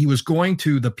going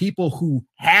to the people who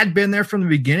had been there from the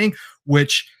beginning,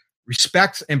 which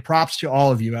respects and props to all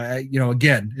of you.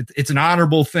 Again, it's an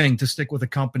honorable thing to stick with a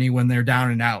company when they're down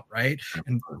and out, right?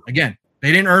 And again,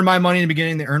 they didn't earn my money in the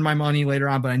beginning. They earned my money later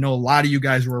on, but I know a lot of you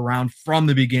guys were around from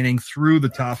the beginning through the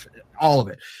tough, all of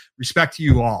it. Respect to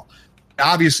you all.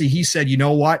 Obviously, he said, you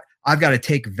know what? I've got to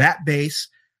take that base,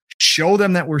 show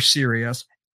them that we're serious,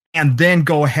 and then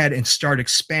go ahead and start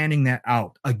expanding that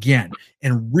out again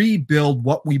and rebuild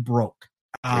what we broke.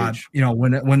 When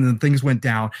the things went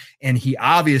down. And he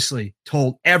obviously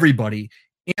told everybody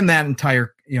in that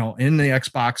entire, in the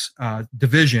Xbox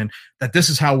division that this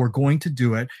is how we're going to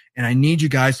do it. And I need you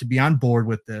guys to be on board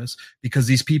with this because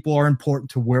these people are important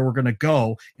to where we're going to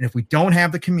go. And if we don't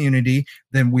have the community,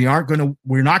 then we're not going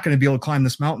to be able to climb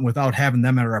this mountain without having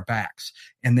them at our backs.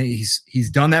 And he's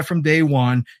done that from day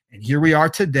one. And here we are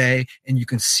today. And you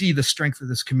can see the strength of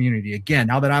this community. Again,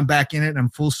 now that I'm back in it, and I'm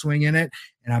full swing in it,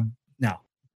 and I'm now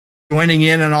joining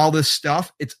in on all this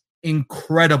stuff, it's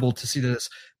incredible to see this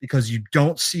because you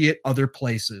don't see it other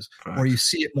places, or you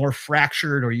see it more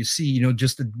fractured, or you see,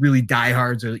 just the really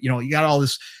diehards, or, you got all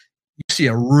this, you see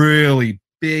a really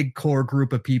big core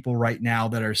group of people right now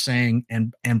that are saying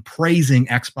and praising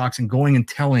Xbox and going and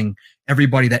telling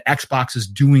everybody that Xbox is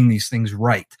doing these things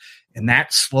right. And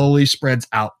that slowly spreads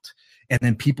out. And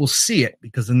then people see it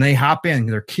because then they hop in,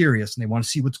 they're curious and they want to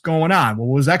see what's going on. Well,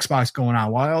 what was Xbox going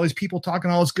on? Why are all these people talking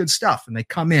all this good stuff? And they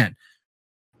come in.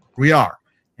 We are.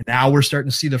 And now we're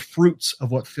starting to see the fruits of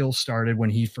what Phil started when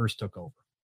he first took over.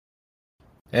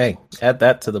 Hey, add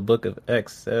that to the book of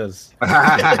X says.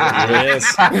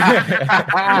 Yes. Yes,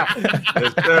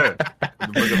 sir. The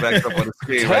book of X up on the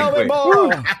screen. Tell me more.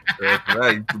 That's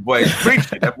right. The boy is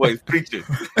preaching. That boy is preaching.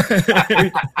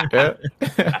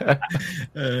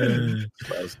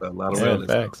 That's a lot of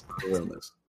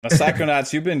realness. Now,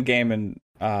 Psychonauts, you've been gaming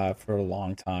for a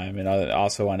long time, and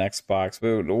also on Xbox.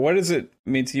 But what does it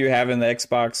mean to you having the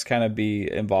Xbox kind of be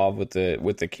involved with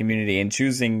the community and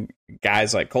choosing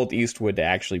guys like Colt Eastwood to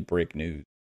actually break news?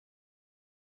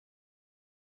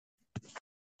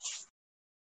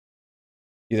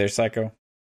 You there, Psycho?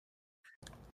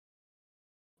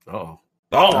 Oh,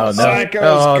 no. Psycho's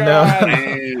Oh, no.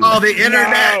 gone. Oh, the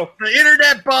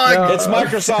internet bug. No. It's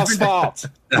Microsoft's fault.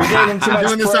 We gave him too much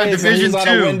Doing this on praise when he was on a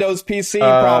Division 2. Windows PC,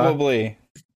 probably.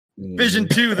 Vision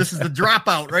 2, this is the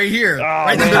dropout right here. Oh,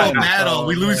 right in the middle of man. battle.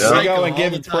 We lose There you Psycho go and all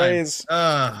give the him time. praise.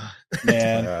 Man,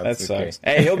 Yeah, that that's sucks.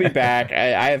 okay. Hey, he'll be back.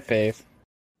 I have faith.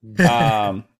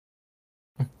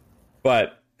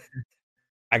 But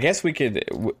I guess we could,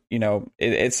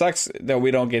 it sucks that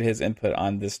we don't get his input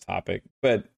on this topic,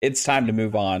 but it's time to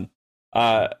move on.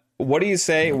 What do you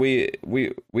say we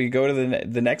go to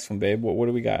the next one, babe? What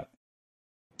do we got?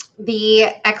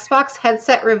 The Xbox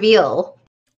headset reveal.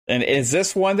 And is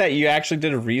this one that you actually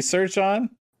did a research on?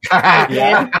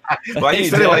 Yeah. Why you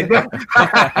said it like that?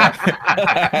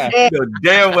 You know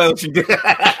damn well she did.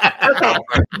 Okay.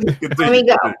 Let me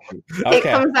go. It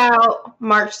Okay. comes out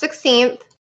March 16th.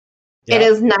 Yeah. It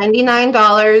is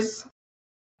 $99.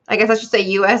 I guess I should say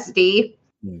USD.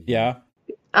 Yeah.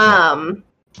 And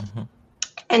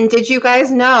did you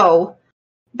guys know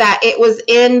that it was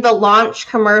in the launch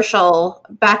commercial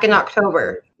back in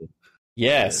October?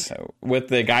 Yes. With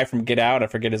the guy from Get Out. I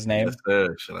forget his name. Yes,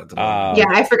 sir. Shout out to Yeah,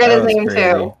 I forget That his was name crazy.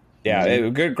 too. Yeah.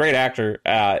 Great actor.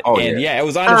 Oh, and yeah. it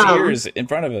was on his ears in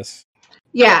front of us.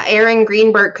 Yeah, Aaron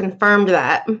Greenberg confirmed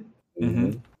that.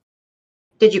 Mm-hmm.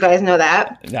 Did you guys know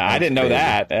that? No, I didn't know crazy.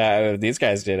 that. These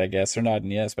guys did, I guess. They're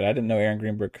nodding yes, but I didn't know Aaron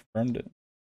Greenberg confirmed it.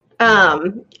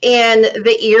 And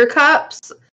the ear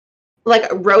cups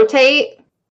rotate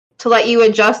to let you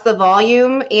adjust the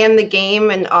volume and the game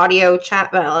and audio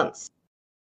chat balance.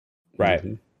 Right.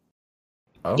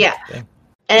 Oh, Yeah. dang.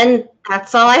 And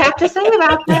that's all I have to say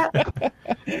about that.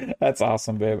 That's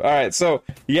awesome, babe. All right, so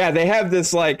yeah, they have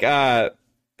this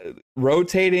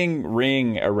rotating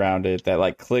ring around it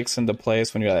that clicks into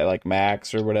place when you're at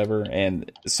max or whatever,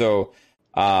 and so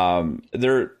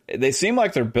they seem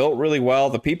like they're built really well.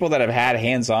 The people that have had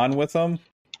hands on with them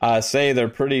say they're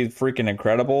pretty freaking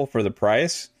incredible for the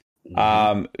price.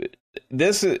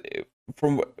 This is,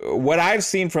 from what I've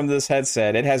seen from this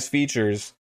headset, it has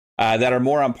features that are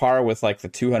more on par with the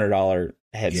 $200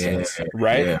 headsets,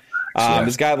 right? Yeah.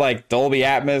 It's got Dolby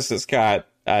Atmos, it's got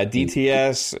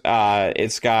DTS,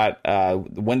 it's got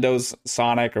Windows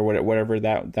Sonic or whatever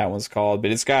that one's called, but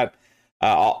it's got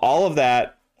all of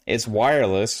that. It's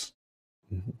wireless,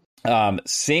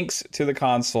 syncs to the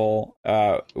console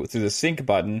through the sync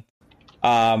button.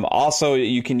 Also,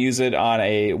 you can use it on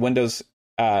a Windows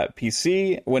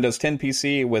PC, Windows 10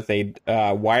 PC with a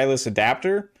wireless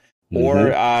adapter,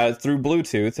 or through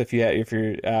Bluetooth if your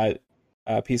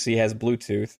PC has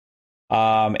Bluetooth.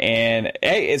 And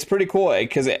hey, it's pretty cool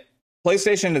because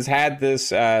PlayStation has had this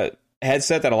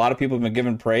headset that a lot of people have been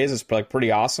giving praise. It's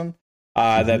pretty awesome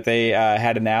that they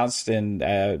had announced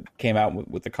and came out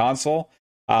with the console.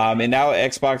 And now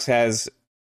Xbox has.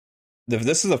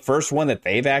 This is the first one that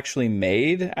they've actually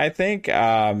made, I think,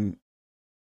 and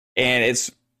it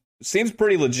seems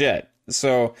pretty legit.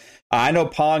 So I know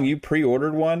Pong, you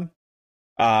pre-ordered one.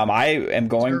 I am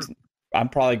going. Sure. I'm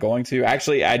probably going to.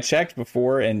 Actually, I checked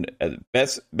before, and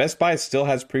Best Buy still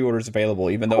has pre-orders available,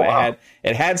 even though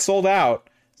it had sold out.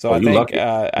 So I think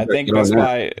Best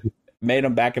Buy made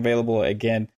them back available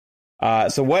again.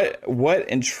 So what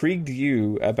intrigued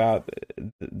you about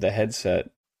the headset,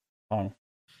 Pong?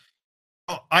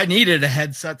 Oh, I needed a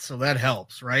headset, so that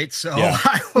helps, right? So Yeah.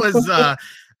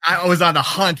 I was on the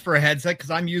hunt for a headset because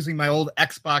I'm using my old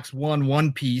Xbox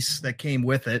One piece that came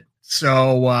with it.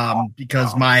 So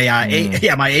because my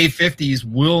my A50s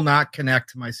will not connect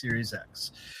to my Series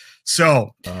X. So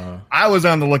I was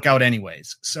on the lookout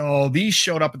anyways. So these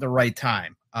showed up at the right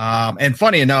time. And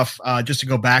funny enough, just to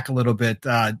go back a little bit,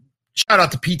 shout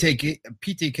out to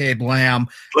PTK Blam,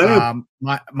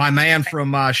 my man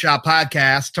from Shop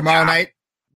Podcast. Tomorrow night,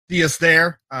 see us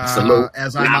there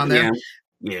as I'm on there.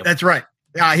 Yeah. That's right.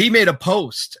 He made a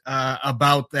post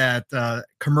about that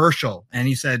commercial, and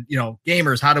he said,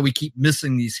 gamers, how do we keep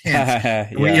missing these hints? Yeah.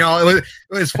 It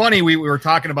was funny. We were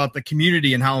talking about the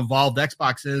community and how involved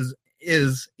Xbox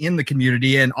is in the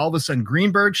community, and all of a sudden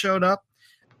Greenberg showed up.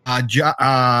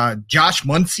 Josh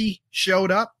Muncie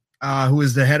showed up, who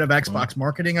is the head of Xbox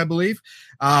marketing, I believe,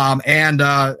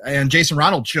 and Jason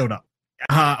Ronald showed up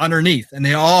underneath, and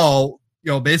they all.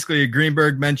 Basically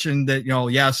Greenberg mentioned that,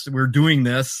 yes, we're doing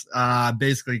this,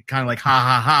 basically kind of like, ha,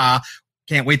 ha, ha.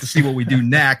 Can't wait to see what we do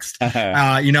next.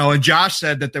 And Josh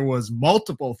said that there was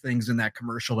multiple things in that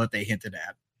commercial that they hinted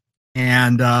at.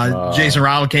 And Jason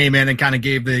Ronald came in and kind of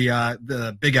gave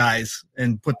the big eyes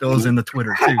and put those in the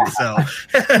Twitter too. So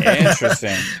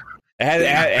Interesting.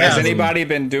 Has anybody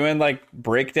been doing like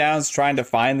breakdowns trying to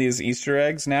find these Easter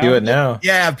eggs now? Do it now.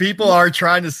 Yeah, people are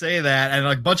trying to say that, and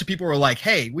like a bunch of people were like,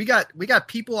 "Hey, we got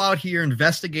people out here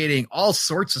investigating all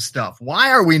sorts of stuff.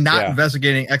 Why are we not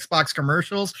investigating Xbox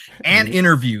commercials and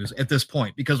interviews at this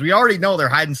point? Because we already know they're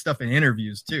hiding stuff in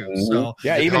interviews too." So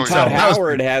yeah, even Todd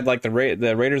Howard had like the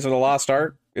Raiders of the Lost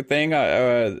Ark thing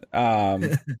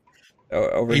over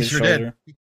his shoulder.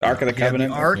 Ark of the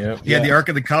Covenant. He had the Ark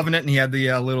of the Covenant, and he had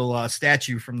the little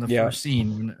statue from the first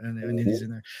scene, and he's in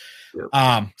there.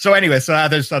 So anyway, so I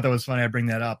just thought that was funny. I bring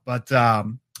that up, but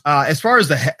as far as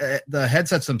the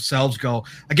headsets themselves go,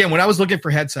 again, when I was looking for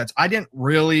headsets, I didn't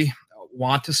really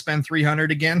want to spend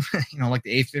 $300 again. Like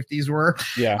the A50s were.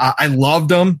 Yeah, I loved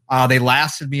them. They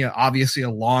lasted me obviously a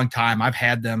long time. I've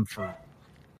had them for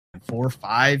 4 or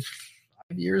 5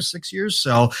 years, 6 years.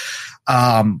 So,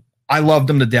 I loved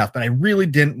them to death, but I really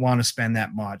didn't want to spend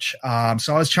that much.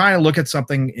 So I was trying to look at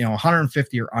something,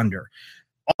 150 or under.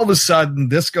 All of a sudden,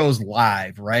 this goes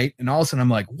live, right? And all of a sudden, I'm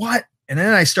like, what? And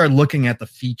then I started looking at the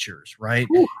features, right?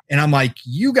 Ooh. And I'm like,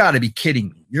 you got to be kidding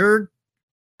me. You're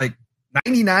like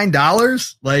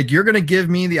 $99? Like, you're going to give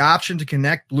me the option to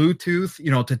connect Bluetooth,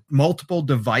 to multiple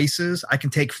devices. I can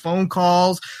take phone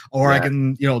calls, or I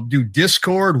can, do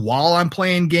Discord while I'm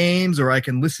playing games, or I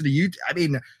can listen to YouTube. I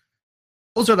mean,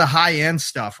 those are the high-end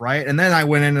stuff, right? And then I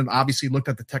went in and obviously looked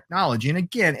at the technology. And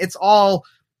again, it's all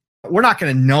 – we're not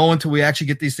going to know until we actually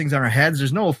get these things on our heads.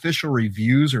 There's no official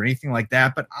reviews or anything like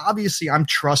that. But obviously, I'm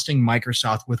trusting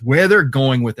Microsoft with where they're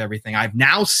going with everything. I've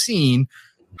now seen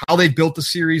how they built the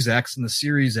Series X and the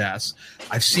Series S.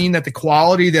 I've seen that the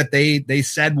quality that they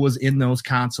said was in those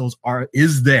consoles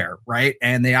is there, right?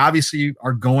 And they obviously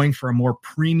are going for a more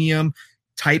premium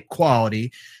type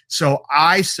quality. So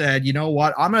I said, you know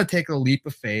what? I'm going to take a leap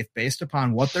of faith based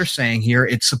upon what they're saying here.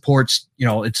 It supports,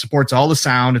 all the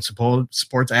sound. It supports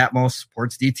Atmos,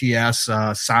 supports DTS,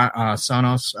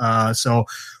 Sonos. So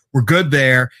we're good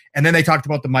there. And then they talked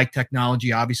about the mic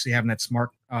technology, obviously having that smart,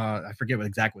 I forget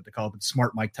exactly what they call it, but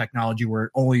smart mic technology where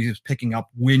it only is picking up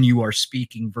when you are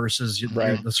speaking versus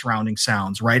the surrounding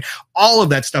sounds, right? All of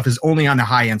that stuff is only on the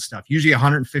high-end stuff, usually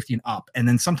 150 and up. And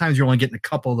then sometimes you're only getting a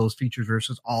couple of those features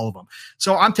versus all of them.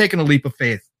 So I'm taking a leap of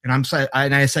faith. And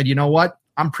I said, you know what?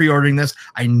 I'm pre-ordering this.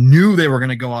 I knew they were going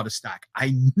to go out of stock.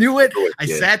 I knew it. I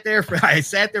sat there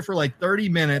for like 30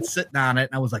 minutes sitting on it.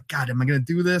 And I was like, God, am I going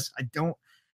to do this? I don't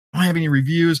have any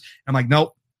reviews. I'm like,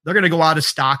 nope, they're going to go out of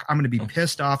stock. I'm going to be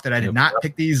pissed off that I did not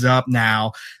pick these up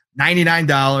now.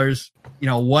 $99,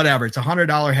 whatever. It's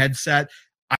 $100 headset.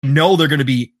 I know they're going to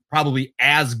be probably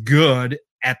as good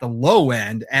at the low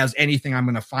end as anything I'm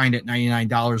going to find at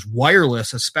 $99,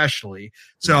 wireless especially.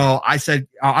 So I said,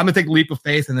 I'm going to take a leap of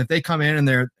faith. And if they come in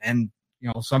and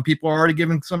some people are already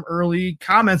giving some early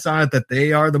comments on it that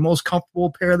they are the most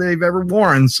comfortable pair they've ever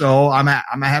worn. So I'm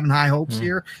having high hopes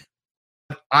here.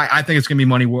 I think it's going to be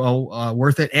money well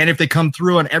worth it. And if they come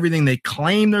through on everything they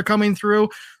claim they're coming through,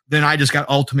 then I just got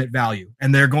ultimate value.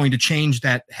 And they're going to change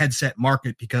that headset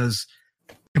market because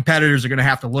competitors are going to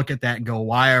have to look at that and go,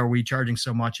 why are we charging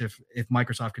so much if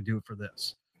Microsoft could do it for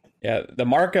this? Yeah, the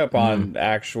markup on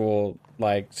actual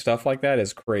like stuff like that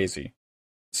is crazy.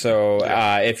 So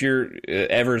if you're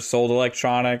ever sold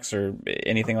electronics or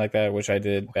anything like that, which I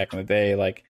did back in the day,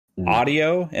 like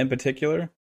audio in particular,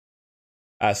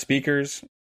 speakers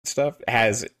stuff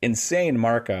has insane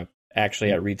markup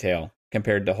actually at retail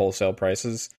compared to wholesale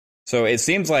prices. So it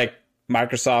seems like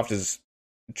Microsoft is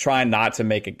trying not to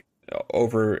make it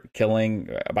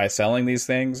overkilling by selling these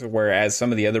things, whereas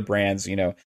some of the other brands,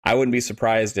 I wouldn't be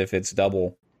surprised if it's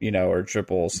double, or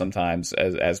triple sometimes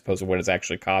as opposed to what it's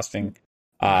actually costing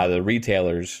the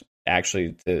retailers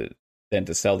actually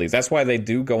to sell these. That's why they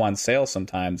do go on sale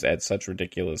sometimes at such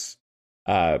ridiculous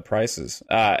prices.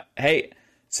 Hey,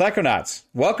 Psychonauts,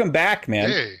 welcome back, man.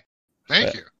 Hey,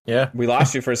 thank you. Yeah, we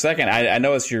lost you for a second. I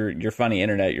know it's your funny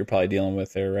internet you're probably dealing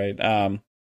with there, right?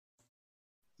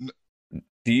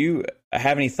 Do you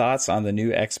have any thoughts on the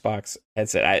new Xbox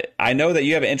headset? I know that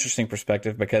you have an interesting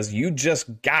perspective because you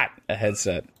just got a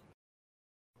headset.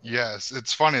 Yes,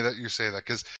 it's funny that you say that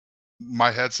because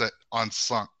my headset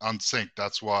unsynced.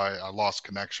 That's why I lost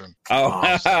connection.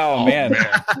 Oh man.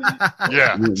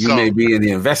 Yeah. You may be in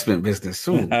the investment business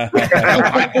soon. I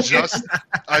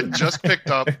just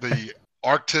picked up the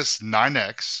Arctis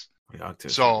 9X.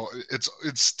 So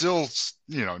it's still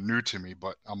new to me,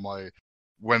 but I'm like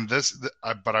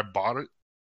but I bought it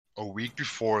a week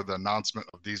before the announcement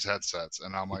of these headsets,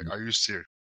 and I'm like, are you serious?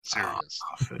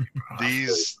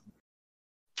 These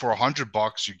for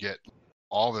 $100 you get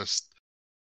all this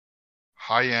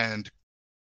high-end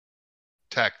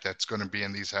tech that's going to be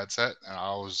in these headsets, and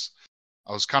I was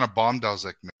I was kind of bummed. I was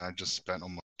like, man, I just spent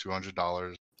almost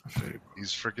 $200.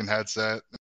 These freaking headset.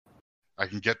 I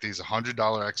can get these $100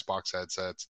 Xbox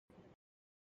headsets,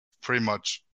 pretty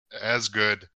much as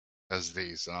good as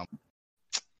these.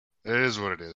 It is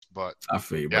what it is. But I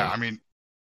feel you, yeah, bro. I mean,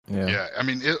 Yeah. I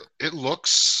mean, it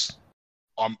looks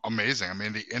amazing. I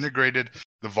mean, they integrated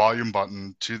the volume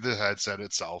button to the headset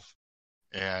itself,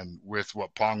 and with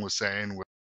what Pong was saying with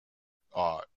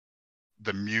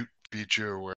the mute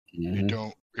feature, where you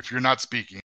don't, if you're not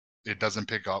speaking, it doesn't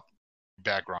pick up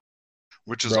background,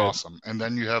 which is Right. awesome. And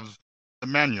then you have the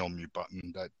manual mute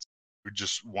button that you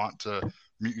just want to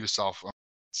mute yourself.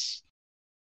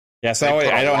 Yeah, so They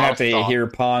put a I don't lot have of to thought. hear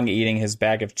Pong eating his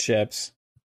bag of chips.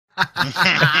 Right?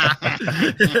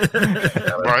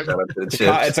 Shout out to the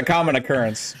chips. It's a common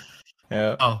occurrence,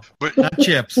 Yeah. Oh, But not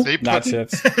chips. they not put,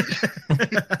 chips.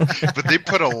 but they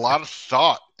put a lot of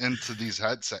thought into these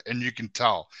headsets, and you can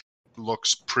tell it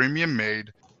looks premium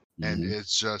made, and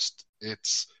it's just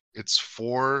it's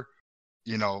for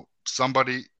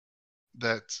somebody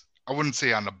that I wouldn't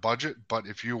say on a budget, but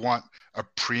if you want a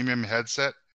premium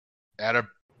headset at a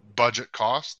budget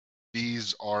cost,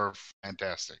 these are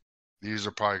fantastic. These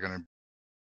are probably going to be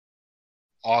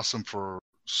awesome for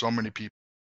so many people.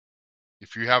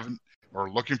 If you haven't or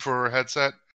looking for a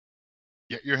headset,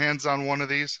 get your hands on one of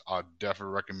these. I'd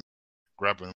definitely recommend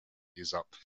grabbing these up.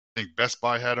 I think Best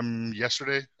Buy had them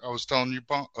yesterday. I was telling you,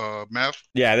 Mav.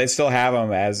 Yeah, they still have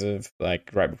them as of like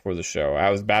right before the show. I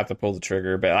was about to pull the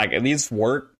trigger, but like at least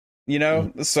work,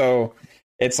 So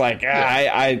it's like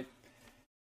I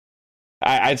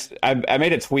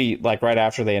made a tweet like right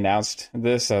after they announced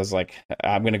this. I was like,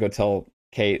 I'm gonna go tell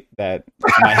Kate that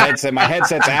my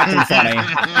headset's acting funny,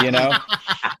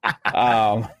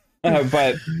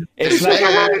 but it's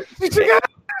not.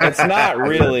 It's not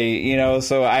really,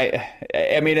 so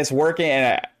I mean, it's working,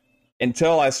 and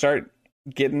until I start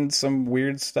getting some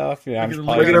weird stuff, I'm Look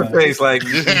probably at her gonna- face, like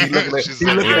he's looking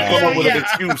to come up with an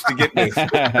excuse to get this.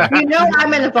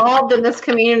 I'm involved in this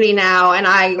community now, and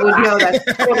I would know that's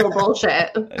total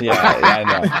bullshit. Yeah, I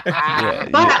know. Yeah,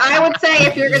 But I would say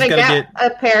if you're You going to just gotta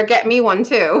get a pair, get me one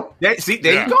too. Yeah, see,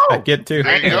 there Yeah. you I go. get to.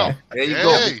 There you go. There you Hey.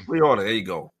 go. We on it. There you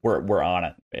go. we're on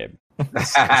it, babe.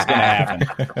 It's gonna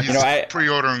happen. He's I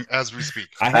pre-ordering as we speak.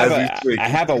 I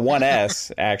have a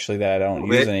 1S actually that I don't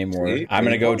use anymore. See? I'm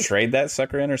gonna There you go go. trade that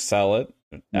sucker in or sell it.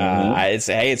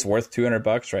 It's worth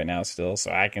 $200 right now still,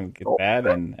 so I can get that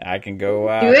and I can go.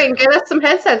 You can get us some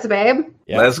headsets, babe.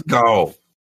 Yeah. Let's go.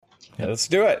 Yeah, let's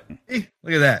do it.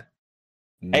 Look at that.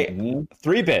 Hey,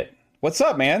 3-Bit, what's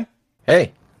up, man?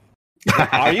 Hey,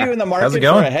 Are you in the how's market it for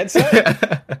going? a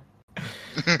headset?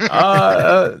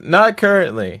 Not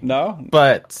currently, No.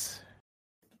 but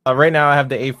right now I have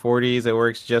the A40s. It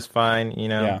works just fine.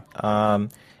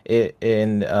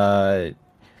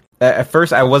 At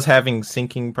first I was having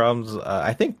syncing problems.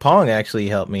 I think Pong actually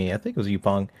helped me. I think it was you,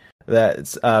 Pong.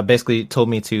 That's basically told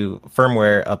me to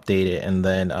firmware update it, and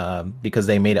then because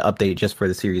they made an update just for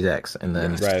the Series X, and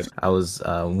then Right. I was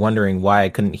wondering why I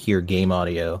couldn't hear game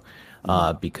audio.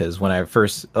 Because when I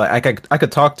first, I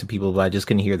could talk to people, but I just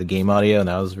couldn't hear the game audio, and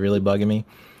that was really bugging me.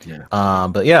 Yeah.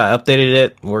 But yeah, I updated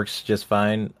it, works just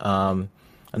fine.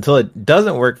 Until it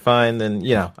doesn't work fine, then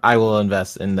I will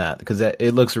invest in that because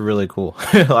it looks really cool.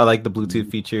 I like the Bluetooth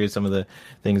features, some of the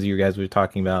things you guys were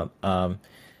talking about.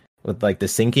 With like the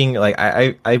syncing, like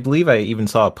I believe I even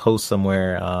saw a post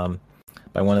somewhere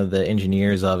by one of the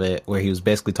engineers of it where he was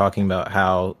basically talking about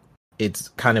how it's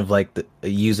kind of like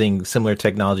using similar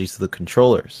technologies to the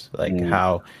controllers, like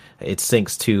how it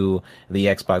syncs to the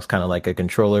Xbox kind of like a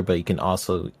controller, but you can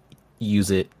also use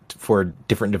it for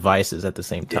different devices at the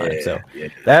same time. So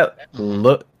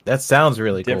that sounds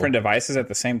really Different cool. devices at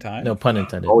the same time. No pun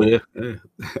intended. Oh yeah.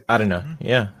 I don't know.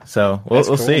 Yeah. So we'll That's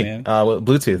cool, see. man. With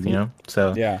Bluetooth,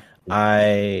 So Yeah.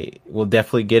 I will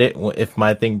definitely get it if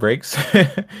my thing breaks.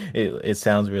 It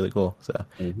sounds really cool. So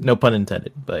no pun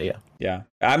intended, but yeah. Yeah,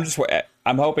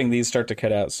 I'm hoping these start to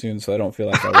cut out soon, so I don't feel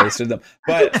like I wasted them.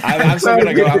 But I'm still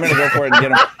gonna go. I'm gonna go for it and get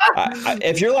them.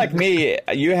 If you're like me,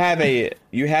 you have a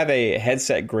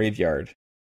headset graveyard,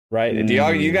 right? Do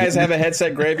you guys have a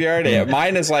headset graveyard?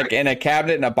 Mine is like in a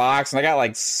cabinet in a box, and I got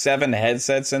like 7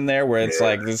 headsets in there where it's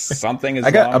like this something is. I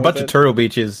got wrong a bunch with of it. Turtle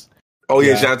Beaches Oh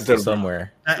yeah. Shout out to the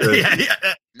somewhere. Yeah.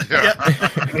 Yeah.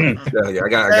 I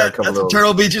got a couple That's of what those.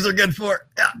 turtle beaches are good for.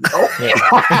 Yeah.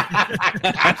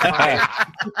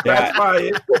 That's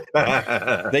fine.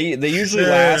 They usually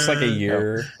last like a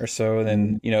year or so.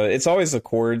 Then it's always the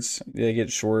cords, they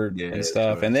get short Yeah, and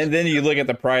stuff. cords. And then you look at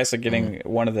the price of getting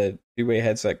one of the 2-way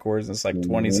headset cords, and it's like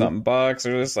 20 something bucks.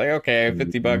 Or it's like okay,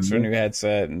 $50 for a new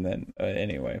headset. And then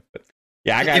anyway, but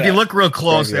Yeah, I got. If you look real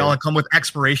close, right they all here. come with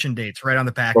expiration dates right on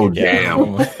the package. Oh,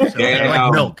 damn. So they're like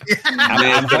Damn. milk.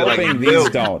 I'm hoping these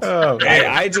don't. Oh,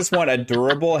 I just want a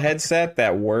durable headset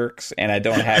that works and I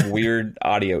don't have weird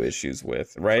audio issues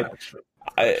with. Right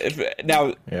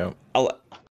now, yeah.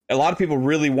 a lot of people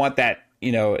really want that,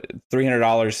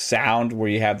 $300 sound where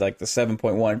you have like the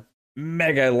 7.1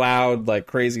 mega loud, like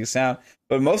crazy sound.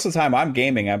 But most of the time I'm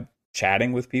gaming, I'm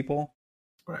chatting with people,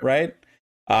 right?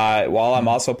 While I'm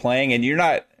also playing, and you're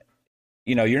not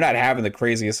having the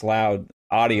craziest loud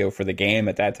audio for the game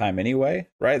at that time anyway,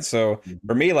 right? So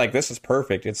for me, like, this is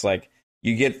perfect. It's like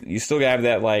you still have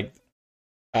that like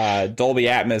Dolby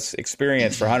Atmos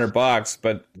experience for $100,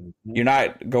 but you're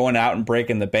not going out and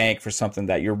breaking the bank for something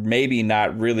that you're maybe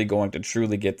not really going to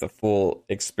truly get the full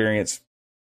experience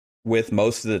with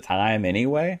most of the time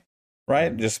anyway,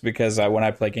 right? Just because when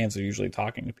I play games, I'm usually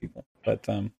talking to people. But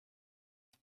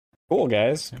cool,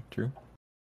 guys. Yeah, true.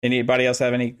 Anybody else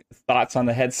have any thoughts on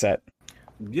the headset?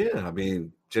 Yeah, I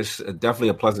mean, just definitely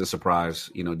a pleasant surprise.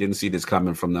 Didn't see this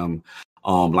coming from them.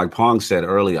 Like Pong said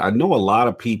earlier, I know a lot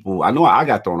of people. I know I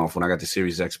got thrown off when I got the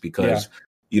Series X because,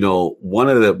 one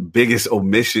of the biggest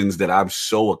omissions that I'm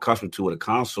so accustomed to with a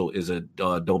console is a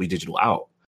Dolby Digital Out.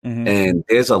 Mm-hmm. And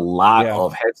there's a lot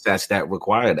of headsets that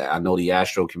require that. I know the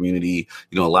Astro community,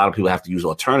 a lot of people have to use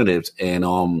alternatives, and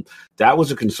that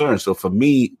was a concern. So for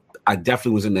me, I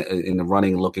definitely was in the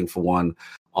running looking for one.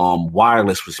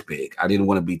 Wireless was big. I didn't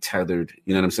want to be tethered.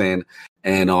 You know what I'm saying?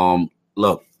 And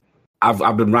look,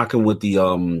 I've been rocking with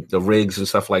the rigs and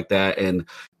stuff like that, and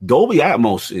Dolby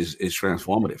Atmos is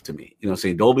transformative to me.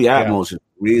 Dolby Atmos is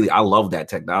really, I love that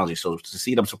technology. So to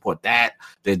see them support that,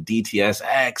 the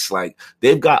DTS-X, like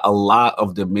they've got a lot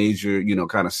of the major,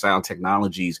 kind of sound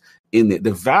technologies in it.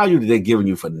 The value that they're giving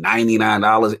you for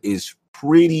 $99 is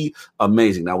pretty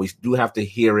amazing. Now we do have to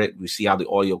hear it. We see how the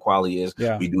audio quality is.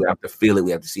 Yeah. We do have to feel it.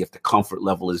 We have to see if the comfort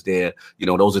level is there.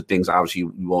 Those are things obviously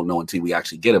we won't know until we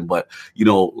actually get them. But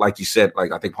like you said,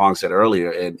 like I think Pong said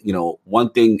earlier, and one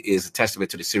thing is a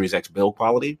testament to the Series X build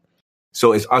quality.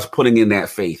 So it's us putting in that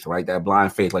faith, right? That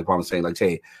blind faith, like Pong was saying, like,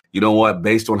 hey, you know what?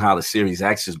 Based on how the Series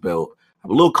X is built,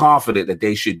 I'm a little confident that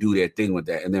they should do their thing with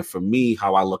that. And then for me,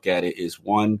 how I look at it is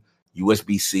one,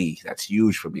 USB-C. That's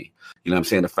huge for me. You know what I'm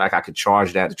saying? The fact I could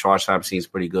charge that, the charge time seems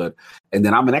pretty good. And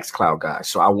then I'm an xCloud guy,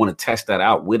 so I want to test that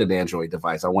out with an Android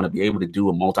device. I want to be able to do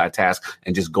a multitask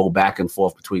and just go back and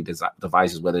forth between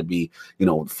devices, whether it be,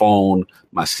 phone,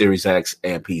 my Series X,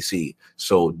 and PC.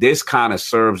 So this kind of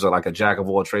serves like a jack of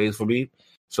all trades for me.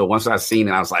 So once I seen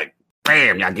it, I was like,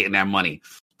 bam, y'all getting that money.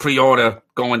 Pre-order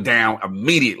going down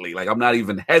immediately. Like I'm not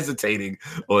even hesitating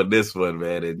on this one,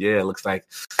 man. And yeah, it looks like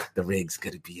the rig's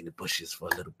gonna be in the bushes for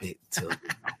a little bit until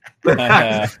you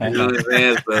know what I'm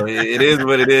saying? So it is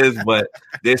what it is. But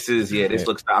this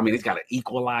looks. I mean, it's got an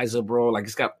equalizer, bro. Like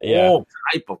it's got all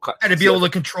type of. And to be able to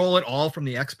control it all from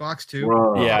the Xbox too.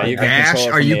 Bro, Yeah, you can Dash, control it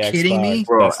are from you the kidding Xbox. me?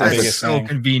 Bro, That's the That's biggest so thing.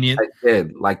 convenient.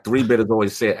 Again, like 3-Bit has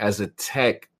always said, as a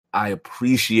tech, I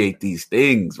appreciate these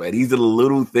things, right? These are the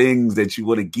little things that you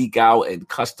want to geek out and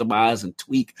customize and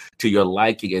tweak to your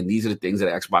liking. And these are the things that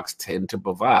Xbox tend to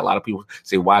provide. A lot of people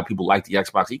say why people like the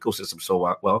Xbox ecosystem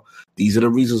so well. These are the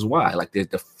reasons why. Like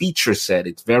the feature set,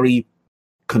 it's very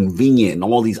convenient and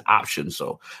all these options.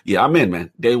 So yeah, I'm in, man.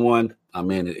 Day one,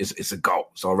 I'm in. It's a go.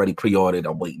 It's already pre-ordered.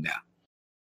 I'm waiting now.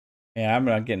 Yeah, I'm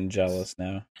not getting jealous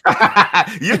now.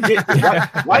 You get We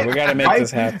got to make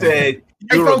this happen. said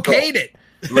I you're a go. okayed it.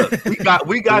 Look,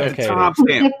 we got Okay. the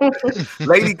timestamp.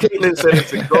 Lady Caitlin said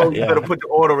it's a go. You Yeah. better put the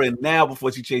order in now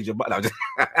before she change your mind. No, just-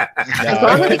 As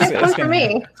long as it gets one for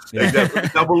me. Exactly.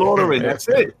 Double ordering. That's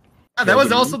it. Yeah, that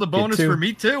was also the bonus two. for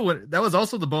me too. That was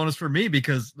also the bonus for me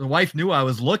because the wife knew I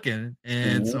was looking,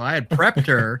 and so I had prepped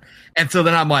her. And so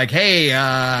then I'm like, "Hey,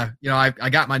 I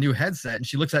got my new headset," and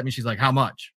she looks at me. She's like, "How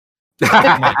much?"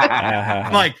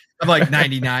 I'm like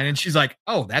 99, and she's like,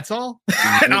 "Oh, that's all?"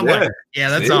 And I'm like, "Yeah,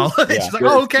 that's See? all." And she's like,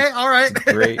 "Oh, okay, all right."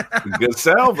 Great, Good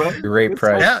sell, bro. great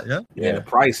price. Yeah. Yeah, the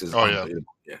price is. Oh, yeah. unbelievable.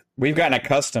 Yeah. We've gotten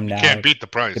accustomed now Can't beat the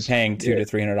to price. paying $200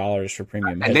 to $300 for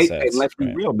premium And headsets. let's be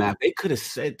right? real, man. They could have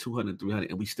said 200, 300,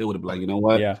 and we still would have been like, you know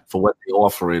what? Yeah. For what they're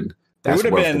offering, It that's would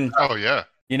have worth been, it. Oh yeah.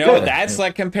 you know, Yeah. that's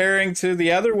like comparing to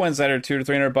the other ones that are $200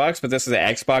 to $300, but this is an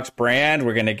Xbox brand.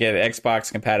 We're going to get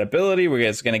Xbox compatibility. We're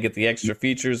just going to get the extra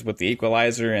features with the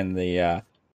equalizer and the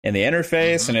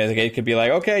interface, and it could be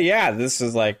like, okay, yeah, this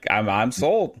is like I'm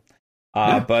sold.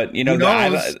 But you know, Who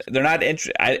knows? they're not.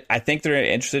 I think they're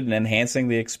interested in enhancing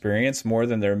the experience more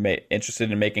than they're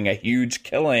interested in making a huge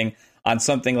killing on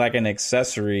something like an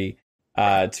accessory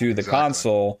to the Exactly.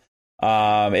 console.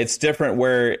 It's different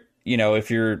where, you know, if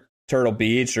you're Turtle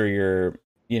Beach or you're,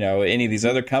 any of these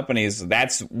other companies,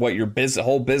 that's what your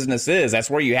whole business is. That's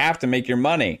where you have to make your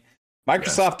money.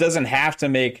 Microsoft doesn't have to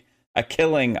make a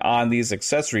killing on these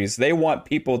accessories. They want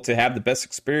people to have the best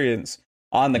experience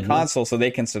on the console so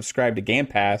they can subscribe to Game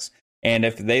Pass. And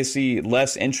if they see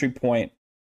less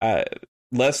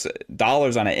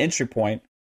dollars on an entry point,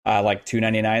 like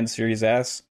 $299 Series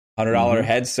S, $100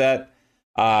 headset,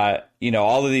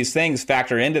 all of these things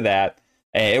factor into that.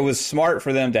 It was smart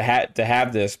for them to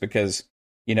have this because,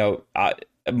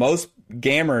 most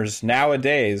gamers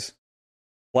nowadays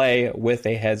play with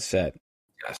a headset.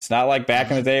 It's not like back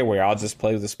in the day where I'll just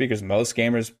play with the speakers. Most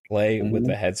gamers play with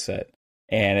a headset,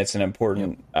 and it's an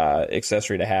important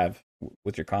accessory to have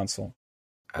with your console.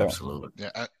 So. Absolutely.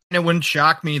 Yeah. And it wouldn't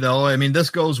shock me, though. I mean, this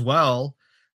goes well.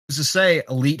 As to say,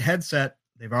 Elite headset.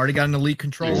 They've already got an Elite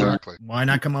controller. Exactly. Why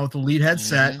not come out with Elite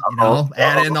headset?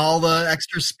 Add in all the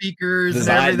extra speakers and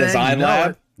everything.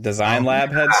 Design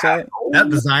Lab headset. That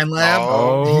Design Lab.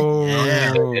 Oh,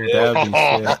 yeah. that'd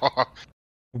be sick.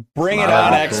 Bring it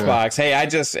on Xbox.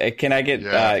 Hey, can I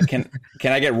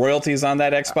get royalties on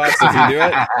that Xbox if you do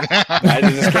it?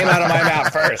 It just came out of my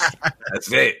mouth first.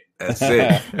 That's it.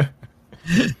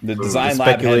 The Design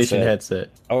Lab speculation headset.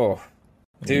 Oh,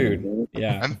 dude,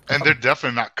 yeah. And they're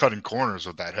definitely not cutting corners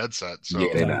with that headset. So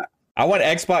Yeah, they're not. I want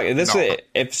Xbox.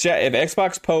 If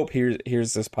Xbox Pope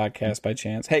hears this podcast by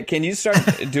chance, hey, can you start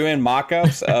doing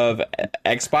mock-ups of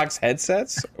Xbox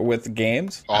headsets with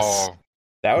games? Oh,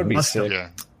 that would be sick. yeah.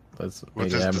 With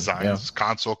With his designs,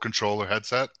 console controller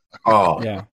headset. Oh,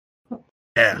 Yeah.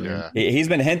 Yeah. He's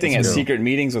been hinting Let's at go. secret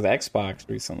meetings with Xbox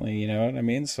recently. You know what I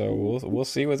mean? So we'll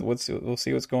see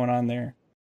what's going on there.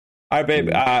 All right, babe.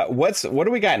 What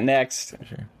do we got next?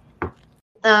 Sure.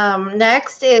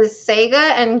 Next is Sega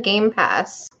and Game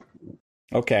Pass.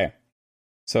 Okay.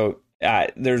 So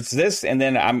there's this, and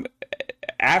then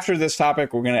after this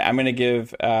topic, I'm gonna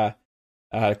give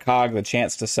COG the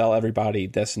chance to sell everybody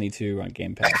Destiny 2 on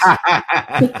Game Pass.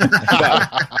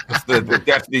 it's the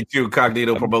Destiny 2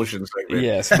 Cognito promotion segment.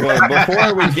 Yes, but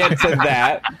before we get to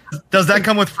that, Does that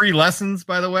come with free lessons,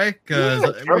 by the way? Because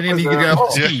Yeah, we need to get up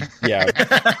to speed. yeah,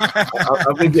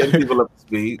 I've been getting people up to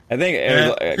speed. I think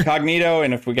Cognito,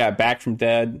 and if we got Back from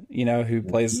Dead, who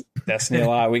plays Destiny a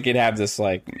lot, we could have this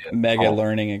mega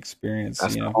learning experience.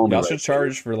 That's the Y'all homie right should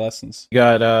charge for lessons.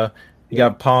 You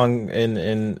got Pong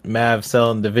and Mav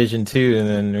selling Division 2, and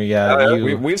then we got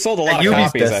you. We've sold a lot of Ubi's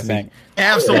copies, I Destiny. think.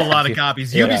 Have sold a lot of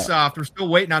copies. Yeah. Ubisoft, we're still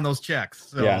waiting on those checks.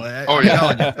 So, Yeah. Oh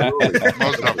yeah.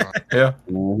 Most definitely. Yeah.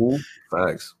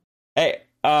 Facts. Hey,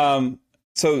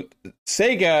 so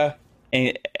Sega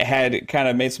had kind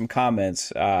of made some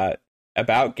comments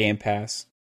about Game Pass.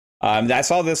 I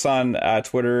saw this on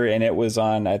Twitter, and it was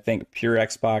on, I think,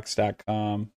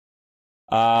 PureXbox.com,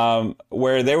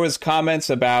 where there was comments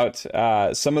about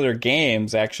some of their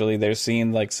games. Actually, they're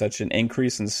seeing such an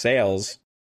increase in sales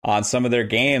on some of their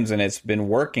games, and it's been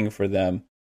working for them.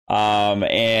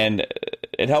 And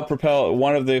it helped propel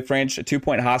one of the franchise, 2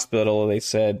 Point Hospital. They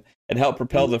said it helped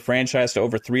propel the franchise to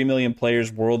over 3 million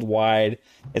players worldwide.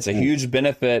 It's a huge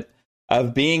benefit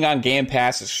of being on Game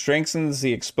Pass. It strengthens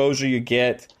the exposure you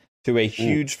get to a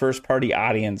huge first-party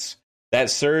audience. That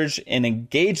surge in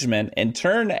engagement, in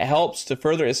turn, helps to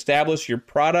further establish your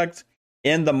product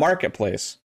in the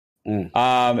marketplace.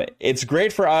 It's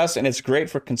great for us, and it's great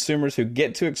for consumers who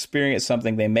get to experience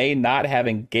something they may not have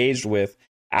engaged with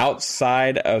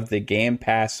outside of the Game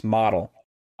Pass model.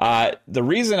 The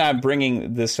reason I'm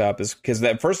bringing this up is because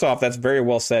first off, that's very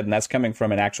well said, and that's coming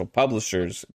from an actual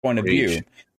publisher's point of view,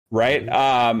 right?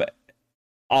 On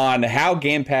how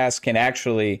Game Pass can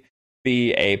actually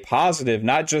be a positive,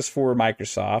 not just for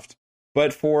Microsoft,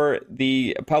 but for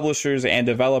the publishers and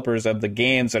developers of the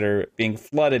games that are being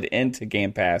flooded into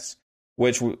Game Pass,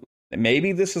 which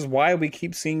maybe this is why we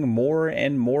keep seeing more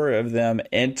and more of them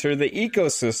enter the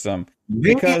ecosystem,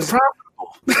 because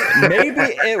maybe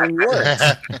it works.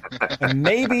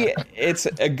 Maybe it's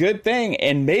a good thing,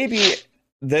 and maybe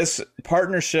this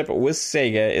partnership with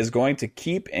Sega is going to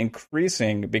keep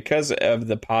increasing because of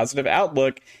the positive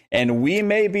outlook, and we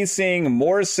may be seeing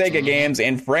more Sega games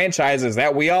and franchises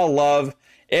that we all love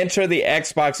enter the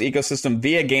Xbox ecosystem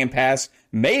via Game Pass.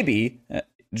 Maybe,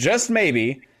 just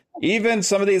maybe, even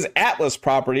some of these Atlas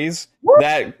properties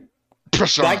that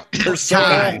like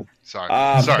Persona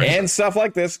Sorry. and stuff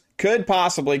like this could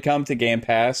possibly come to Game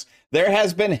Pass. There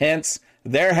has been hints.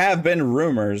 There have been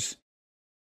rumors.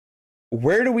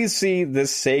 Where do we see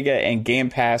this Sega and Game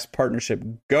Pass partnership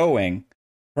going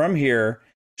from here,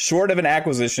 short of an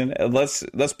acquisition? Let's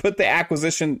put the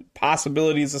acquisition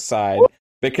possibilities aside,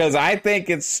 because I think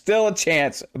it's still a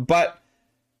chance, but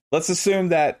let's assume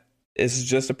that it's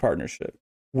just a partnership.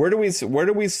 where do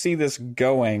we see this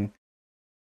going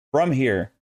from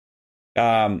here?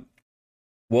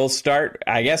 We'll start.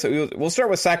 I guess we'll start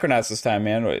with Psychonauts this time,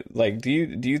 man. Like, do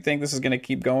you think this is going to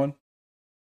keep going?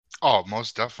 Oh,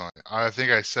 most definitely. I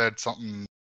think I said something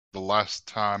the last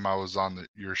time I was on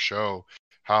your show,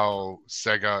 how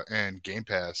Sega and Game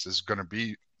Pass is going to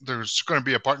be. There's going to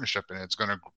be a partnership, and it's going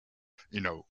to,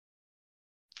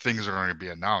 things are going to be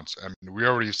announced. I mean, we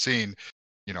already seen,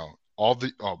 all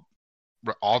the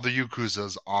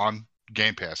Yakuzas on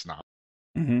Game Pass now.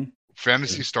 Mm-hmm.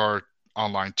 Phantasy Star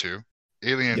Online 2,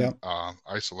 Alien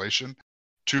Isolation,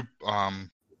 I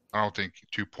don't think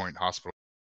 2 Point Hospital.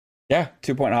 Yeah,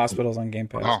 2 Point Hospital's on Game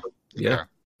Pass. Oh, yeah.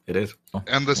 It is.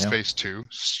 Endless Space 2,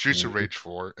 Streets of Rage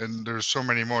 4, and there's so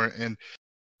many more, and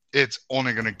it's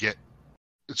only going to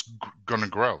going to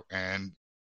grow. And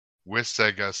with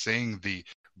Sega seeing the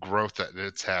growth that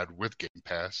it's had with Game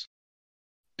Pass,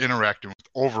 interacting with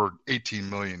over 18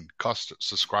 million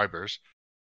subscribers,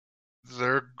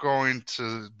 they're going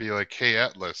to be like, hey,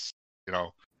 Atlas, I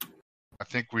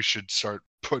think we should start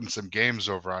putting some games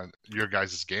over on your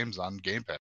guys' games on Game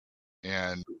Pass.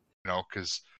 And,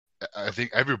 because I think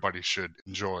everybody should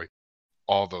enjoy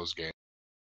all those games,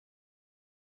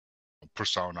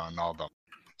 Persona and all them.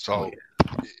 So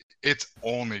it's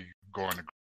only going to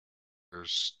grow.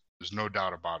 There's no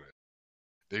doubt about it.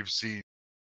 They've seen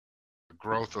the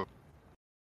growth of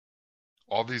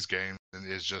all these games, and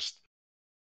it's just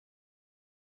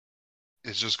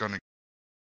going to.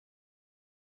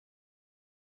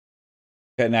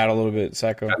 Cutting out a little bit,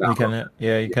 Psycho.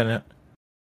 You kind of.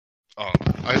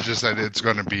 I just said it's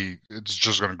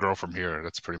just going to grow from here.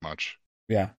 That's pretty much.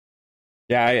 Yeah,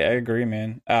 I agree,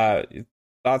 man.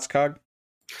 Thoughts, Cog?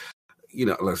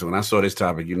 Listen, when I saw this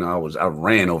topic, I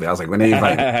ran over. I was like, when they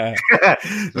invite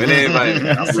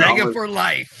Sega for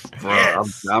life. Bro,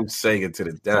 yes. I'm Sega to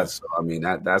the death. So I mean,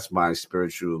 that's my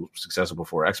spiritual successor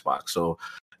before Xbox. So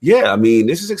yeah, I mean,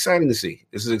 this is exciting to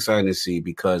see.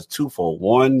 Because twofold.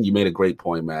 One, you made a great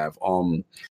point, Mav.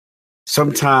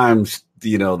 Sometimes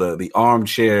the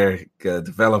armchair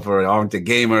developer, armchair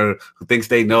gamer who thinks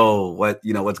they know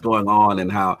what's going on,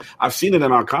 and how I've seen it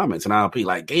in our comments, and I'll be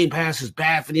like, Game Pass is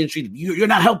bad for the industry. You're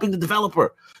not helping the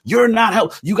developer. You're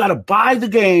not you got to buy the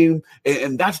game,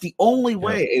 and that's the only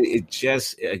way. And it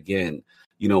just, again,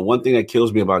 one thing that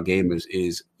kills me about gamers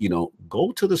is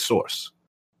go to the source.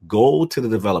 Go to the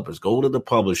developers, go to the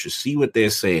publishers, see what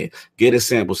they're saying, get a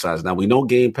sample size. Now, we know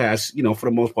Game Pass, for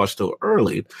the most part, still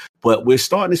early, but we're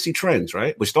starting to see trends,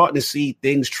 right? We're starting to see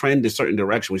things trend in certain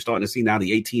direction. We're starting to see now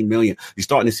the 18 million. You're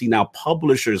starting to see now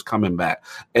publishers coming back.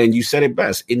 And you said it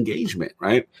best, engagement,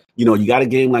 right? You got a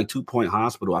game like 2 Point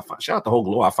Hospital. Shout out to Hogue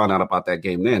Law. I found out about that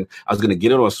game then. I was going to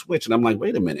get it on Switch, and I'm like,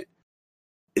 wait a minute.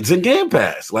 It's in Game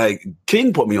Pass. Like,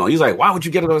 King put me on. He's like, why would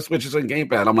you get it on Switch? It's in Game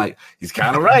Pass. I'm like, he's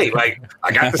kind of right. Like,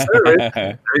 I got the service.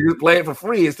 I just play it for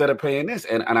free instead of paying this.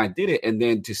 And I did it. And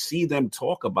then to see them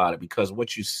talk about it, because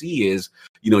what you see is,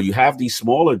 you have these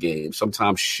smaller games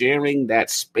sometimes sharing that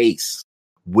space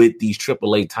with these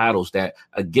AAA titles that,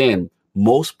 again,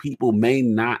 most people may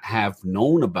not have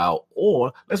known about.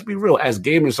 Or, let's be real, as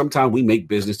gamers, sometimes we make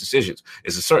business decisions.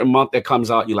 It's a certain month that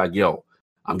comes out. You're like, yo,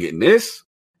 I'm getting this.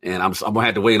 And I'm going to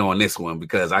have to wait on this one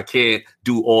because I can't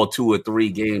do all 2 or 3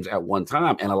 games at one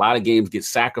time. And a lot of games get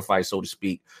sacrificed, so to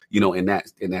speak, in that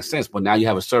sense. But now you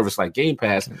have a service like Game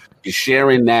Pass. You're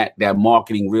sharing that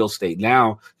marketing real estate.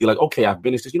 Now you're like, okay, I've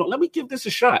finished this. Let me give this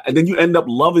a shot. And then you end up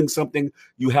loving something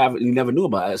you never knew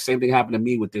about. The same thing happened to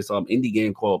me with this indie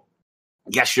game called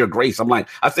Yes, Your Grace. I'm like,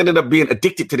 I ended up being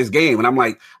addicted to this game. And I'm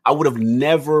like, I would have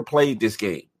never played this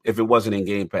game if it wasn't in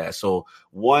Game Pass. So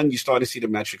one, you start to see the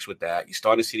metrics with that. You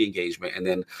start to see the engagement. And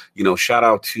then, shout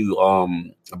out to,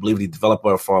 I believe the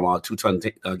developer from 2 Ton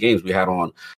Games we had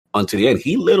on Unto the End.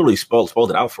 He literally spelled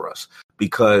it out for us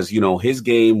because, his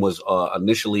game was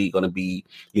initially going to be,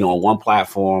 on one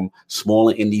platform,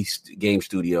 smaller indie game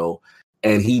studio.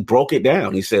 And he broke it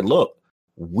down. He said, look,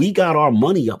 we got our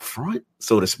money up front,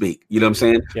 so to speak, you know what I'm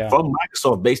saying, from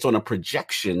Microsoft based on a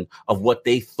projection of what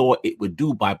they thought it would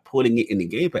do by putting it in the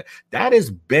Game Pass. That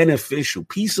is beneficial.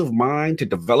 Peace of mind to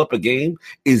develop a game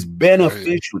is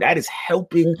beneficial. That is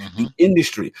helping the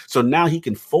industry. So now he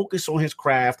can focus on his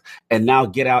craft and now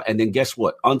get out. And then guess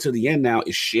what? Unto the End now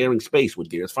is sharing space with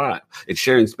Gears 5. It's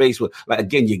sharing space with, like,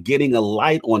 again, you're getting a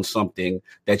light on something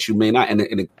that you may not. And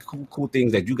the cool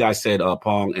things that you guys said,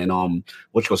 Pong and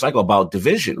Psycho, about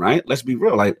Division, right? Let's be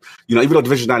real. Like, even though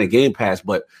Division's not a Game Pass,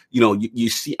 but you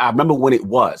see, I remember when it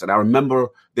was, and I remember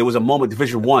there was a moment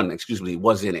Division 1,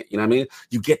 was in it. You know what I mean?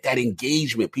 You get that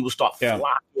engagement. People start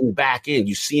flocking back in.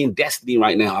 You see in Destiny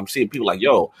right now. I'm seeing people like,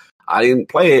 yo, I didn't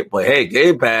play it, but hey,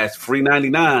 Game Pass, free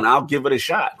 99. I'll give it a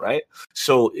shot, right?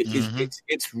 So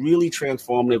it's really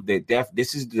transformative.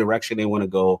 This is the direction they want to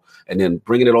go, and then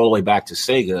bringing it all the way back to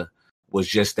Sega was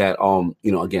just that.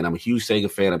 Again, I'm a huge Sega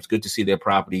fan. It's good to see their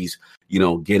properties,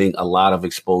 getting a lot of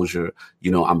exposure.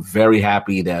 I'm very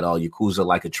happy that Yakuza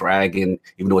Like a Dragon,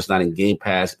 even though it's not in Game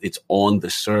Pass, it's on the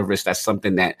service. That's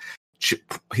something that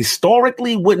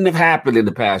historically wouldn't have happened in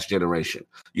the past generation.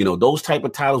 Those type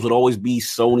of titles would always be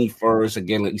Sony first,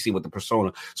 again, like you see with the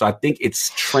Persona. So I think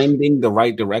it's trending the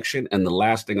right direction. And the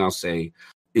last thing I'll say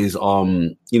is,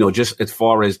 just as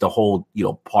far as the whole,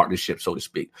 partnership, so to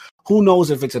speak, who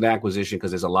knows if it's an acquisition, because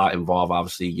there's a lot involved,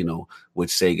 obviously, with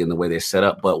Sega and the way they're set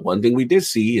up. But one thing we did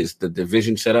see is the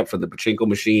division set up for the pachinko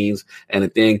machines and the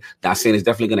thing. Not saying it's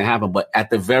definitely going to happen, but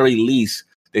at the very least,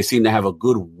 they seem to have a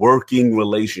good working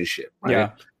relationship, right?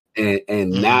 Yeah.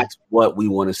 And that's what we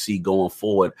want to see going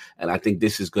forward. And I think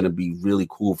this is going to be really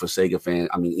cool for Sega fans.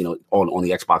 I mean, on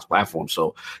the Xbox platform.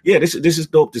 So yeah, this is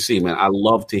dope to see, man. I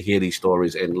love to hear these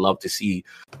stories and love to see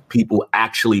people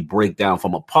actually break down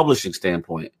from a publishing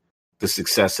standpoint the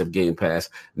success of Game Pass,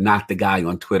 not the guy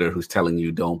on Twitter who's telling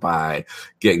you don't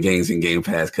get games in Game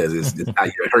Pass because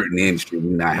you're hurting the industry,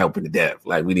 you're not helping the dev.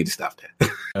 Like, we need to stop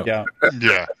that. Yeah.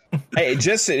 Yeah. Hey,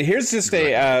 here's just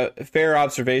a fair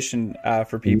observation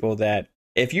for people that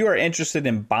if you are interested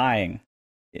in buying,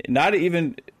 not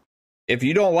even if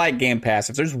you don't like Game Pass,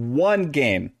 if there's one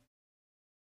game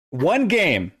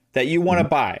that you want to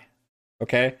buy,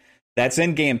 okay, that's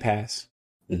in Game Pass,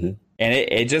 and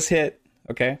it just hit,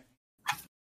 okay,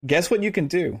 guess what you can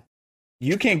do?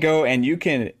 You can go and you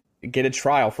can get a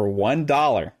trial for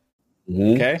 $1,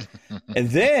 okay, and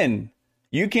then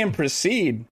you can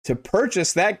proceed to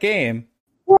purchase that game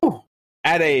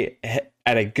at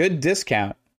a good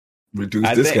discount.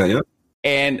 Reduced discount, yeah.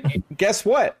 And guess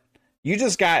what? You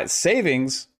just got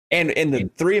savings. And in the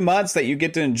 3 months that you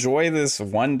get to enjoy this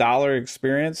 $1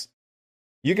 experience,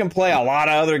 you can play a lot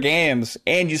of other games,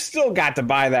 and you still got to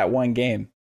buy that one game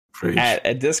at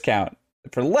a discount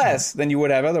for less than you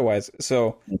would have otherwise.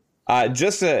 So that's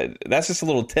just a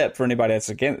little tip for anybody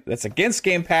that's against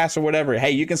Game Pass or whatever.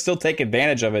 Hey, you can still take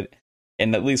advantage of it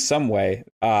in at least some way,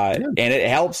 and it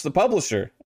helps the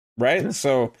publisher, right? Yeah.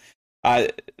 So,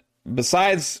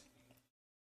 besides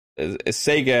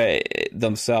Sega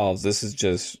themselves, this is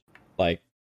just like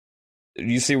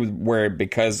you see where,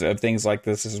 because of things like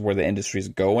this is where the industry is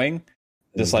going.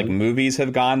 Just like movies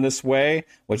have gone this way,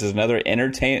 which is another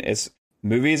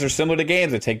movies are similar to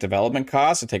games. They take development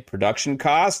costs, they take production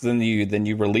costs, then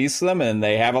you release them, and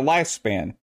they have a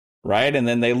lifespan. Right, and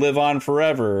then they live on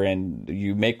forever, and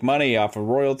you make money off of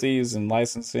royalties and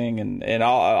licensing and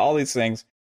all these things.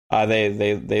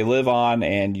 They live on,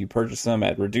 and you purchase them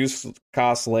at reduced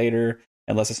cost later.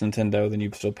 Unless it's Nintendo, then you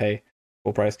still pay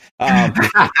full price. But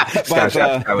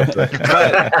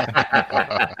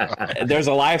there's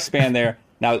a lifespan there.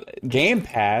 Now, Game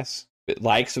Pass,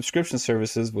 like subscription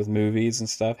services with movies and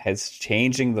stuff, has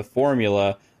changing the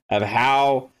formula of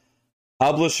how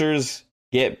publishers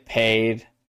get paid,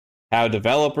 how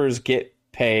developers get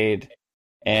paid,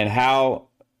 and how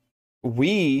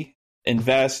we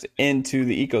invest into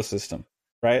the ecosystem,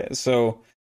 right? So,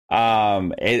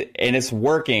 it's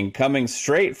working, coming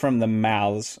straight from the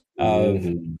mouths of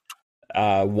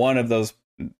one of those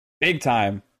big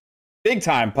time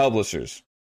publishers,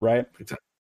 right?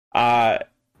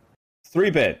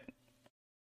 3-Bit.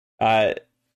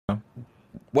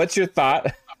 What's your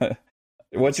thought?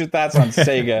 What's your thoughts on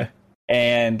Sega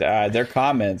and their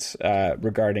comments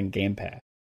regarding Game Pass?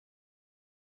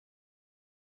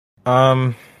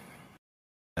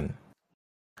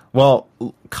 Well,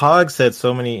 Cog said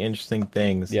so many interesting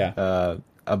things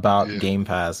about Yeah. Game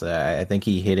Pass. I think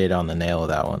he hit it on the nail with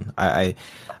that one.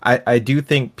 I do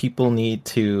think people need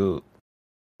to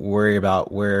worry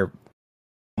about where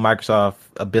Microsoft,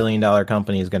 a $1 billion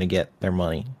company, is going to get their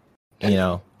money. You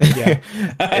know,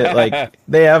 like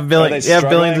they have billions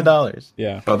of dollars.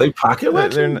 Yeah, are they pocket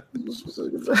watching?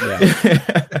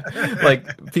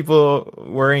 Like people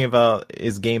worrying about,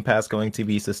 is Game Pass going to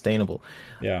be sustainable?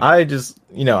 Yeah, I just,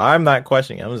 I'm not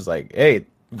questioning. I'm just like, hey,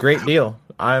 great deal.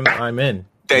 I'm in.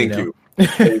 Thank you.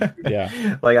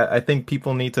 Yeah, like I think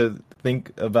people need to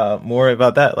think more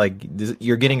about that. Like,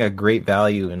 you're getting a great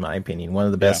value, in my opinion, one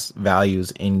of the best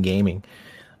values in gaming.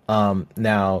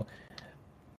 Now,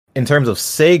 in terms of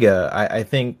Sega, I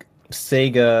think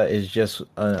Sega is just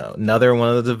another one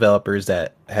of the developers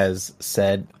that has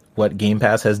said what Game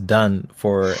Pass has done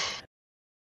for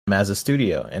them as a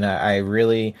studio. And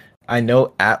I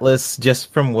know Atlas,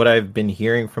 just from what I've been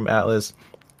hearing from Atlas,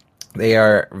 they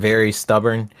are very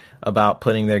stubborn about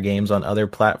putting their games on other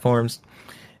platforms.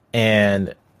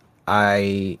 and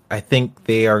I think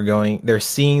they're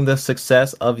seeing the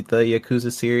success of the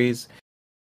Yakuza series.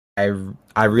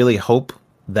 I really hope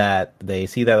that they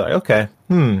see that, like,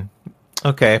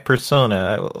 okay,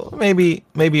 Persona, maybe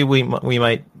we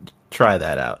might try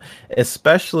that out,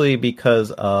 especially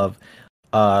because of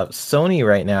Sony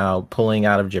right now pulling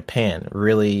out of Japan.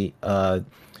 Really, right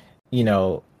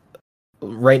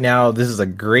now this is a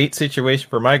great situation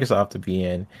for Microsoft to be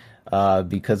in,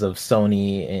 because of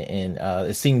Sony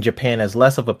and seeing Japan as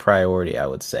less of a priority, I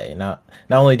would say. Not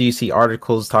only do you see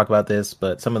articles talk about this,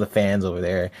 but some of the fans over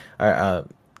there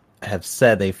have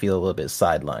said they feel a little bit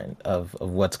sidelined of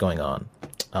what's going on.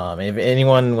 If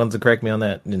anyone wants to correct me on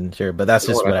that, then sure. But that's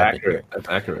just what I've been hearing. That's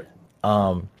accurate.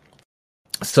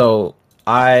 So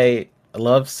I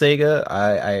love Sega.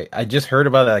 I just heard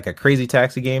about like a Crazy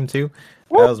Taxi game too.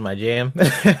 That was my jam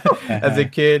as a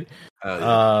kid.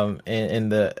 I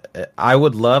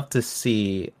would love to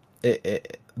see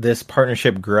this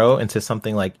partnership grow into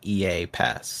something like EA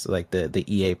Pass, like the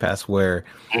EA Pass, where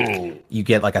you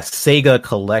get like a Sega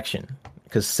collection,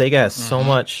 because Sega has so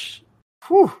much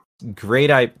great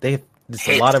IP. There's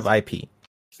a lot of IP,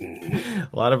 a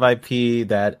lot of IP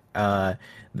that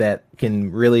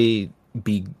can really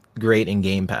be great in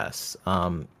Game Pass.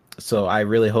 So I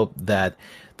really hope that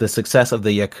the success of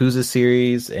the Yakuza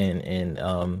series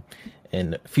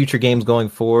and future games going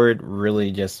forward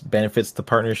really just benefits the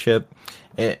partnership.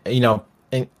 And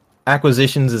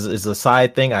acquisitions is a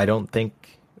side thing. I don't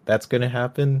think that's going to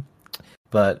happen,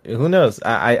 but who knows?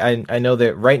 I know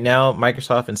that right now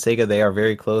Microsoft and Sega, they are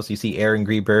very close. You see Aaron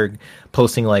Greenberg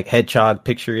posting like hedgehog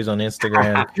pictures on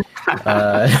Instagram.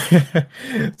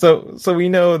 So we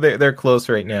know they're close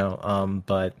right now.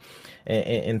 But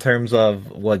in terms of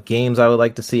what games I would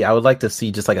like to see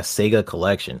just like a Sega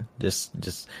collection,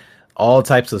 just all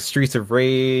types of Streets of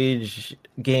Rage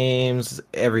games,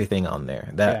 everything on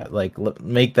there.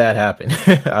 Make that happen.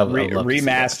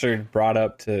 Remastered, brought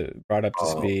up to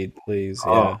speed, please.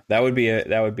 Yeah, that would be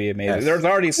amazing. Yes. There's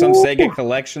already some Sega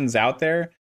collections out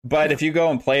there, but if you go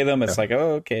and play them, it's like,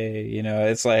 oh, okay,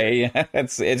 it's like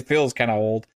it feels kind of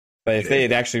old. But if they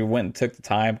had actually went and took the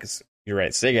time, because you're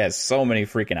right, Sega has so many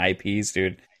freaking IPs,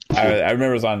 dude. I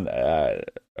remember it was on.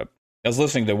 I was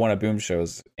listening to one of Boom's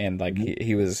shows, and like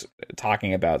he was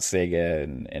talking about Sega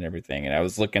and everything, and I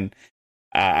was looking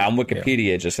on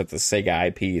Wikipedia just at the Sega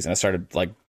IPs, and I started like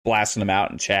blasting them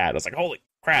out in chat. I was like, "Holy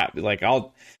crap!" Like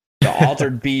the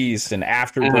Altered Beast and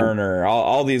Afterburner,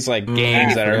 all these like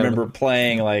games that I remember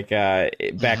playing like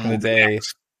back in the day.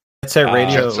 Jet Set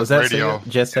Radio, was that Radio?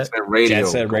 Jet Set Radio. Jet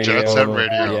Set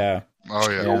Radio. Yeah.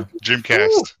 Oh yeah.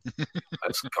 Dreamcast.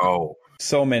 Let's go.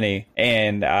 So many,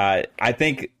 and I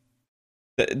think.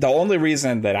 The only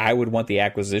reason that I would want the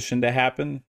acquisition to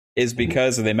happen is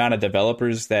because of the amount of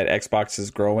developers that Xbox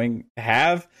is growing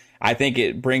have. I think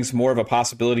it brings more of a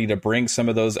possibility to bring some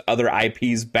of those other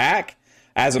IPs back,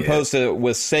 as opposed to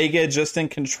with Sega just in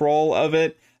control of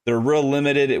it. They're real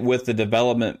limited with the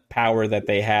development power that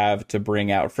they have to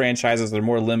bring out franchises. They're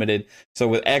more limited. So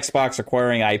with Xbox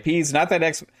acquiring IPs, not that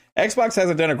Xbox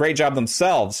hasn't done a great job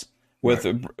themselves with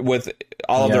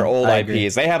all of their old IPs. Agree.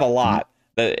 They have a lot.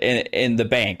 In the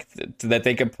bank that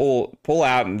they can pull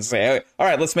out and say, all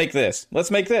right, let's make this. We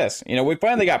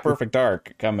finally got Perfect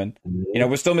Dark coming.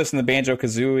 We're still missing the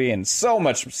Banjo-Kazooie and so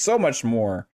much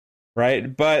more,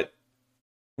 right? But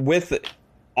with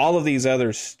all of these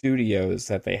other studios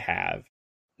that they have,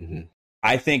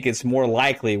 I think it's more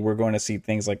likely we're going to see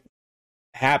things like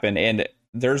happen. And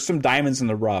there's some diamonds in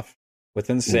the rough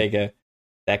within Sega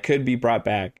that could be brought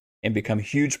back and become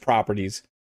huge properties.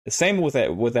 The same with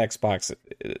Xbox.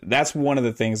 That's one of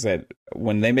the things that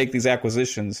when they make these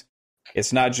acquisitions,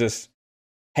 it's not just,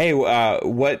 hey,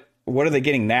 what are they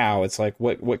getting now? It's like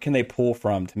what can they pull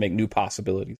from to make new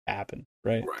possibilities happen,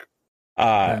 right?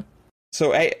 Right.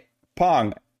 So, hey,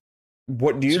 Pong,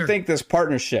 what do you think this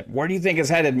partnership? Where do you think it's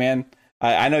headed, man?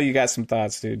 I know you got some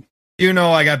thoughts, dude.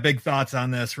 I got big thoughts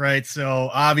on this, right? So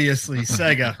obviously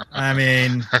Sega. I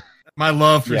mean, my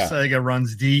love for Sega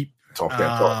runs deep. Talk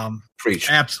that talk.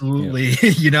 Preach. Absolutely.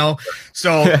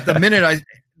 So the minute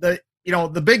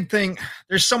the big thing,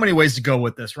 there's so many ways to go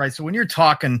with this, right? So when you're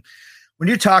talking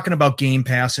about Game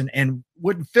Pass and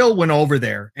when Phil went over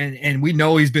there, and we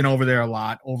know he's been over there a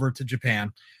lot, over to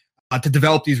Japan, to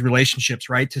develop these relationships,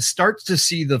 right? To start to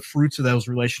see the fruits of those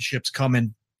relationships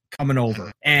coming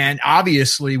over. And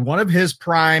obviously one of his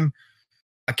prime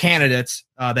candidates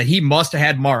that he must have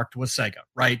had marked was Sega,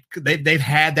 right? They've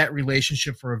had that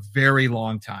relationship for a very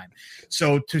long time.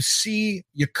 So to see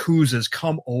Yakuza's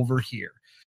come over here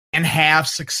and have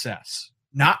success,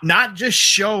 Not just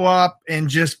show up and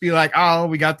just be like, oh,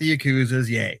 we got the Yakuzas,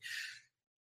 yay.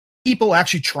 People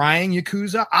actually trying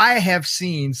Yakuza. I have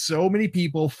seen so many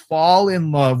people fall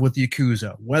in love with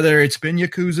Yakuza, whether it's been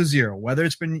Yakuza 0, whether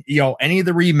it's been, any of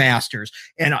the remasters.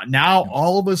 And now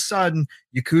all of a sudden,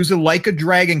 Yakuza Like a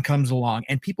Dragon comes along,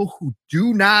 and people who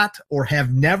do not or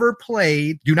have never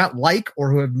played, do not like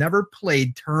or who have never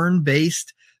played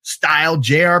turn-based style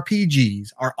JRPGs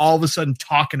are all of a sudden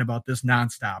talking about this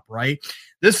nonstop, right?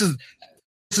 This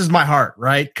is my heart,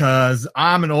 right? Because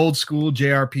I'm an old school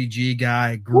JRPG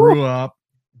guy, grew up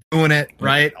doing it,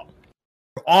 right?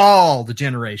 All the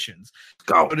generations.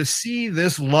 Go. But to see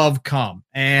this love come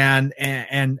and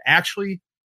actually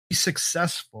be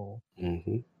successful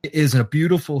is a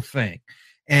beautiful thing.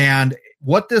 And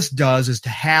what this does is to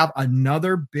have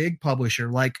another big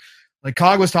publisher like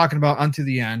Cog was talking about Unto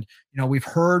the End. We've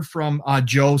heard from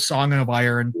Joe Song of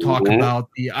Iron talk about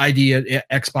the idea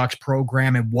Xbox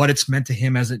program and what it's meant to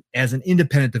him as an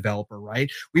independent developer,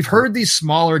 right? We've heard these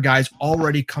smaller guys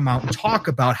already come out and talk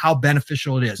about how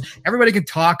beneficial it is. Everybody can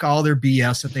talk all their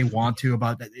BS that they want to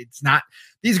about that. It's not,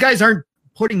 these guys aren't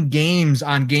putting games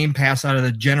on Game Pass out of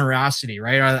the generosity,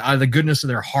 right? Out of the goodness of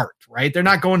their heart, right? They're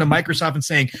not going to Microsoft and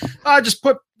saying,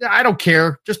 I don't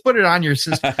care, just put it on your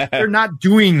system. They're not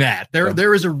doing that.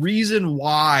 There is a reason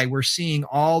why we're seeing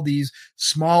all these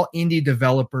small indie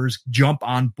developers jump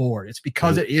on board. It's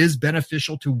because it is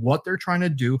beneficial to what they're trying to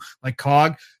do. Like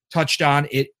Cog touched on,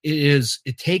 it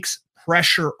takes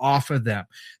pressure off of them.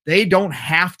 They don't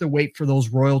have to wait for those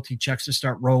royalty checks to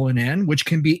start rolling in, which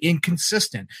can be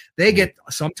inconsistent. They get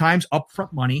sometimes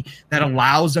upfront money that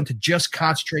allows them to just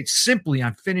concentrate simply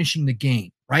on finishing the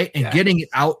game, right? And getting it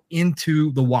out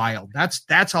into the wild.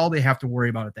 That's all they have to worry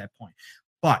about at that point.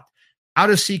 But how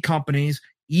to see companies,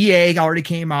 EA already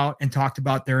came out and talked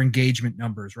about their engagement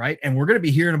numbers, right? And we're going to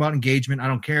be hearing about engagement. I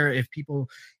don't care if people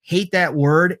hate that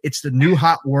word. It's the new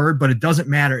hot word, but it doesn't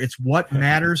matter. It's what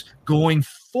matters going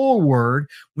forward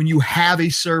when you have a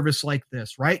service like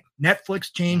this, right?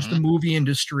 Netflix changed the movie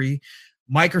industry.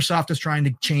 Microsoft is trying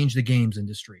to change the games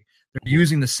industry. They're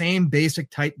using the same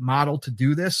basic type model to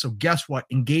do this. So guess what?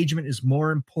 Engagement is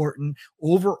more important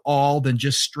overall than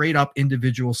just straight up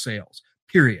individual sales.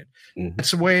 Period.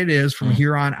 That's the way it is from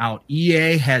here on out.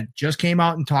 EA had just came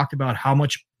out and talked about how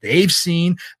much they've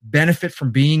seen benefit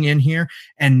from being in here.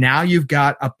 And now you've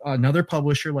got another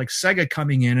publisher like Sega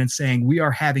coming in and saying, we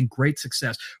are having great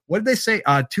success. What did they say?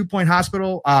 2 Point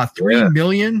Hospital, 3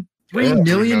 million? 3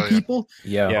 million people?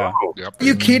 Yeah. Are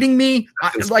you kidding me?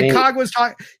 Like Cog was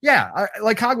talking. Yeah.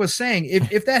 Like Cog was saying,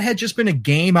 if that had just been a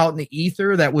game out in the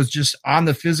ether that was just on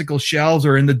the physical shelves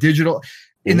or in the digital,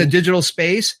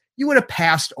 space, you would have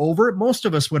passed over it. Most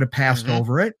of us would have passed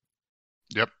over it.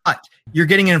 Yep. But you're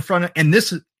getting in front of,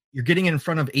 you're getting in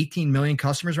front of 18 million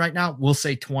customers right now. We'll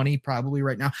say 20 probably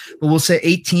right now, but we'll say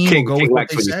 18. King, we'll go King with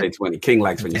likes what they when said. you say 20. King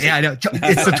likes when you say 20. Yeah, I know.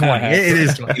 It's the 20. It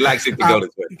is 20. He likes it to go to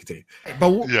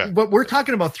 20. But we're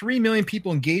talking about 3 million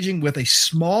people engaging with a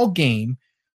small game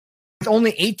with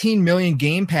only 18 million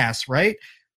Game Pass, right?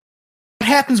 What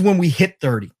happens when we hit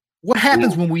 30? What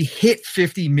happens when we hit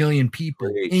 50 million people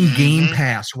in Game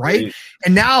Pass, right?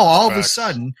 And now all of a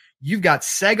sudden, you've got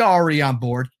Sega already on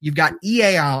board. You've got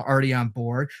EA already on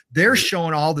board. They're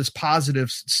showing all this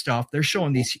positive stuff. They're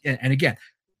showing these. And again,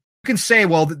 you can say,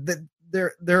 well, they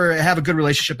have a good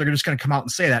relationship. They're just going to come out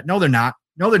and say that. No, they're not.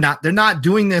 No, they're not. They're not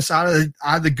doing this out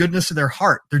of the goodness of their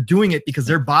heart. They're doing it because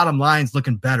their bottom line's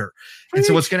looking better. And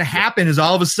so what's going to happen is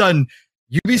all of a sudden,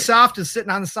 Ubisoft is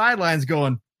sitting on the sidelines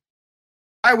going,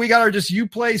 all right, we got our just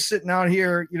Uplay sitting out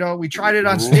here. We tried it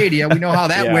on Stadia. We know how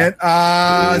that went.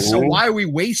 So why are we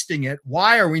wasting it?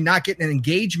 Why are we not getting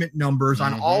engagement numbers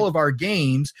on all of our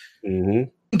games?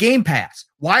 Game Pass.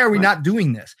 Why are we not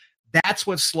doing this? That's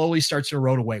what slowly starts to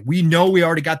erode away. We know we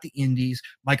already got the indies.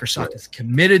 Microsoft is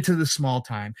committed to the small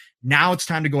time. Now it's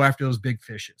time to go after those big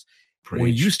fishes.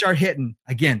 When you start hitting,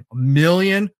 again, 1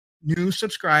 million new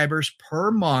subscribers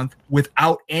per month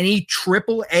without any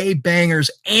AAA bangers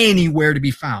anywhere to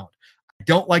be found. I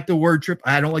don't like the word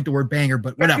I don't like the word banger,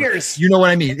 but whatever. Bangers. You know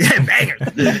what I mean? Bangers.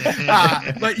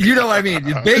 But you know what I mean?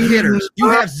 Big hitters. You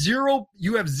have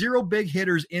zero big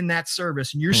hitters in that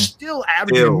service, and you're still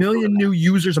averaging 1 million new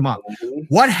users a month.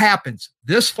 What happens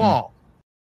this fall,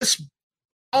 this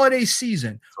holiday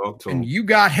season, and you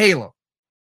got Halo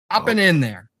hopping in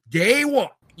there day one?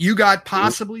 You got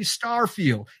possibly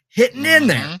Starfield hitting in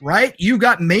there, right? You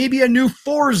got maybe a new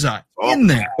Forza in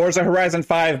there. Forza Horizon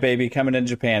 5, baby, coming in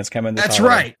Japan. It's coming this That's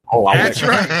holiday. right. That's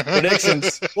right.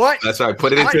 Predictions. What? That's right.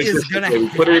 Put it into What is existence. gonna Baby.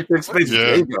 Put it into happen? existence.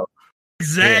 There you go.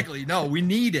 Exactly. No, we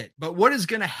need it. But what is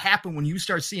going to happen when you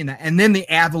start seeing that? And then the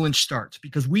avalanche starts,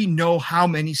 because we know how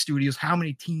many studios, how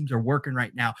many teams are working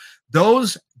right now.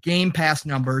 Those Game Pass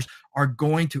numbers are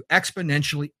going to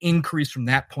exponentially increase from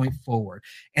that point forward.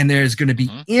 And there's going to be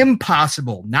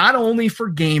impossible, not only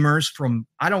for gamers from,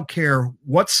 I don't care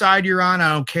what side you're on. I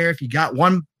don't care if you got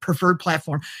one preferred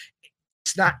platform.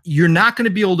 You're not going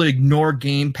to be able to ignore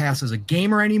Game Pass as a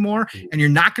gamer anymore, and you're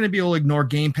not going to be able to ignore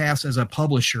Game Pass as a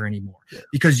publisher anymore,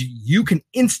 because you can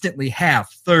instantly have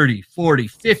 30, 40,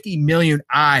 50 million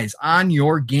eyes on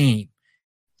your game.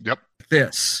 Yep.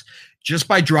 This just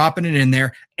by dropping it in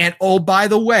there. And oh, by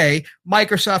the way,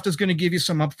 Microsoft is going to give you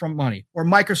some upfront money, or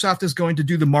Microsoft is going to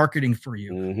do the marketing for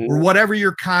you, or whatever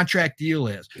your contract deal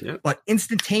is. But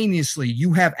instantaneously,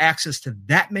 you have access to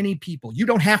that many people. You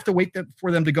don't have to wait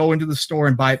for them to go into the store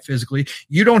and buy it physically.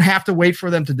 You don't have to wait for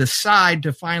them to decide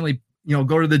to finally,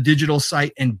 go to the digital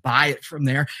site and buy it from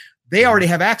there. They already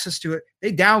have access to it.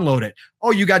 They download it.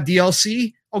 Oh, you got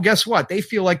DLC? Oh, guess what? They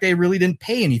feel like they really didn't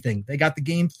pay anything. They got the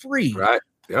game free. Right.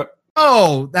 Yep.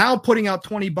 Oh, now putting out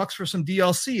 $20 for some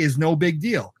DLC is no big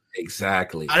deal.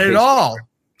 Exactly. Not at all.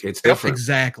 It's different.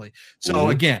 Exactly. So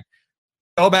again,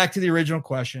 go back to the original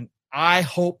question. I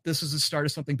hope this is the start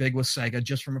of something big with Sega,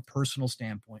 just from a personal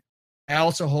standpoint. I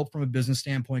also hope from a business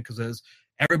standpoint, because as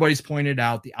everybody's pointed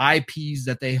out, the IPs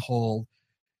that they hold,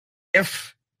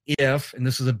 if, and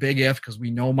this is a big if, because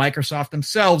we know Microsoft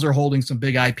themselves are holding some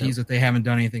big IPs that they haven't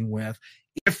done anything with.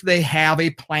 If they have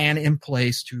a plan in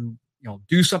place to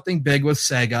do something big with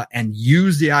Sega and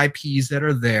use the IPs that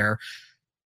are there,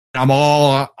 I'm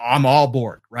all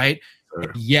board, right?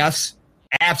 Sure. Yes,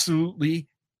 absolutely.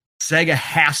 Sega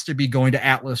has to be going to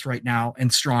Atlus right now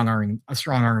and strong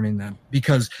arming them,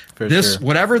 because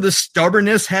whatever the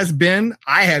stubbornness has been,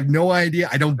 I have no idea.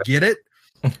 I don't get it.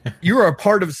 You are a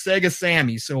part of Sega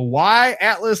Sammy. So why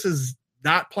Atlus is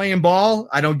not playing ball,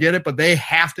 I don't get it, but they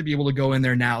have to be able to go in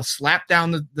there now, slap down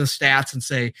the stats and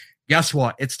say, guess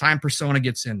what? It's time Persona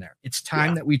gets in there. It's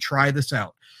time that we try this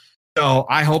out. So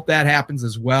I hope that happens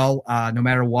as well, no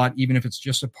matter what, even if it's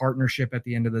just a partnership at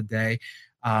the end of the day.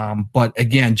 But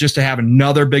again, just to have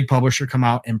another big publisher come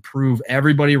out and prove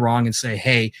everybody wrong and say,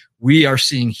 hey, we are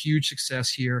seeing huge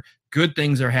success here. Good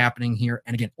things are happening here.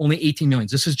 And again, only 18 million.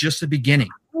 This is just the beginning.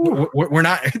 We're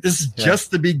not, this is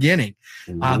just the beginning.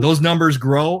 Those numbers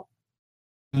grow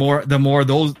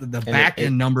the back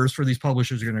end numbers for these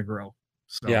publishers are going to grow.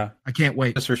 So I can't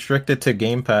wait. It's restricted to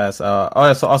Game Pass.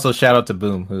 Also shout out to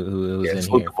Boom who was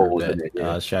in here for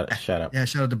that. Shout out. Yeah,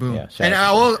 shout out to Boom. And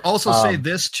I will also say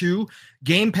this too.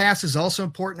 Game Pass is also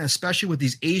important, especially with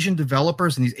these Asian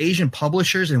developers and these Asian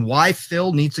publishers, and why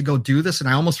Phil needs to go do this. And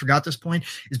I almost forgot this point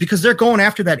is because they're going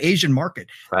after that Asian market.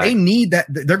 Right. They need that.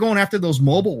 They're going after those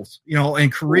mobiles, in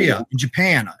Korea, in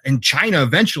Japan, and China.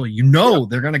 Eventually,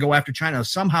 they're going to go after China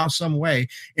somehow, some way,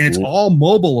 and it's all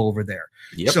mobile over there.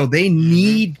 Yep. So they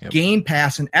need Game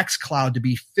Pass and xCloud to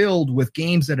be filled with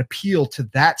games that appeal to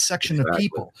that section of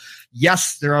people.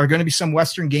 Yes, there are going to be some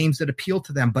Western games that appeal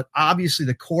to them, but obviously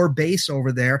the core base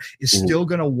over there is still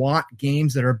going to want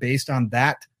games that are based on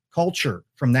that culture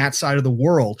from that side of the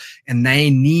world, and they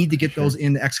need to get those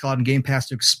into xCloud and Game Pass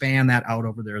to expand that out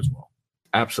over there as well.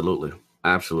 Absolutely.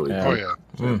 Oh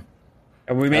yeah.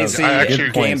 And we may see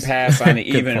Game Pass on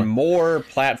even more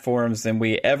platforms than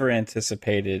we ever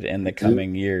anticipated in the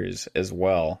coming years as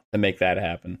well to make that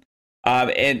happen.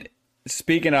 And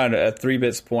speaking on a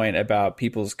 3-Bit's point about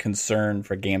people's concern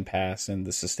for Game Pass and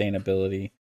the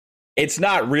sustainability, it's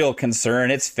not real concern.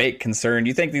 It's fake concern.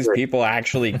 You think these people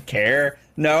actually care?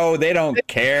 No, they don't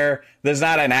care. There's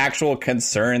not an actual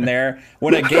concern there.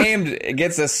 When a game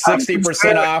gets a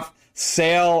 60% off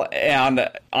sale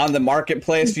on the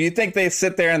marketplace, do you think they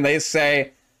sit there and they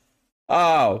say,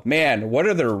 oh man, what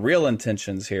are their real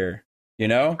intentions here? I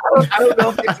don't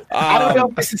know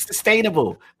if this is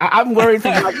sustainable. I'm worried for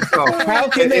Microsoft. How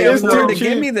can they afford to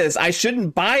give me this? I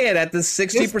shouldn't buy it at the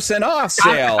 60% off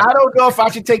sale. I don't know if I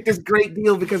should take this great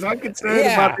deal because I'm concerned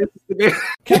about this.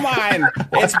 Come on.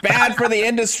 It's bad for the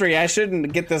industry. I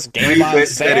shouldn't get this game on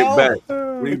sale.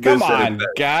 Come on,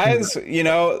 guys.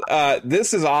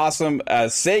 This is awesome.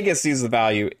 Sega sees the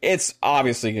value. It's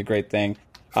obviously a great thing.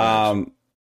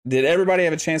 Did everybody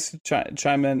have a chance to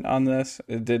chime in on this?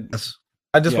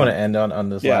 I just want to end on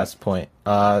this last point.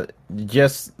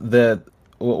 Just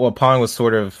what Pong was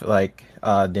sort of like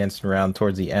dancing around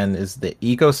towards the end is the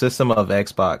ecosystem of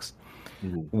Xbox,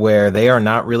 where they are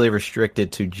not really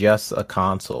restricted to just a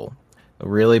console. It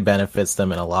really benefits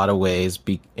them in a lot of ways,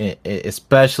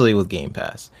 especially with Game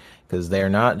Pass, because they're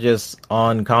not just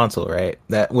on console, right?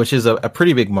 Which is a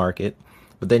pretty big market,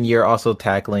 but then you're also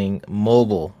tackling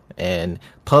mobile And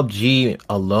PUBG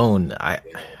alone, I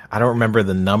don't remember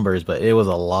the numbers, but it was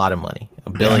a lot of money,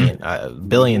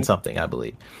 billion something, I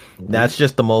believe. That's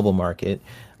just the mobile market,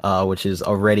 which is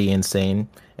already insane.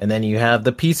 And then you have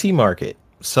the PC market.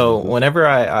 So whenever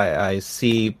I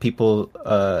see people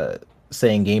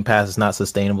saying Game Pass is not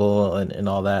sustainable and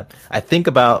all that, I think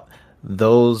about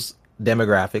those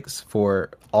demographics for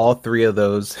all three of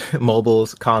those,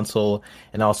 mobiles, console,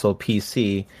 and also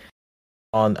PC.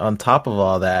 On top of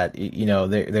all that,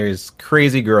 there's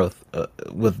crazy growth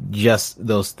with just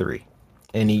those three,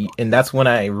 and that's when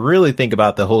I really think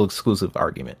about the whole exclusive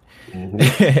argument.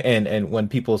 and when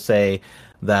people say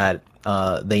that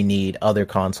they need other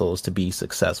consoles to be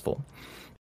successful,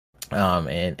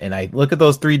 and I look at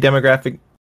those three demographic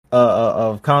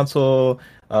of console,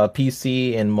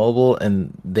 PC, and mobile,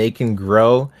 and they can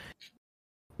grow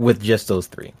with just those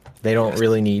three. They don't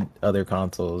really need other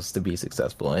consoles to be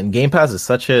successful. And Game Pass is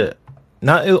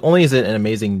not only is it an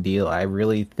amazing deal, I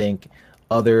really think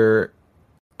other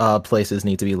places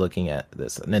need to be looking at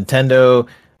this. Nintendo,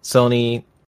 Sony,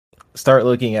 start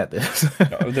looking at this.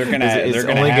 They're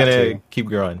gonna keep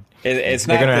growing. It's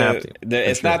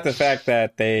not the fact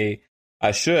that they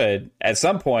should. At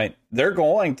some point, they're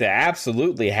going to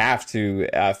absolutely have to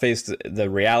face the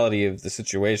reality of the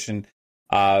situation.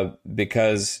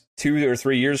 Because 2 or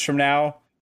 3 years from now,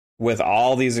 with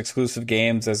all these exclusive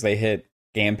games as they hit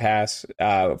Game Pass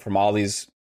from all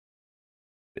these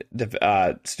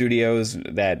studios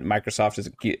that Microsoft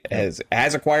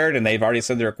has acquired, and they've already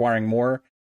said they're acquiring more.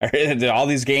 All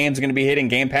these games are going to be hitting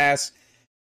Game Pass,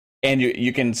 and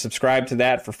you can subscribe to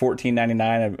that for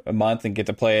 $14.99 a month and get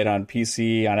to play it on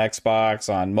PC, on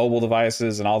Xbox, on mobile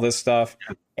devices, and all this stuff.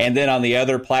 And then on the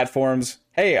other platforms,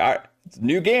 hey,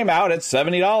 new game out at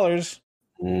 $70.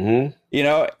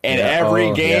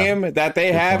 Every game that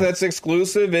they have that's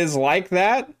exclusive is like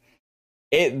that.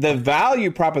 The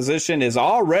value proposition is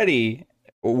already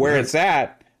where it's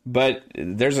at, but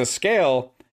there's a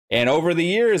scale, and over the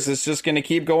years it's just going to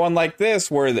keep going like this,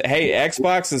 where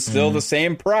Xbox is still the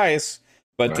same price,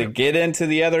 but to get into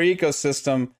the other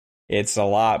ecosystem, it's a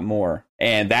lot more,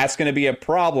 and that's going to be a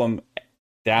problem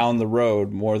down the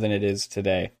road more than it is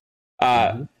today.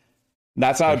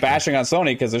 That's not bashing on Sony,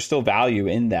 because there's still value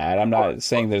in that. I'm not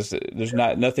saying there's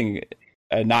nothing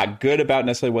not good about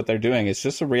necessarily what they're doing. It's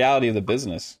just a reality of the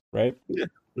business, right? Yeah.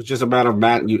 It's just a matter of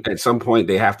at some point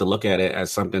they have to look at it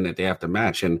as something that they have to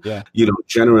match. And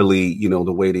generally,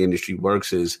 the way the industry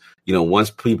works is,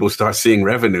 once people start seeing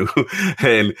revenue,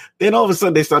 and then all of a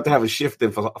sudden they start to have a shift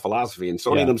in philosophy. And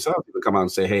Sony themselves even come out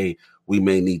and say, "Hey, we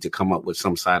may need to come up with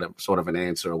some sort of an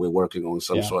answer, or we're working on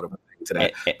some sort of a thing to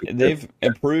that." They've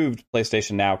improved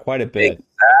PlayStation Now quite a bit.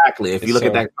 Exactly. If you look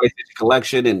at that PlayStation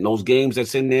collection and those games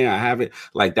that's in there, I have it.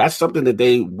 Like, that's something that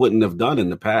they wouldn't have done in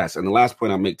the past. And the last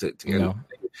point I'll make to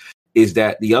is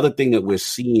that the other thing that we're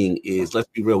seeing is, let's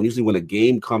be real, usually when a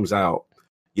game comes out,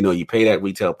 you pay that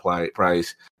retail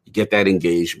price, you get that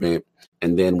engagement,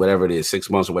 and then whatever it is, 6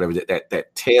 months or whatever,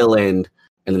 that tail end,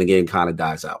 and then the game kind of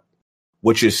dies out.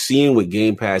 What you're seeing with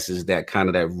Game Pass is that kind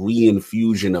of that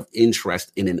reinfusion of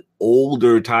interest in an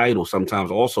older title, sometimes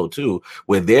also too,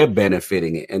 where they're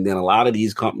benefiting it. And then a lot of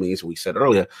these companies, we said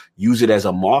earlier, use it as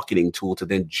a marketing tool to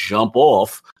then jump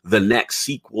off the next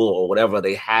sequel or whatever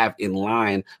they have in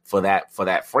line for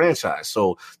that franchise.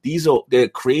 So they're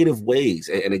creative ways.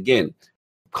 And again,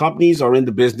 companies are in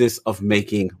the business of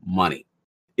making money.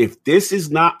 If this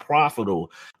is not profitable,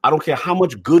 I don't care how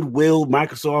much goodwill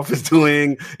Microsoft is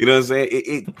doing. You know what I'm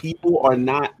saying? People are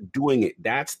not doing it.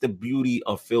 That's the beauty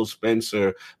of Phil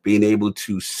Spencer being able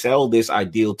to sell this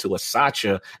ideal to a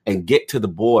Satya and get to the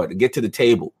board and get to the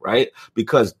table, right?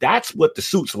 Because that's what the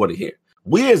suits want to hear.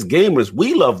 We as gamers,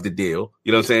 we love the deal,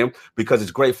 you know what I'm saying? Because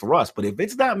it's great for us. But if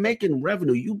it's not making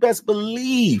revenue, you best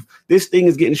believe this thing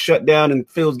is getting shut down and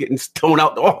Phil's getting thrown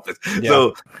out the office. Yeah.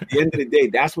 So at the end of the day,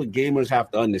 that's what gamers have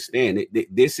to understand.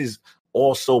 This is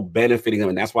also benefiting them.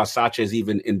 And that's why Satya has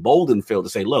even emboldened Phil to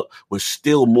say, look, we're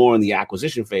still more in the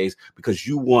acquisition phase because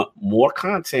you want more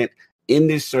content in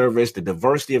this service, the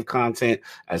diversity of content,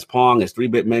 as Pong, as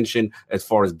 3-Bit mentioned, as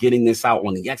far as getting this out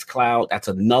on the xCloud. That's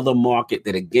another market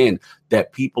that, again,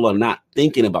 that people are not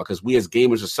thinking about, because we as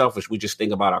gamers are selfish. We just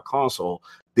think about our console.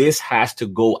 This has to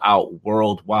go out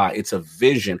worldwide. It's a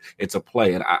vision. It's a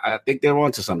play. And I think they're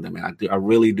onto something, man. I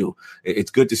really do.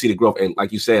 It's good to see the growth. And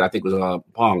like you said, I think it was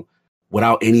Pong,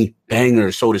 without any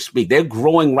bangers, so to speak. They're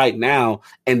growing right now,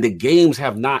 and the games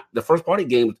the first-party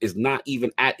game is not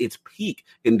even at its peak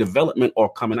in development or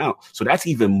coming out. So that's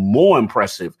even more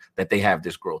impressive that they have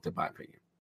this growth, in my opinion.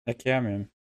 Heck yeah, man.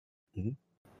 Mm-hmm.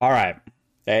 All right.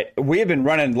 We have been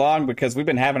running long because we've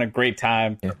been having a great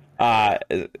time. Yeah.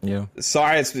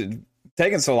 Sorry it's been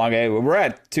taking so long. We're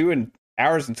at 2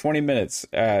 hours and 20 minutes,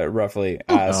 roughly.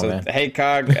 Man. Hey,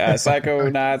 Cog,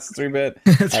 Psychonauts, 3-bit.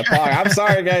 I'm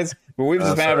sorry, guys, but we've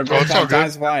just been having a great time.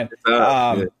 Time's flying.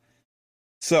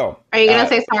 So, are you gonna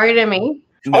say sorry to me?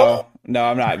 No,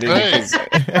 I'm not. Dude, because,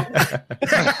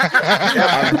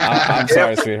 I'm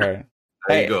sorry, sweetheart.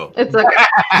 There you go. It's okay.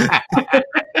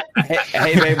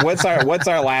 hey, babe, what's our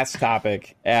last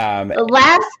topic? The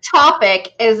last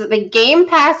topic is the Game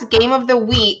Pass Game of the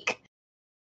Week.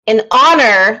 In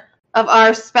honor of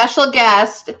our special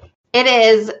guest, it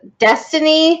is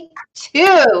Destiny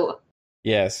 2.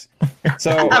 Yes.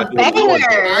 So a banger,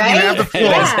 right?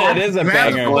 It is a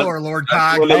banger. Lord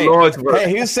Cog.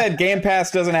 Hey, who said Game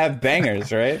Pass doesn't have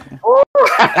bangers, right?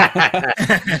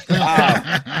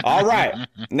 All right.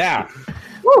 Now,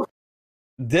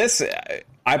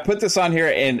 I put this on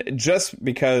here, and just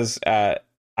because I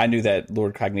knew that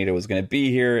Lord Cognito was going to be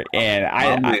here, and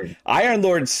Iron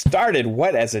Lord started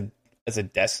as a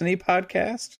Destiny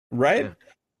podcast, right?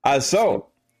 So,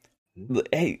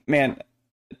 hey, man.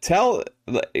 Sell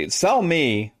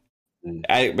me,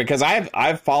 because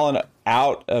I've fallen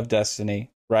out of Destiny,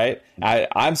 right?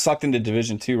 I'm sucked into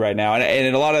Division 2 right now, and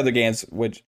in a lot of other games,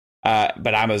 but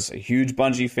I'm a huge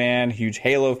Bungie fan, huge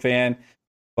Halo fan,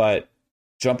 but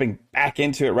jumping back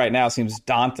into it right now seems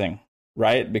daunting,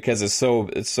 right? Because it's so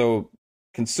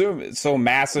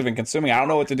massive and consuming. I don't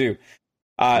know what to do.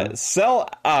 Sell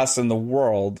us in the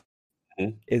world.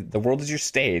 The world is your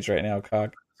stage right now,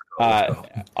 Cog.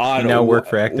 On now work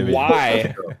for Activision.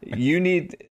 Why you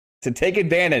need to take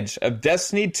advantage of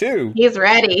Destiny 2. He's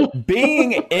ready.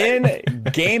 Being in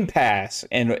Game Pass,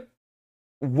 and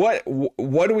what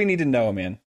do we need to know,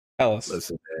 man? Tell us.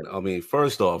 Listen, man. I mean,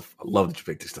 first off, I love that you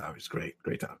picked this time. It's great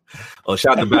time. Oh,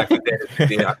 shout out to back.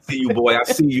 I see you, boy. I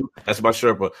see you. That's my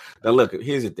Sherpa. Now, look.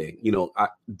 Here's the thing.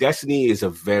 Destiny is a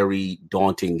very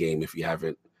daunting game if you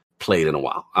haven't played in a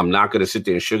while. I'm not going to sit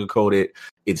there and sugarcoat it.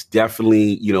 It's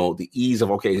definitely, the ease of,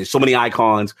 okay, there's so many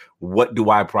icons. What do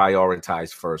I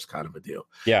prioritize first, kind of a deal.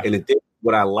 Yeah. And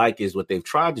what I like is what they've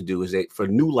tried to do is for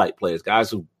new light players, guys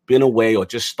who've been away or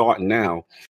just starting now,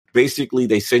 basically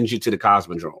they send you to the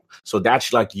Cosmodrome. So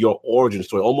that's like your origin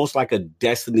story, almost like a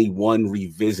Destiny 1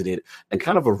 revisited and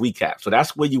kind of a recap. So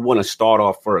that's where you want to start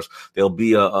off first. There'll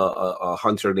be a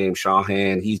hunter named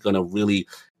Shahan. He's going to really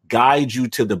guide you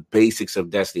to the basics of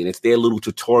Destiny, and it's their little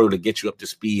tutorial to get you up to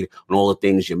speed on all the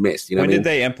things you missed. When did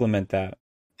they implement that?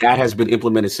 That has been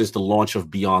implemented since the launch of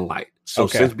Beyond Light. So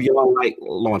since Beyond Light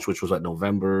launch, which was like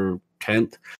November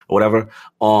 10th or whatever,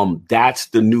 that's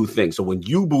the new thing. So when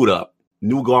you boot up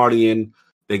New Guardian,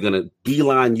 they're gonna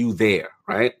beeline you there,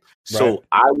 right? So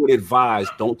I would advise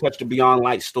don't touch the Beyond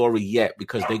Light story yet,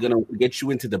 because they're going to get you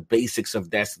into the basics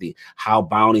of Destiny, how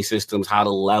bounty systems, how to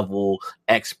level,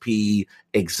 XP,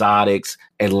 exotics,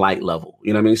 and light level.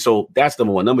 You know what I mean? So that's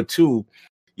number one. Number two,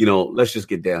 let's just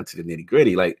get down to the nitty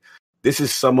gritty. Like this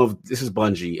is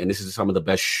Bungie, and this is some of the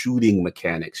best shooting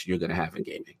mechanics you're going to have in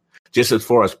gaming. Just as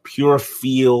far as pure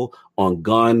feel on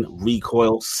gun,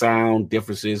 recoil, sound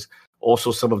differences.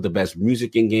 Also, some of the best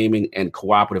music in gaming and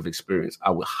cooperative experience. I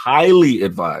would highly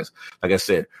advise, like I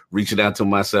said, reaching out to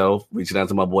myself, reaching out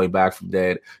to my boy Back from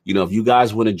Dead. If you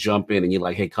guys want to jump in and you're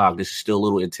like, hey, Cog, this is still a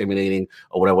little intimidating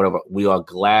or whatever, we are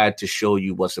glad to show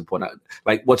you what's important.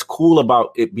 Like, what's cool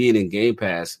about it being in Game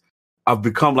Pass, I've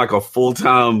become like a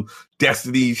full-time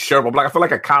Destiny Sherpa. I feel like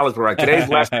a college bro. Like today's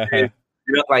last day.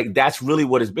 Like that's really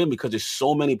what it's been, because there's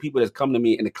so many people that's come to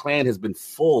me, and the clan has been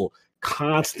full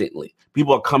constantly.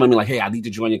 People are coming to me like, hey, I need to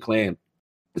join your clan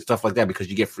and stuff like that, because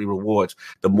you get free rewards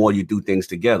the more you do things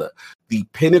together. The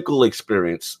pinnacle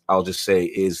experience, I'll just say,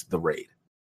 is the raid.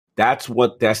 That's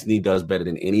what Destiny does better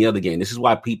than any other game. This is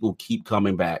why people keep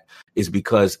coming back, is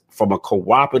because from a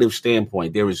cooperative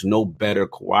standpoint, there is no better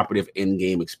cooperative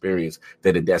in-game experience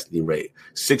than a Destiny raid.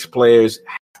 6 players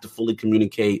have to fully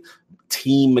communicate,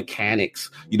 team mechanics,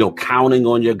 counting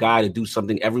on your guy to do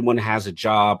something. Everyone has a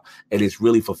job, and it's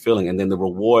really fulfilling. And then the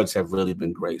rewards have really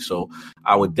been great. So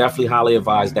I would definitely highly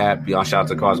advise that. Beyond, shout out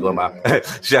to cars going by.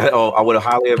 I would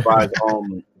highly advise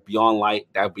Beyond Light.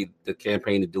 That would be the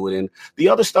campaign to do it in. The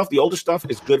other stuff, the older stuff,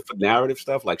 is good for narrative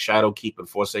stuff like Shadowkeep and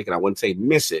Forsaken. I wouldn't say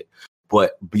miss it,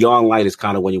 but Beyond Light is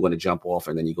kind of when you want to jump off,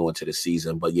 and then you go into the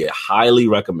season. But yeah, highly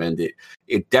recommend it.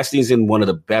 Destiny's in one of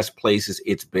the best places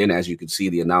it's been, as you can see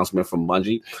the announcement from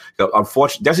Bungie.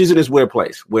 Unfortunately, Destiny's in this weird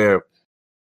place where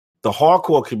the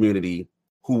hardcore community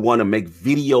who want to make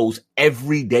videos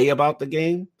every day about the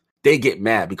game, they get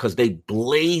mad because they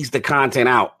blaze the content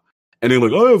out. And they're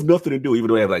like, I have nothing to do, even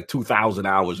though they have like 2,000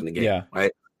 hours in the game,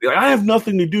 right? Like, I have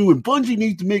nothing to do, and Bungie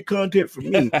needs to make content for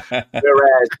me.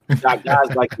 Whereas you got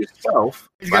guys like yourself.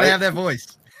 He's got to have that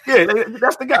voice. Yeah,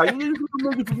 that's the guy. You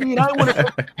make it for me, and I want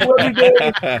to do every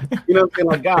day. You know what I'm saying?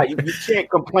 Like, God, you can't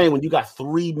complain when you got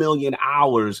 3 million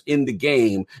hours in the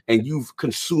game and you've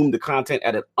consumed the content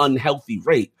at an unhealthy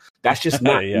rate. That's just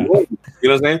not normal. You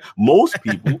know what I'm saying? Most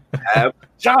people have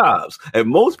jobs, and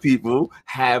most people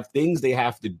have things they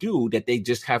have to do that they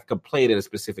just have completed at a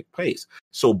specific place.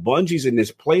 So Bungie's in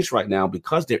this place right now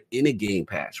because they're in a Game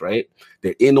Pass, right?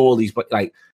 They're in all these, but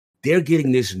like, they're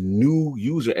getting this new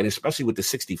user, and especially with the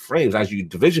 60 frames, as you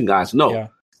Division guys know,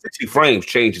 60 frames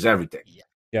changes everything.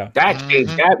 Yeah,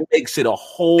 that makes it a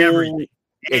whole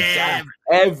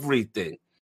everything.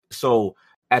 So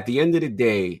at the end of the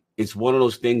day, it's one of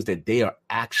those things that they are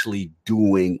actually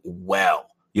doing well.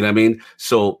 You know what I mean?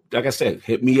 So, like I said,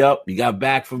 hit me up. You got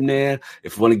back from there.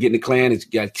 If you want to get in the clan, you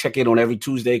got to check in on every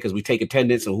Tuesday because we take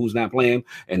attendance on who's not playing.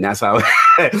 And that's how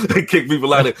they kick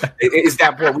people out. It's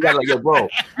that point. We got like, yo, bro,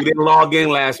 you didn't log in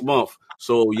last month.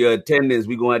 So your attendance,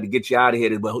 we're going to have to get you out of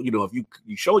here. But, you know, if you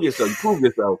showed yourself, you proved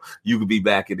yourself, you could be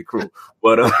back in the crew.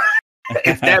 But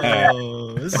it's that bad.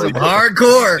 This is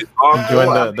hardcore.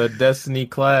 Join the Destiny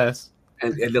class.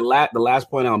 And the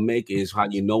last point I'll make is how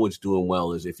you know it's doing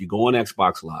well is if you go on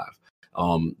Xbox Live,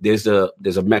 there's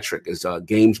a metric. It's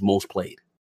games most played.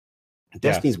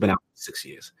 Destiny's been out for 6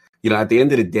 years. You know, at the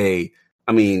end of the day,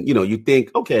 I mean, you know, you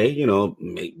think, okay, you know,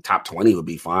 maybe top 20 would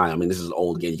be fine. I mean, this is an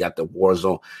old game. You got the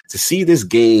Warzone. To see this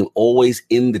game always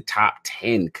in the top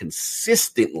 10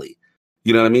 consistently,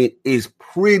 you know what I mean, is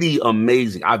pretty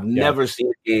amazing. I've never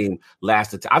seen a game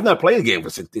last. I've never played a game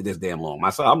for this damn long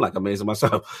myself. I'm like amazing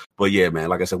myself. But yeah, man,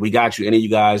 like I said, we got you. Any of you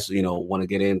guys, you know, want to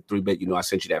get in 3-bit, you know, I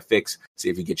sent you that fix. See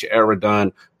if you get your error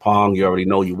done. Pong, you already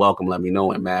know. You're welcome. Let me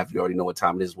know. And Mav, you already know what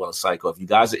time it is as well as Psycho. If you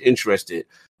guys are interested,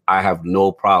 I have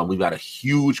no problem. We've got a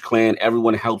huge clan.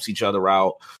 Everyone helps each other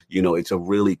out. You know, it's a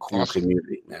really cool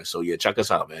community, man. So yeah, check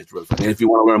us out, man. It's really fun. And if you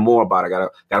want to learn more about it, I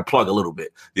gotta plug a little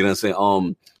bit. You know what I'm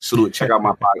saying? So check out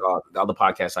my the other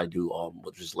podcast I do,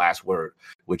 which is Last Word,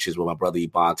 which is with my brother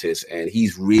Ebontis, and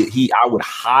I would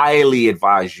highly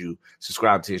advise you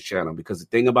subscribe to his channel because the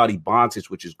thing about Ebontis,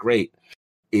 which is great,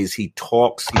 is he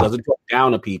doesn't talk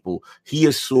down to people. He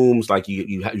assumes like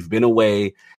you've been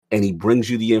away. And he brings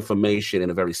you the information in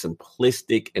a very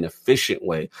simplistic and efficient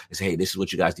way. He says, hey, this is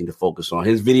what you guys need to focus on.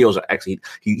 His videos are actually,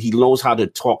 he knows how to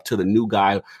talk to the new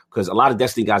guy because a lot of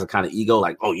Destiny guys are kind of ego,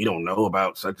 like, oh, you don't know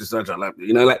about such and such.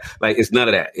 You know, like it's none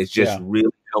of that. It's just really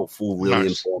helpful, really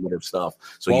informative stuff.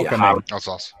 So that's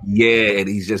awesome. Yeah, and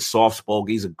he's just soft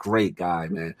spoken. He's a great guy,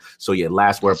 man. So yeah,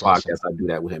 Last Word podcast. Awesome. I do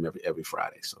that with him every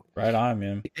Friday. So right on,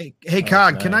 man. Hey,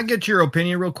 Cog, can I get your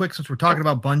opinion real quick since we're talking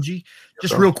about Bungie?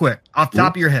 Just real quick, off the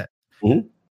top of your head. Mm-hmm.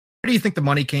 Where do you think the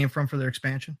money came from for their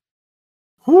expansion?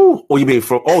 You mean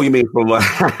from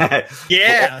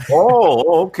yeah.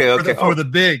 Okay. For the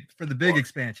big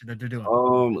expansion that they're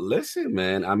doing. Listen,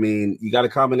 man. I mean, you got a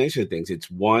combination of things.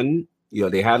 It's one, you know,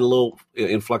 they had a little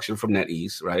inflection from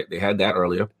NetEase, right? They had that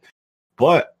earlier.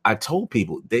 But I told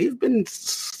people they've been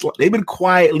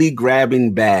quietly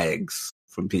grabbing bags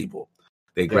from people.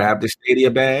 They grabbed the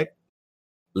Stadia bag.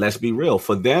 Let's be real.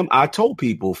 For them, I told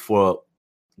people for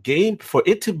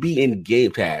it to be in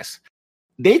Game Pass,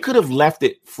 they could have left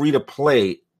it free to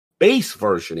play base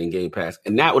version in Game Pass,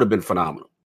 and that would have been phenomenal.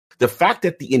 The fact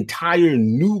that the entire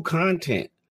new content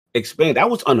expanded, that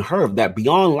was unheard of. That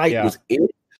Beyond Light was in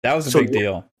it. That was a big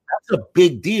deal. That's a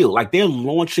big deal. Like they're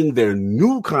launching their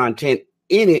new content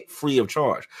in it free of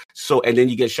charge. So, and then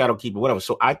you get Shadowkeeper, whatever.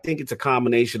 So I think it's a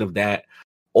combination of that.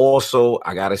 Also,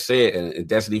 I gotta say it, and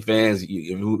Destiny fans, if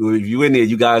you in there,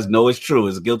 you guys know it's true.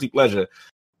 It's a guilty pleasure.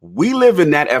 We live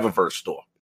in that Eververse store.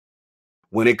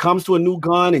 When it comes to a new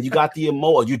gun and you got the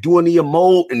emote, or you're doing the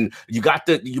emote and you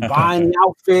buying the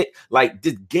outfit, like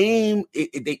the game,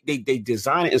 they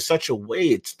design it in such a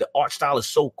way. The art style is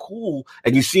so cool.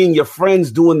 And you're seeing your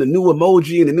friends doing the new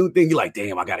emoji and the new thing. You're like,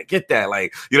 damn, I got to get that.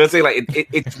 Like, you know what I'm saying? Like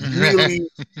it's really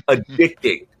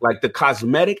addicting. Like the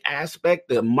cosmetic aspect,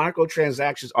 the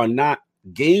microtransactions are not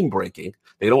game breaking.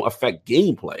 They don't affect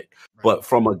gameplay, but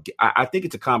I think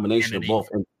it's a combination of both.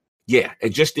 And yeah,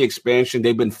 and just the expansion.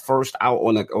 They've been first out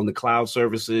on the cloud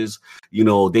services. You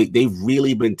know, they've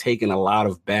really been taking a lot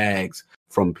of bags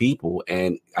from people,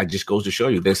 and it just goes to show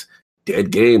you this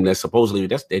dead game that's supposedly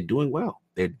they're doing well.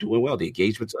 They're doing well. The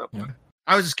engagement's up. Yeah.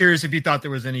 I was just curious if you thought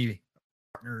there was any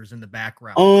partners in the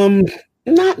background.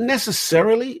 Not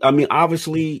necessarily. I mean,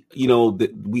 obviously, you know,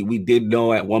 we did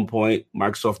know at one point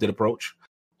Microsoft did approach.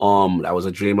 That was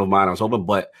a dream of mine. I was hoping,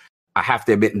 but I have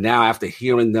to admit now, after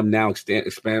hearing them now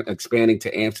expanding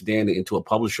to Amsterdam into a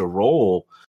publisher role,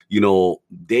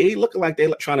 they looking like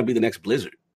they're trying to be the next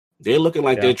Blizzard. They're looking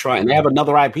like they're trying. They have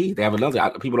another IP. They have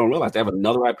another. People don't realize they have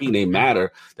another IP named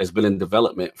Matter that's been in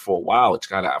development for a while. It's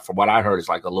kind of, from what I heard, it's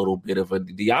like a little bit of a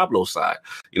Diablo side,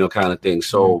 kind of thing.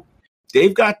 So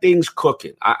they've got things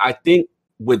cooking. I think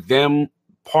with them,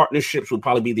 partnerships would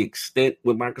probably be the extent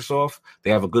with Microsoft.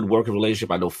 They have a good working relationship.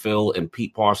 I know Phil and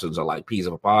Pete Parsons are like peas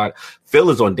of a pod.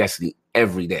 Phil is on Destiny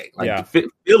every day.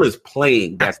 Phil is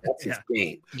playing. That's his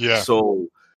game. Yeah. So.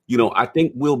 I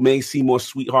think may see more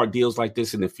sweetheart deals like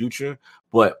this in the future,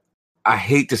 but I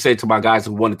hate to say to my guys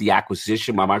who wanted the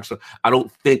acquisition by Microsoft, I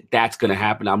don't think that's going to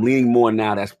happen. I'm leaning more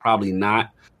now. That's probably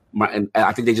not. And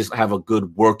I think they just have a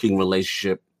good working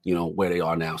relationship, where they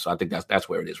are now. So I think that's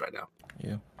where it is right now.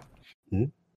 Yeah. Mm-hmm.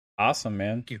 Awesome,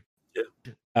 man. Thank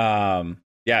you.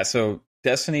 Yeah. So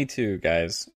Destiny 2,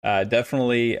 guys,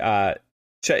 definitely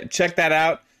check that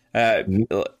out.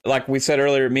 Like we said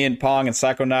earlier, me and Pong and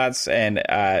Psychonauts and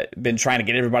been trying to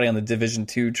get everybody on the Division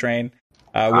 2 train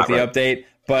with the update.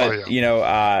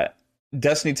 But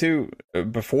Destiny 2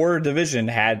 before Division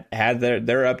had their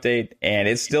update, and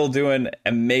it's still doing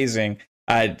amazing.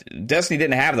 Destiny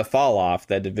didn't have the fall off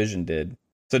that Division did,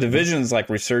 so Division's like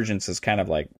resurgence is kind of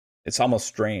like, it's almost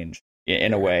strange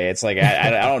in a way. It's like I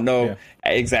don't know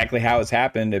exactly how it's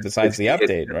happened besides the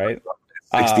update, right?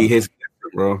 60 hits,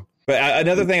 bro. But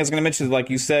another thing I was going to mention,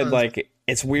 like you said, like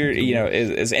it's weird,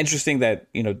 it's interesting that,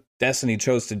 Destiny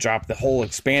chose to drop the whole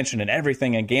expansion and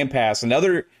everything in Game Pass.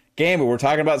 Another game, but we're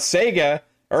talking about Sega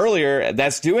earlier,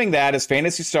 that's doing that is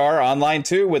Phantasy Star Online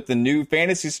 2 with the new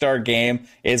Phantasy Star game.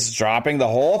 It's dropping the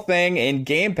whole thing in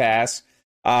Game Pass,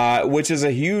 which is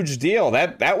a huge deal.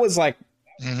 That was like,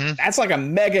 that's like a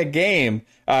mega game.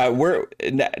 We're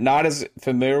not as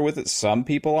familiar with it. Some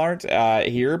people aren't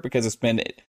here because it's been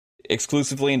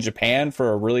exclusively in Japan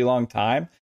for a really long time,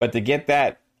 but to get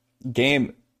that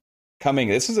game coming,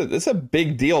 this is a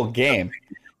big deal game.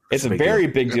 It's a very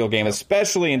big deal game,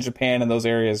 especially in Japan and those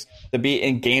areas, to be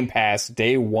in Game Pass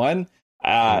day one.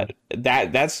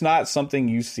 That's not something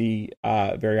you see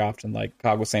very often, like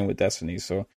Cog was saying with Destiny.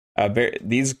 So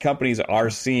these companies are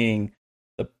seeing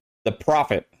the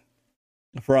profit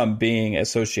from being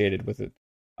associated with it.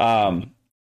 All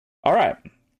right.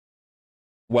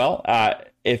 Well,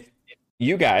 if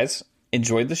you guys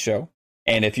enjoyed the show,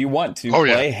 and if you want to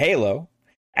play Halo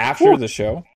after the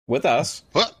show with us,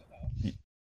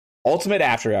 Ultimate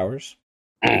After Hours,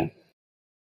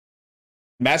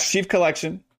 Master Chief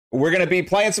Collection, we're going to be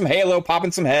playing some Halo,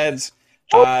 popping some heads,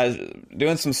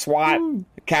 doing some SWAT,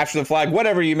 capture the flag,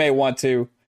 whatever you may want to.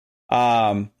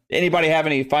 Anybody have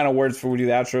any final words before we do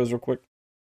the outros real quick?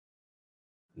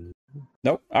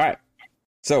 Nope. All right.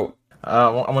 So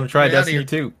I'm going to try Destiny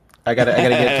 2. I gotta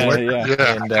get to work.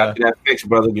 And got that fixed,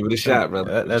 brother. Give it a shot,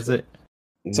 brother. That's it.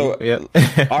 So,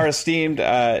 our esteemed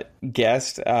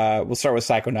guest, we'll start with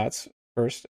Psychonauts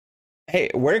first. Hey,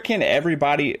 where can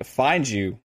everybody find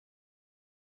you?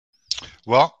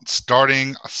 Well,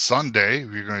 starting Sunday,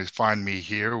 you're going to find me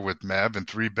here with Mev and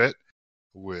 3-Bit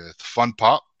with Fun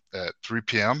Pop at 3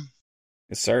 p.m.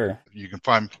 Yes, sir. You can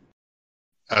find.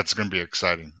 That's going to be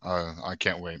exciting. I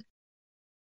can't wait.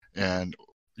 And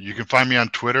you can find me on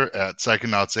Twitter at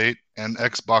Psychonauts8 and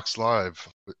Xbox Live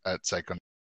at Psychonauts.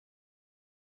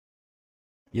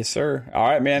 Yes, sir. All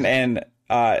right, man. And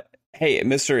hey,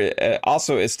 Mr.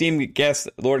 Also esteemed guest,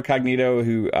 Lord Cognito,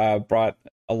 who brought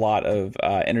a lot of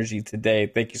energy today.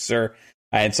 Thank you, sir.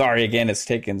 And sorry again, it's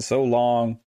taken so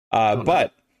long.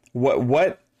 But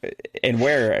what and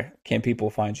where can people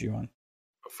find you on?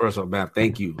 First of all, Matt,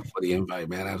 thank you for the invite,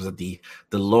 man. I was at the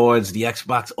Lords, the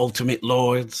Xbox Ultimate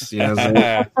Lords. You know what I'm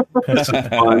saying? This was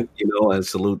fun, and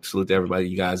salute to everybody,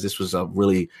 you guys. This was a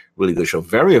really, really good show.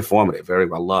 Very informative. I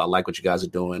like what you guys are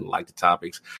doing. I like the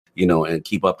topics, and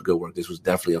keep up the good work. This was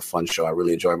definitely a fun show. I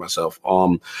really enjoyed myself.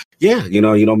 Me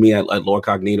at Lord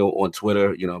Cognito on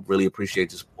Twitter. Really appreciate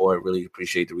the support. Really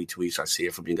appreciate the retweets. I see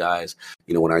it from you guys.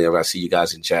 Whenever I see you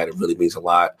guys in chat, it really means a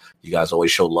lot. You guys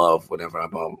always show love whenever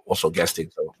I'm also guesting.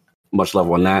 So much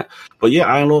love on that. But yeah,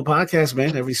 Iron Lord Podcast,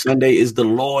 man. Every Sunday is the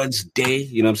Lord's Day.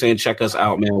 You know what I'm saying? Check us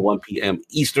out, man. 1 p.m.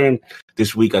 Eastern.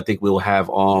 This week, I think we'll have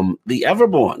the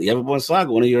Everborn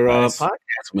Saga, one of your podcast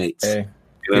mates. Hey,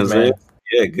 you know what I'm saying?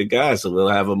 Yeah, good guy. So we'll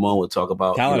have him on. We'll talk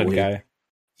about talented guy.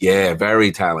 Yeah,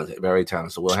 very talented, very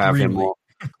talented. So we'll have him on.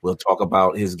 We'll talk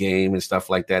about his game and stuff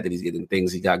like that he's getting,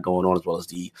 things he got going on, as well as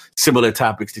the similar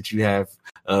topics that you have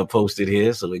posted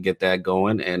here, so we get that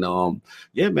going. And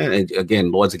yeah, man. And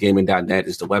again, lordsofgaming.net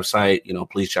is the website.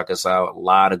 Please check us out. A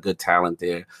lot of good talent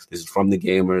there. This is from the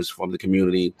gamers, from the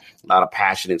community. A lot of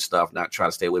passionate stuff. Not trying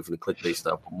to stay away from the clickbait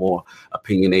stuff, but more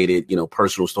opinionated,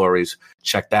 personal stories.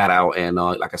 Check that out. And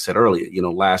like I said earlier,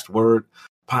 Last Word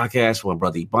podcast with my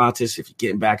brother Ebontis. If you're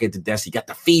getting back into Destiny, you got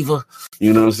the fever.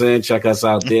 You know what I'm saying? Check us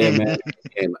out there, man.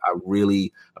 And I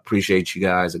really appreciate you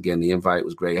guys. Again, the invite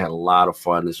was great. I had a lot of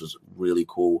fun. This was really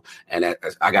cool. And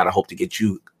I got to hope to get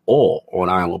you all on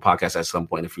Iron Lord podcast at some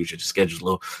point in the future. The schedule's a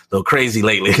little crazy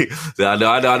lately. So I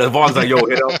know. Vaughn's like, yo,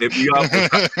 hit me up.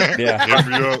 Yeah. Hit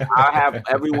me up. I have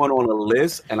everyone on a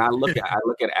list, and I look at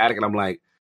Attic, and I'm like,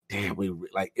 damn,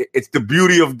 it's the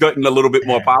beauty of getting a little bit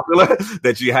more popular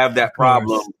that you have that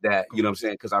problem that, you know what I'm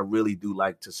saying? Because I really do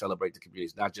like to celebrate the community.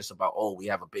 It's not just about, we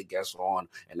have a big guest on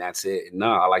and that's it. No,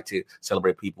 I like to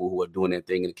celebrate people who are doing their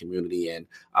thing in the community. And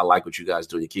I like what you guys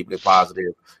do. You're keeping it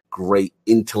positive, great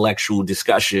intellectual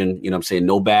discussion, you know what I'm saying?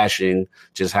 No bashing,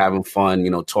 just having fun,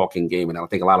 talking gaming. I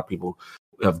think a lot of people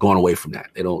have gone away from that.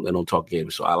 They don't talk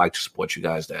gaming. So I like to support you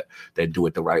guys that do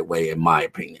it the right way, in my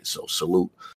opinion. So salute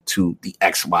to the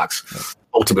Xbox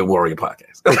Ultimate Warrior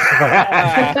podcast.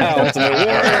 Ultimate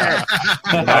Warrior.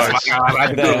 That's my guy.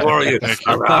 I do Warrior.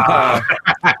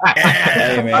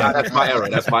 Hey, man. That's my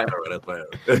error.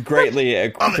 Greatly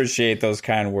appreciate those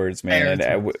kind words, man.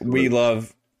 And we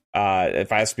love,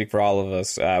 if I speak for all of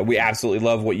us, we absolutely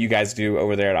love what you guys do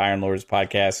over there at Iron Lords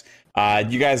podcast.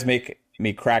 You guys make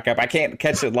me crack up. I can't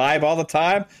catch it live all the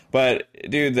time, but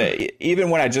dude, even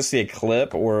when I just see a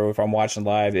clip or if I'm watching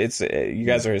live, you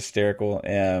guys are hysterical.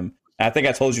 I think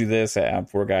I told you this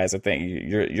before, guys. I think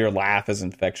your laugh is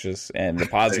infectious, and the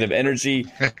positive energy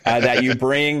that you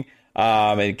bring,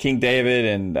 and King David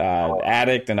and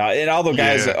Addict and all the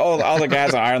guys, all the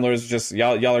guys on Iron Lords, just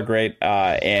y'all are great.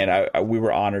 And we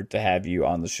were honored to have you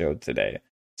on the show today.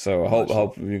 So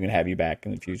hope we can have you back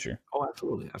in the future. Oh,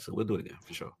 absolutely. We'll do it again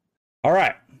for sure. All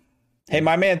right. Hey,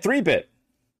 my man, 3-Bit.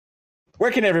 Where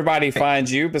can everybody find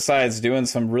you besides doing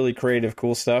some really creative,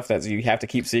 cool stuff that you have to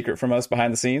keep secret from us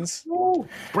behind the scenes?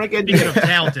 Break Speaking of NDA.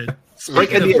 talented. Break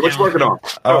NDA. What you working on?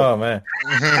 Oh man.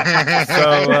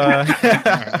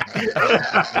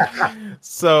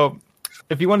 So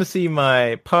if you want to see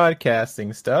my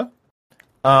podcasting stuff,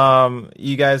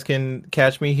 you guys can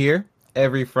catch me here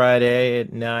every Friday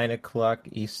at 9:00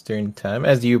 Eastern time,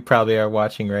 as you probably are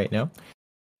watching right now.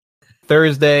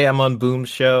 Thursday, I'm on Boom's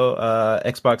show,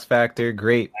 Xbox Factor,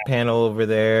 great panel over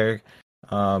there.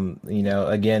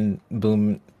 Again,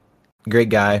 Boom, great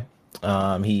guy.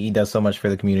 He does so much for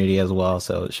the community as well,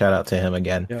 so shout out to him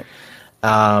again. Yep.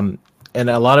 And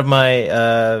a lot of my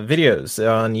videos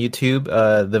on YouTube,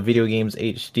 the Video Games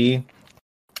HD.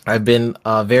 I've been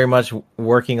very much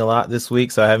working a lot this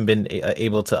week, so I haven't been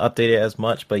able to update it as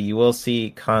much, but you will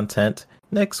see content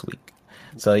next week.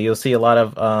 So you'll see a lot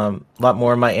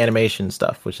more of my animation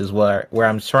stuff, which is where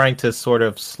I'm trying to sort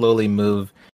of slowly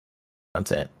move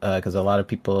content, because a lot of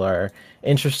people are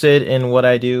interested in what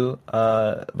I do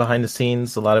behind the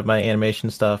scenes. A lot of my animation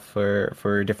stuff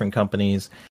for different companies.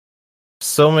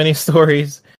 So many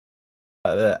stories.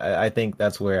 I think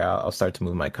that's where I'll start to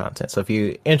move my content. So if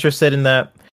you're interested in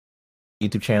that,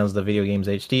 YouTube channel is the Video Games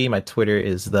HD. My Twitter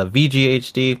is the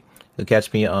VGHD. You'll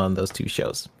catch me on those two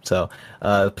shows. So,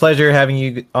 pleasure having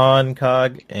you on,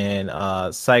 Cog, and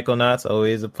Psychonauts.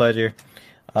 Always a pleasure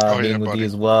being with you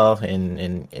as well.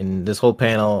 And this whole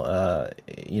panel,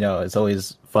 it's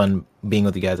always fun being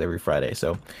with you guys every Friday.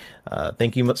 So,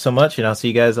 thank you so much, and I'll see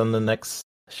you guys on the next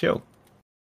show.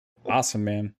 Awesome,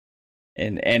 man.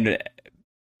 And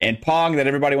Pong that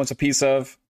everybody wants a piece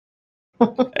of.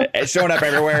 It's showing up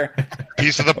everywhere.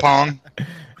 Piece of the Pong.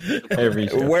 Every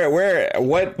show.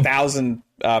 What 1,000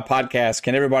 podcasts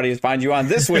can everybody find you on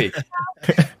this week?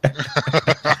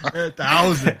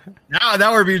 1,000.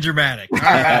 Now we're being dramatic. All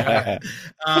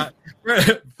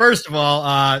right. First of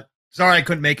all, sorry I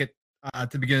couldn't make it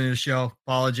at the beginning of the show.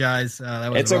 Apologize.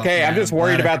 That was it's okay. I'm just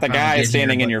worried about the guy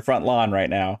standing in your front lawn right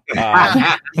now.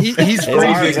 He's his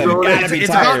arms freezing. have got to be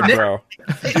tired, bro.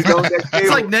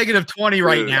 It's like -20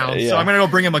 right now, so I'm gonna go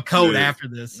bring him a coat after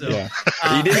this. So,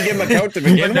 you didn't give him a coat to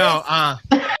begin with? No. No.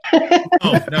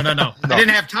 I didn't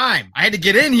have time. I had to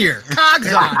get in here.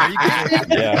 Cogs on. Are you kidding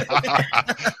me? Yeah. I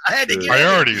had to get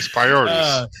Priorities.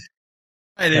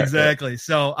 Right, exactly.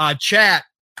 So, chat.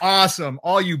 Awesome.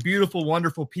 All you beautiful,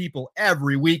 wonderful people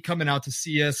every week coming out to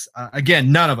see us.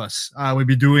 Again, none of us would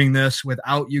be doing this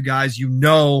without you guys.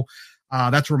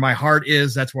 That's where my heart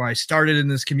is. That's where I started in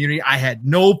this community. I had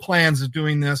no plans of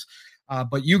doing this.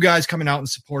 But you guys coming out and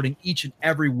supporting each and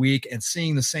every week and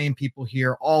seeing the same people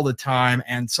here all the time,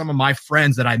 and some of my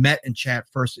friends that I met in chat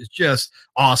first is just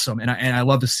awesome, and I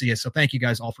love to see it. So thank you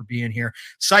guys all for being here.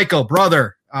 Psycho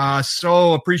brother,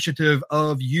 so appreciative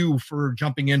of you for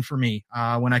jumping in for me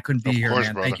when I couldn't be here,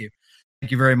 man. Brother.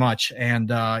 Thank you very much.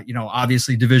 And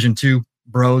obviously Division 2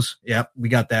 bros. Yep, we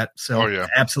got that. So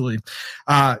absolutely.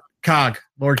 Lord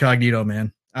Cognito,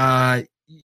 man.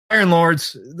 Iron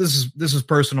Lords, this is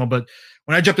personal, but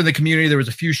when I jumped in the community, there was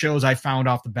a few shows I found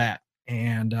off the bat,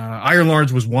 and Iron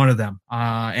Lords was one of them,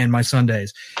 and my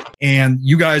Sundays. And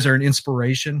you guys are an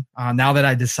inspiration. Now that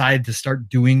I decided to start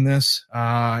doing this,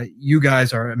 you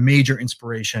guys are a major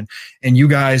inspiration. And you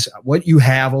guys, what you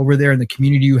have over there in the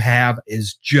community you have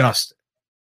is just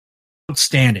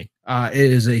outstanding. It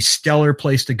is a stellar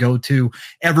place to go to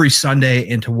every Sunday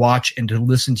and to watch and to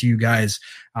listen to you guys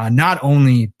not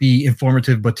only be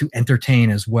informative but to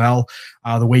entertain as well,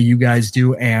 the way you guys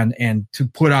do, and to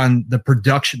put on the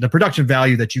production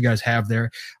value that you guys have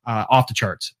there off the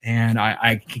charts. And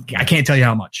I can't tell you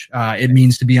how much it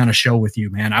means to be on a show with you,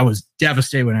 man. I was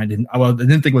devastated when I didn't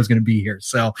think I was going to be here.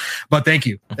 So, but thank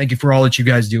you for all that you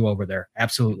guys do over there.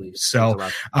 Absolutely. So,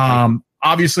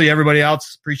 obviously, everybody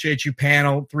else, appreciate you,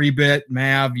 panel, 3-Bit,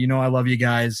 Mav, I love you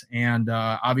guys. And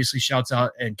obviously, shouts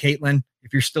out, and Caitlin,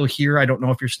 if you're still here, I don't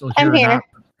know if you're still here I'm or here.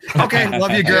 not. Okay,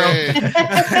 love you, girl. Hey.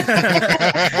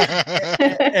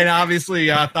 And obviously,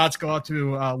 thoughts go out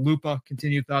to Lupa.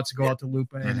 Continued thoughts go out to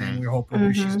Lupa, and we're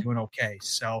hoping she's doing okay.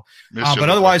 So, but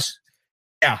otherwise,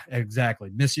 yeah,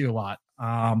 exactly. Miss you a lot.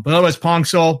 But otherwise, Pong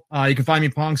Soul, you can find me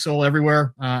Pong Soul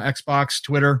everywhere, Xbox,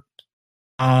 Twitter.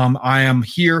 I am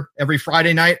here every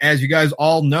Friday night, as you guys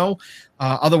all know.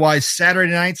 Otherwise,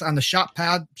 Saturday nights on the Shop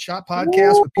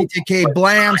Podcast with PTK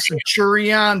Blam,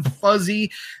 Centurion,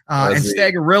 Fuzzy, and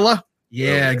Stagorilla.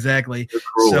 Yeah, exactly.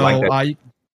 Cool. So,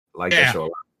 that show.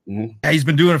 Yeah, he's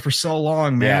been doing it for so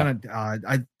long, man.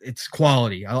 Yeah. It's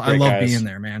quality. I love being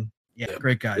there, man. Yeah,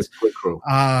 great guys.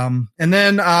 And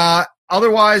then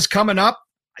otherwise, coming up,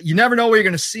 you never know where you're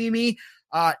going to see me.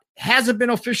 Hasn't been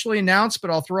officially announced,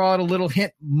 but I'll throw out a little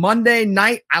hint. Monday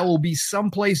night, I will be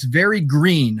someplace very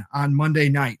green on Monday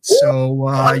night.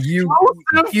 So you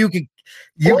can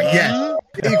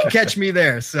catch me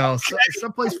there. So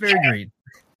someplace very green.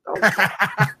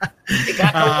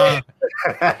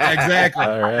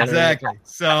 Exactly.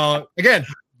 So again,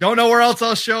 don't know where else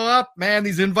I'll show up, man.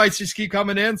 These invites just keep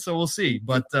coming in, so we'll see.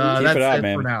 But that's it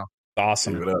for now.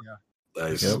 Awesome.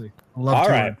 Nice. Yep. Love all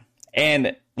to right.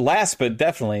 And last but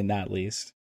definitely not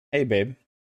least, hey babe.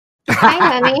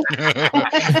 Hi, honey.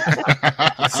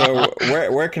 So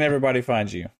where can everybody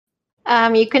find you?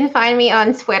 You can find me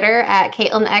on Twitter at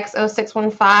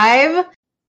CaitlinX0615.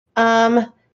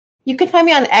 You can find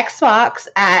me on Xbox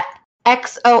at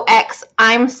XOX.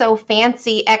 I'm so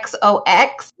fancy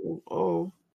XOX.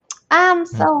 I'm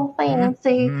so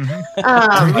fancy.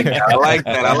 I like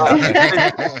that.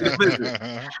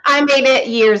 I made it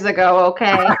years ago. Okay,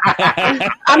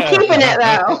 I'm keeping it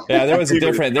though. Yeah, there was a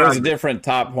different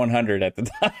top 100 at the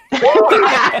time.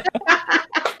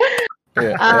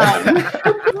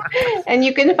 And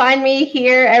you can find me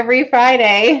here every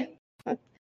Friday.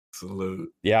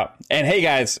 Salute. Yeah, and hey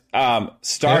guys,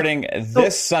 starting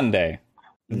this Sunday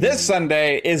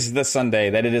is the Sunday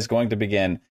that it is going to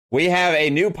begin. We have a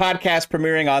new podcast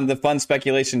premiering on the Fun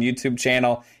Speculation YouTube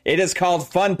channel. It is called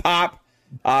Fun Pop.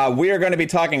 We are going to be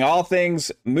talking all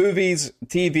things movies,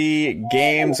 TV,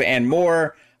 games, and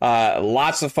more.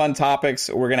 Lots of fun topics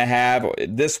we're going to have.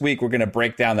 This week, we're going to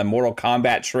break down the Mortal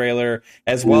Kombat trailer,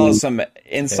 as well as some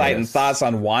insight and thoughts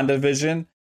on WandaVision.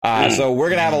 So we're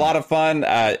going to have a lot of fun,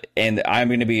 and I'm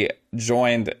going to be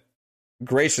joined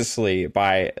graciously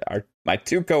by my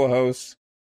two co-hosts,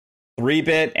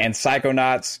 3-Bit and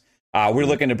Psychonauts. We're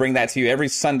looking to bring that to you every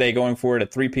Sunday going forward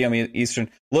at 3 p.m. Eastern.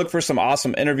 Look for some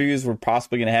awesome interviews we're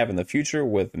possibly going to have in the future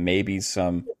with maybe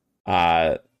some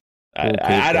I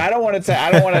don't want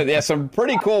to yeah, some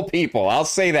pretty cool people. I'll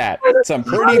say that. Some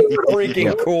pretty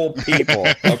freaking cool people,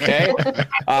 okay?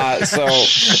 So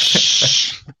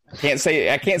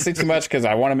I can't say too much because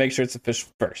I want to make sure it's official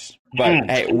first.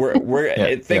 But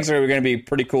hey, things are going to be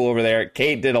pretty cool over there.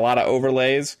 Kate did a lot of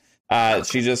overlays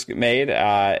she just made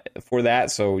for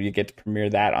that, so you get to premiere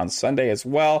that on Sunday as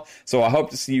well. So I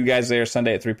hope to see you guys there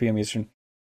Sunday at 3 p.m. Eastern.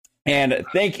 And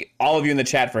thank all of you in the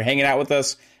chat for hanging out with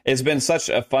us. It's been such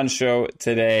a fun show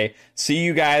today. See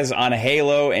you guys on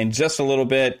Halo in just a little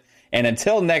bit. And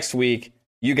until next week,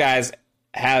 you guys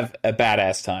have a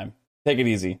badass time. Take it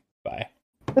easy. Bye.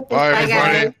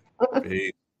 Bye,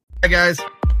 everybody. Bye, guys.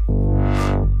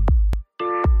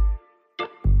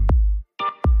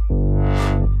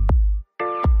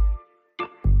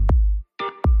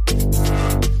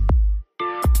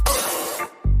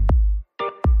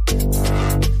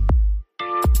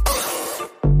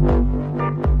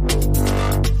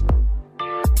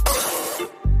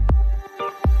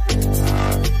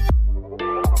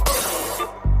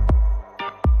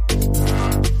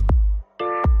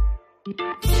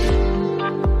 Bye.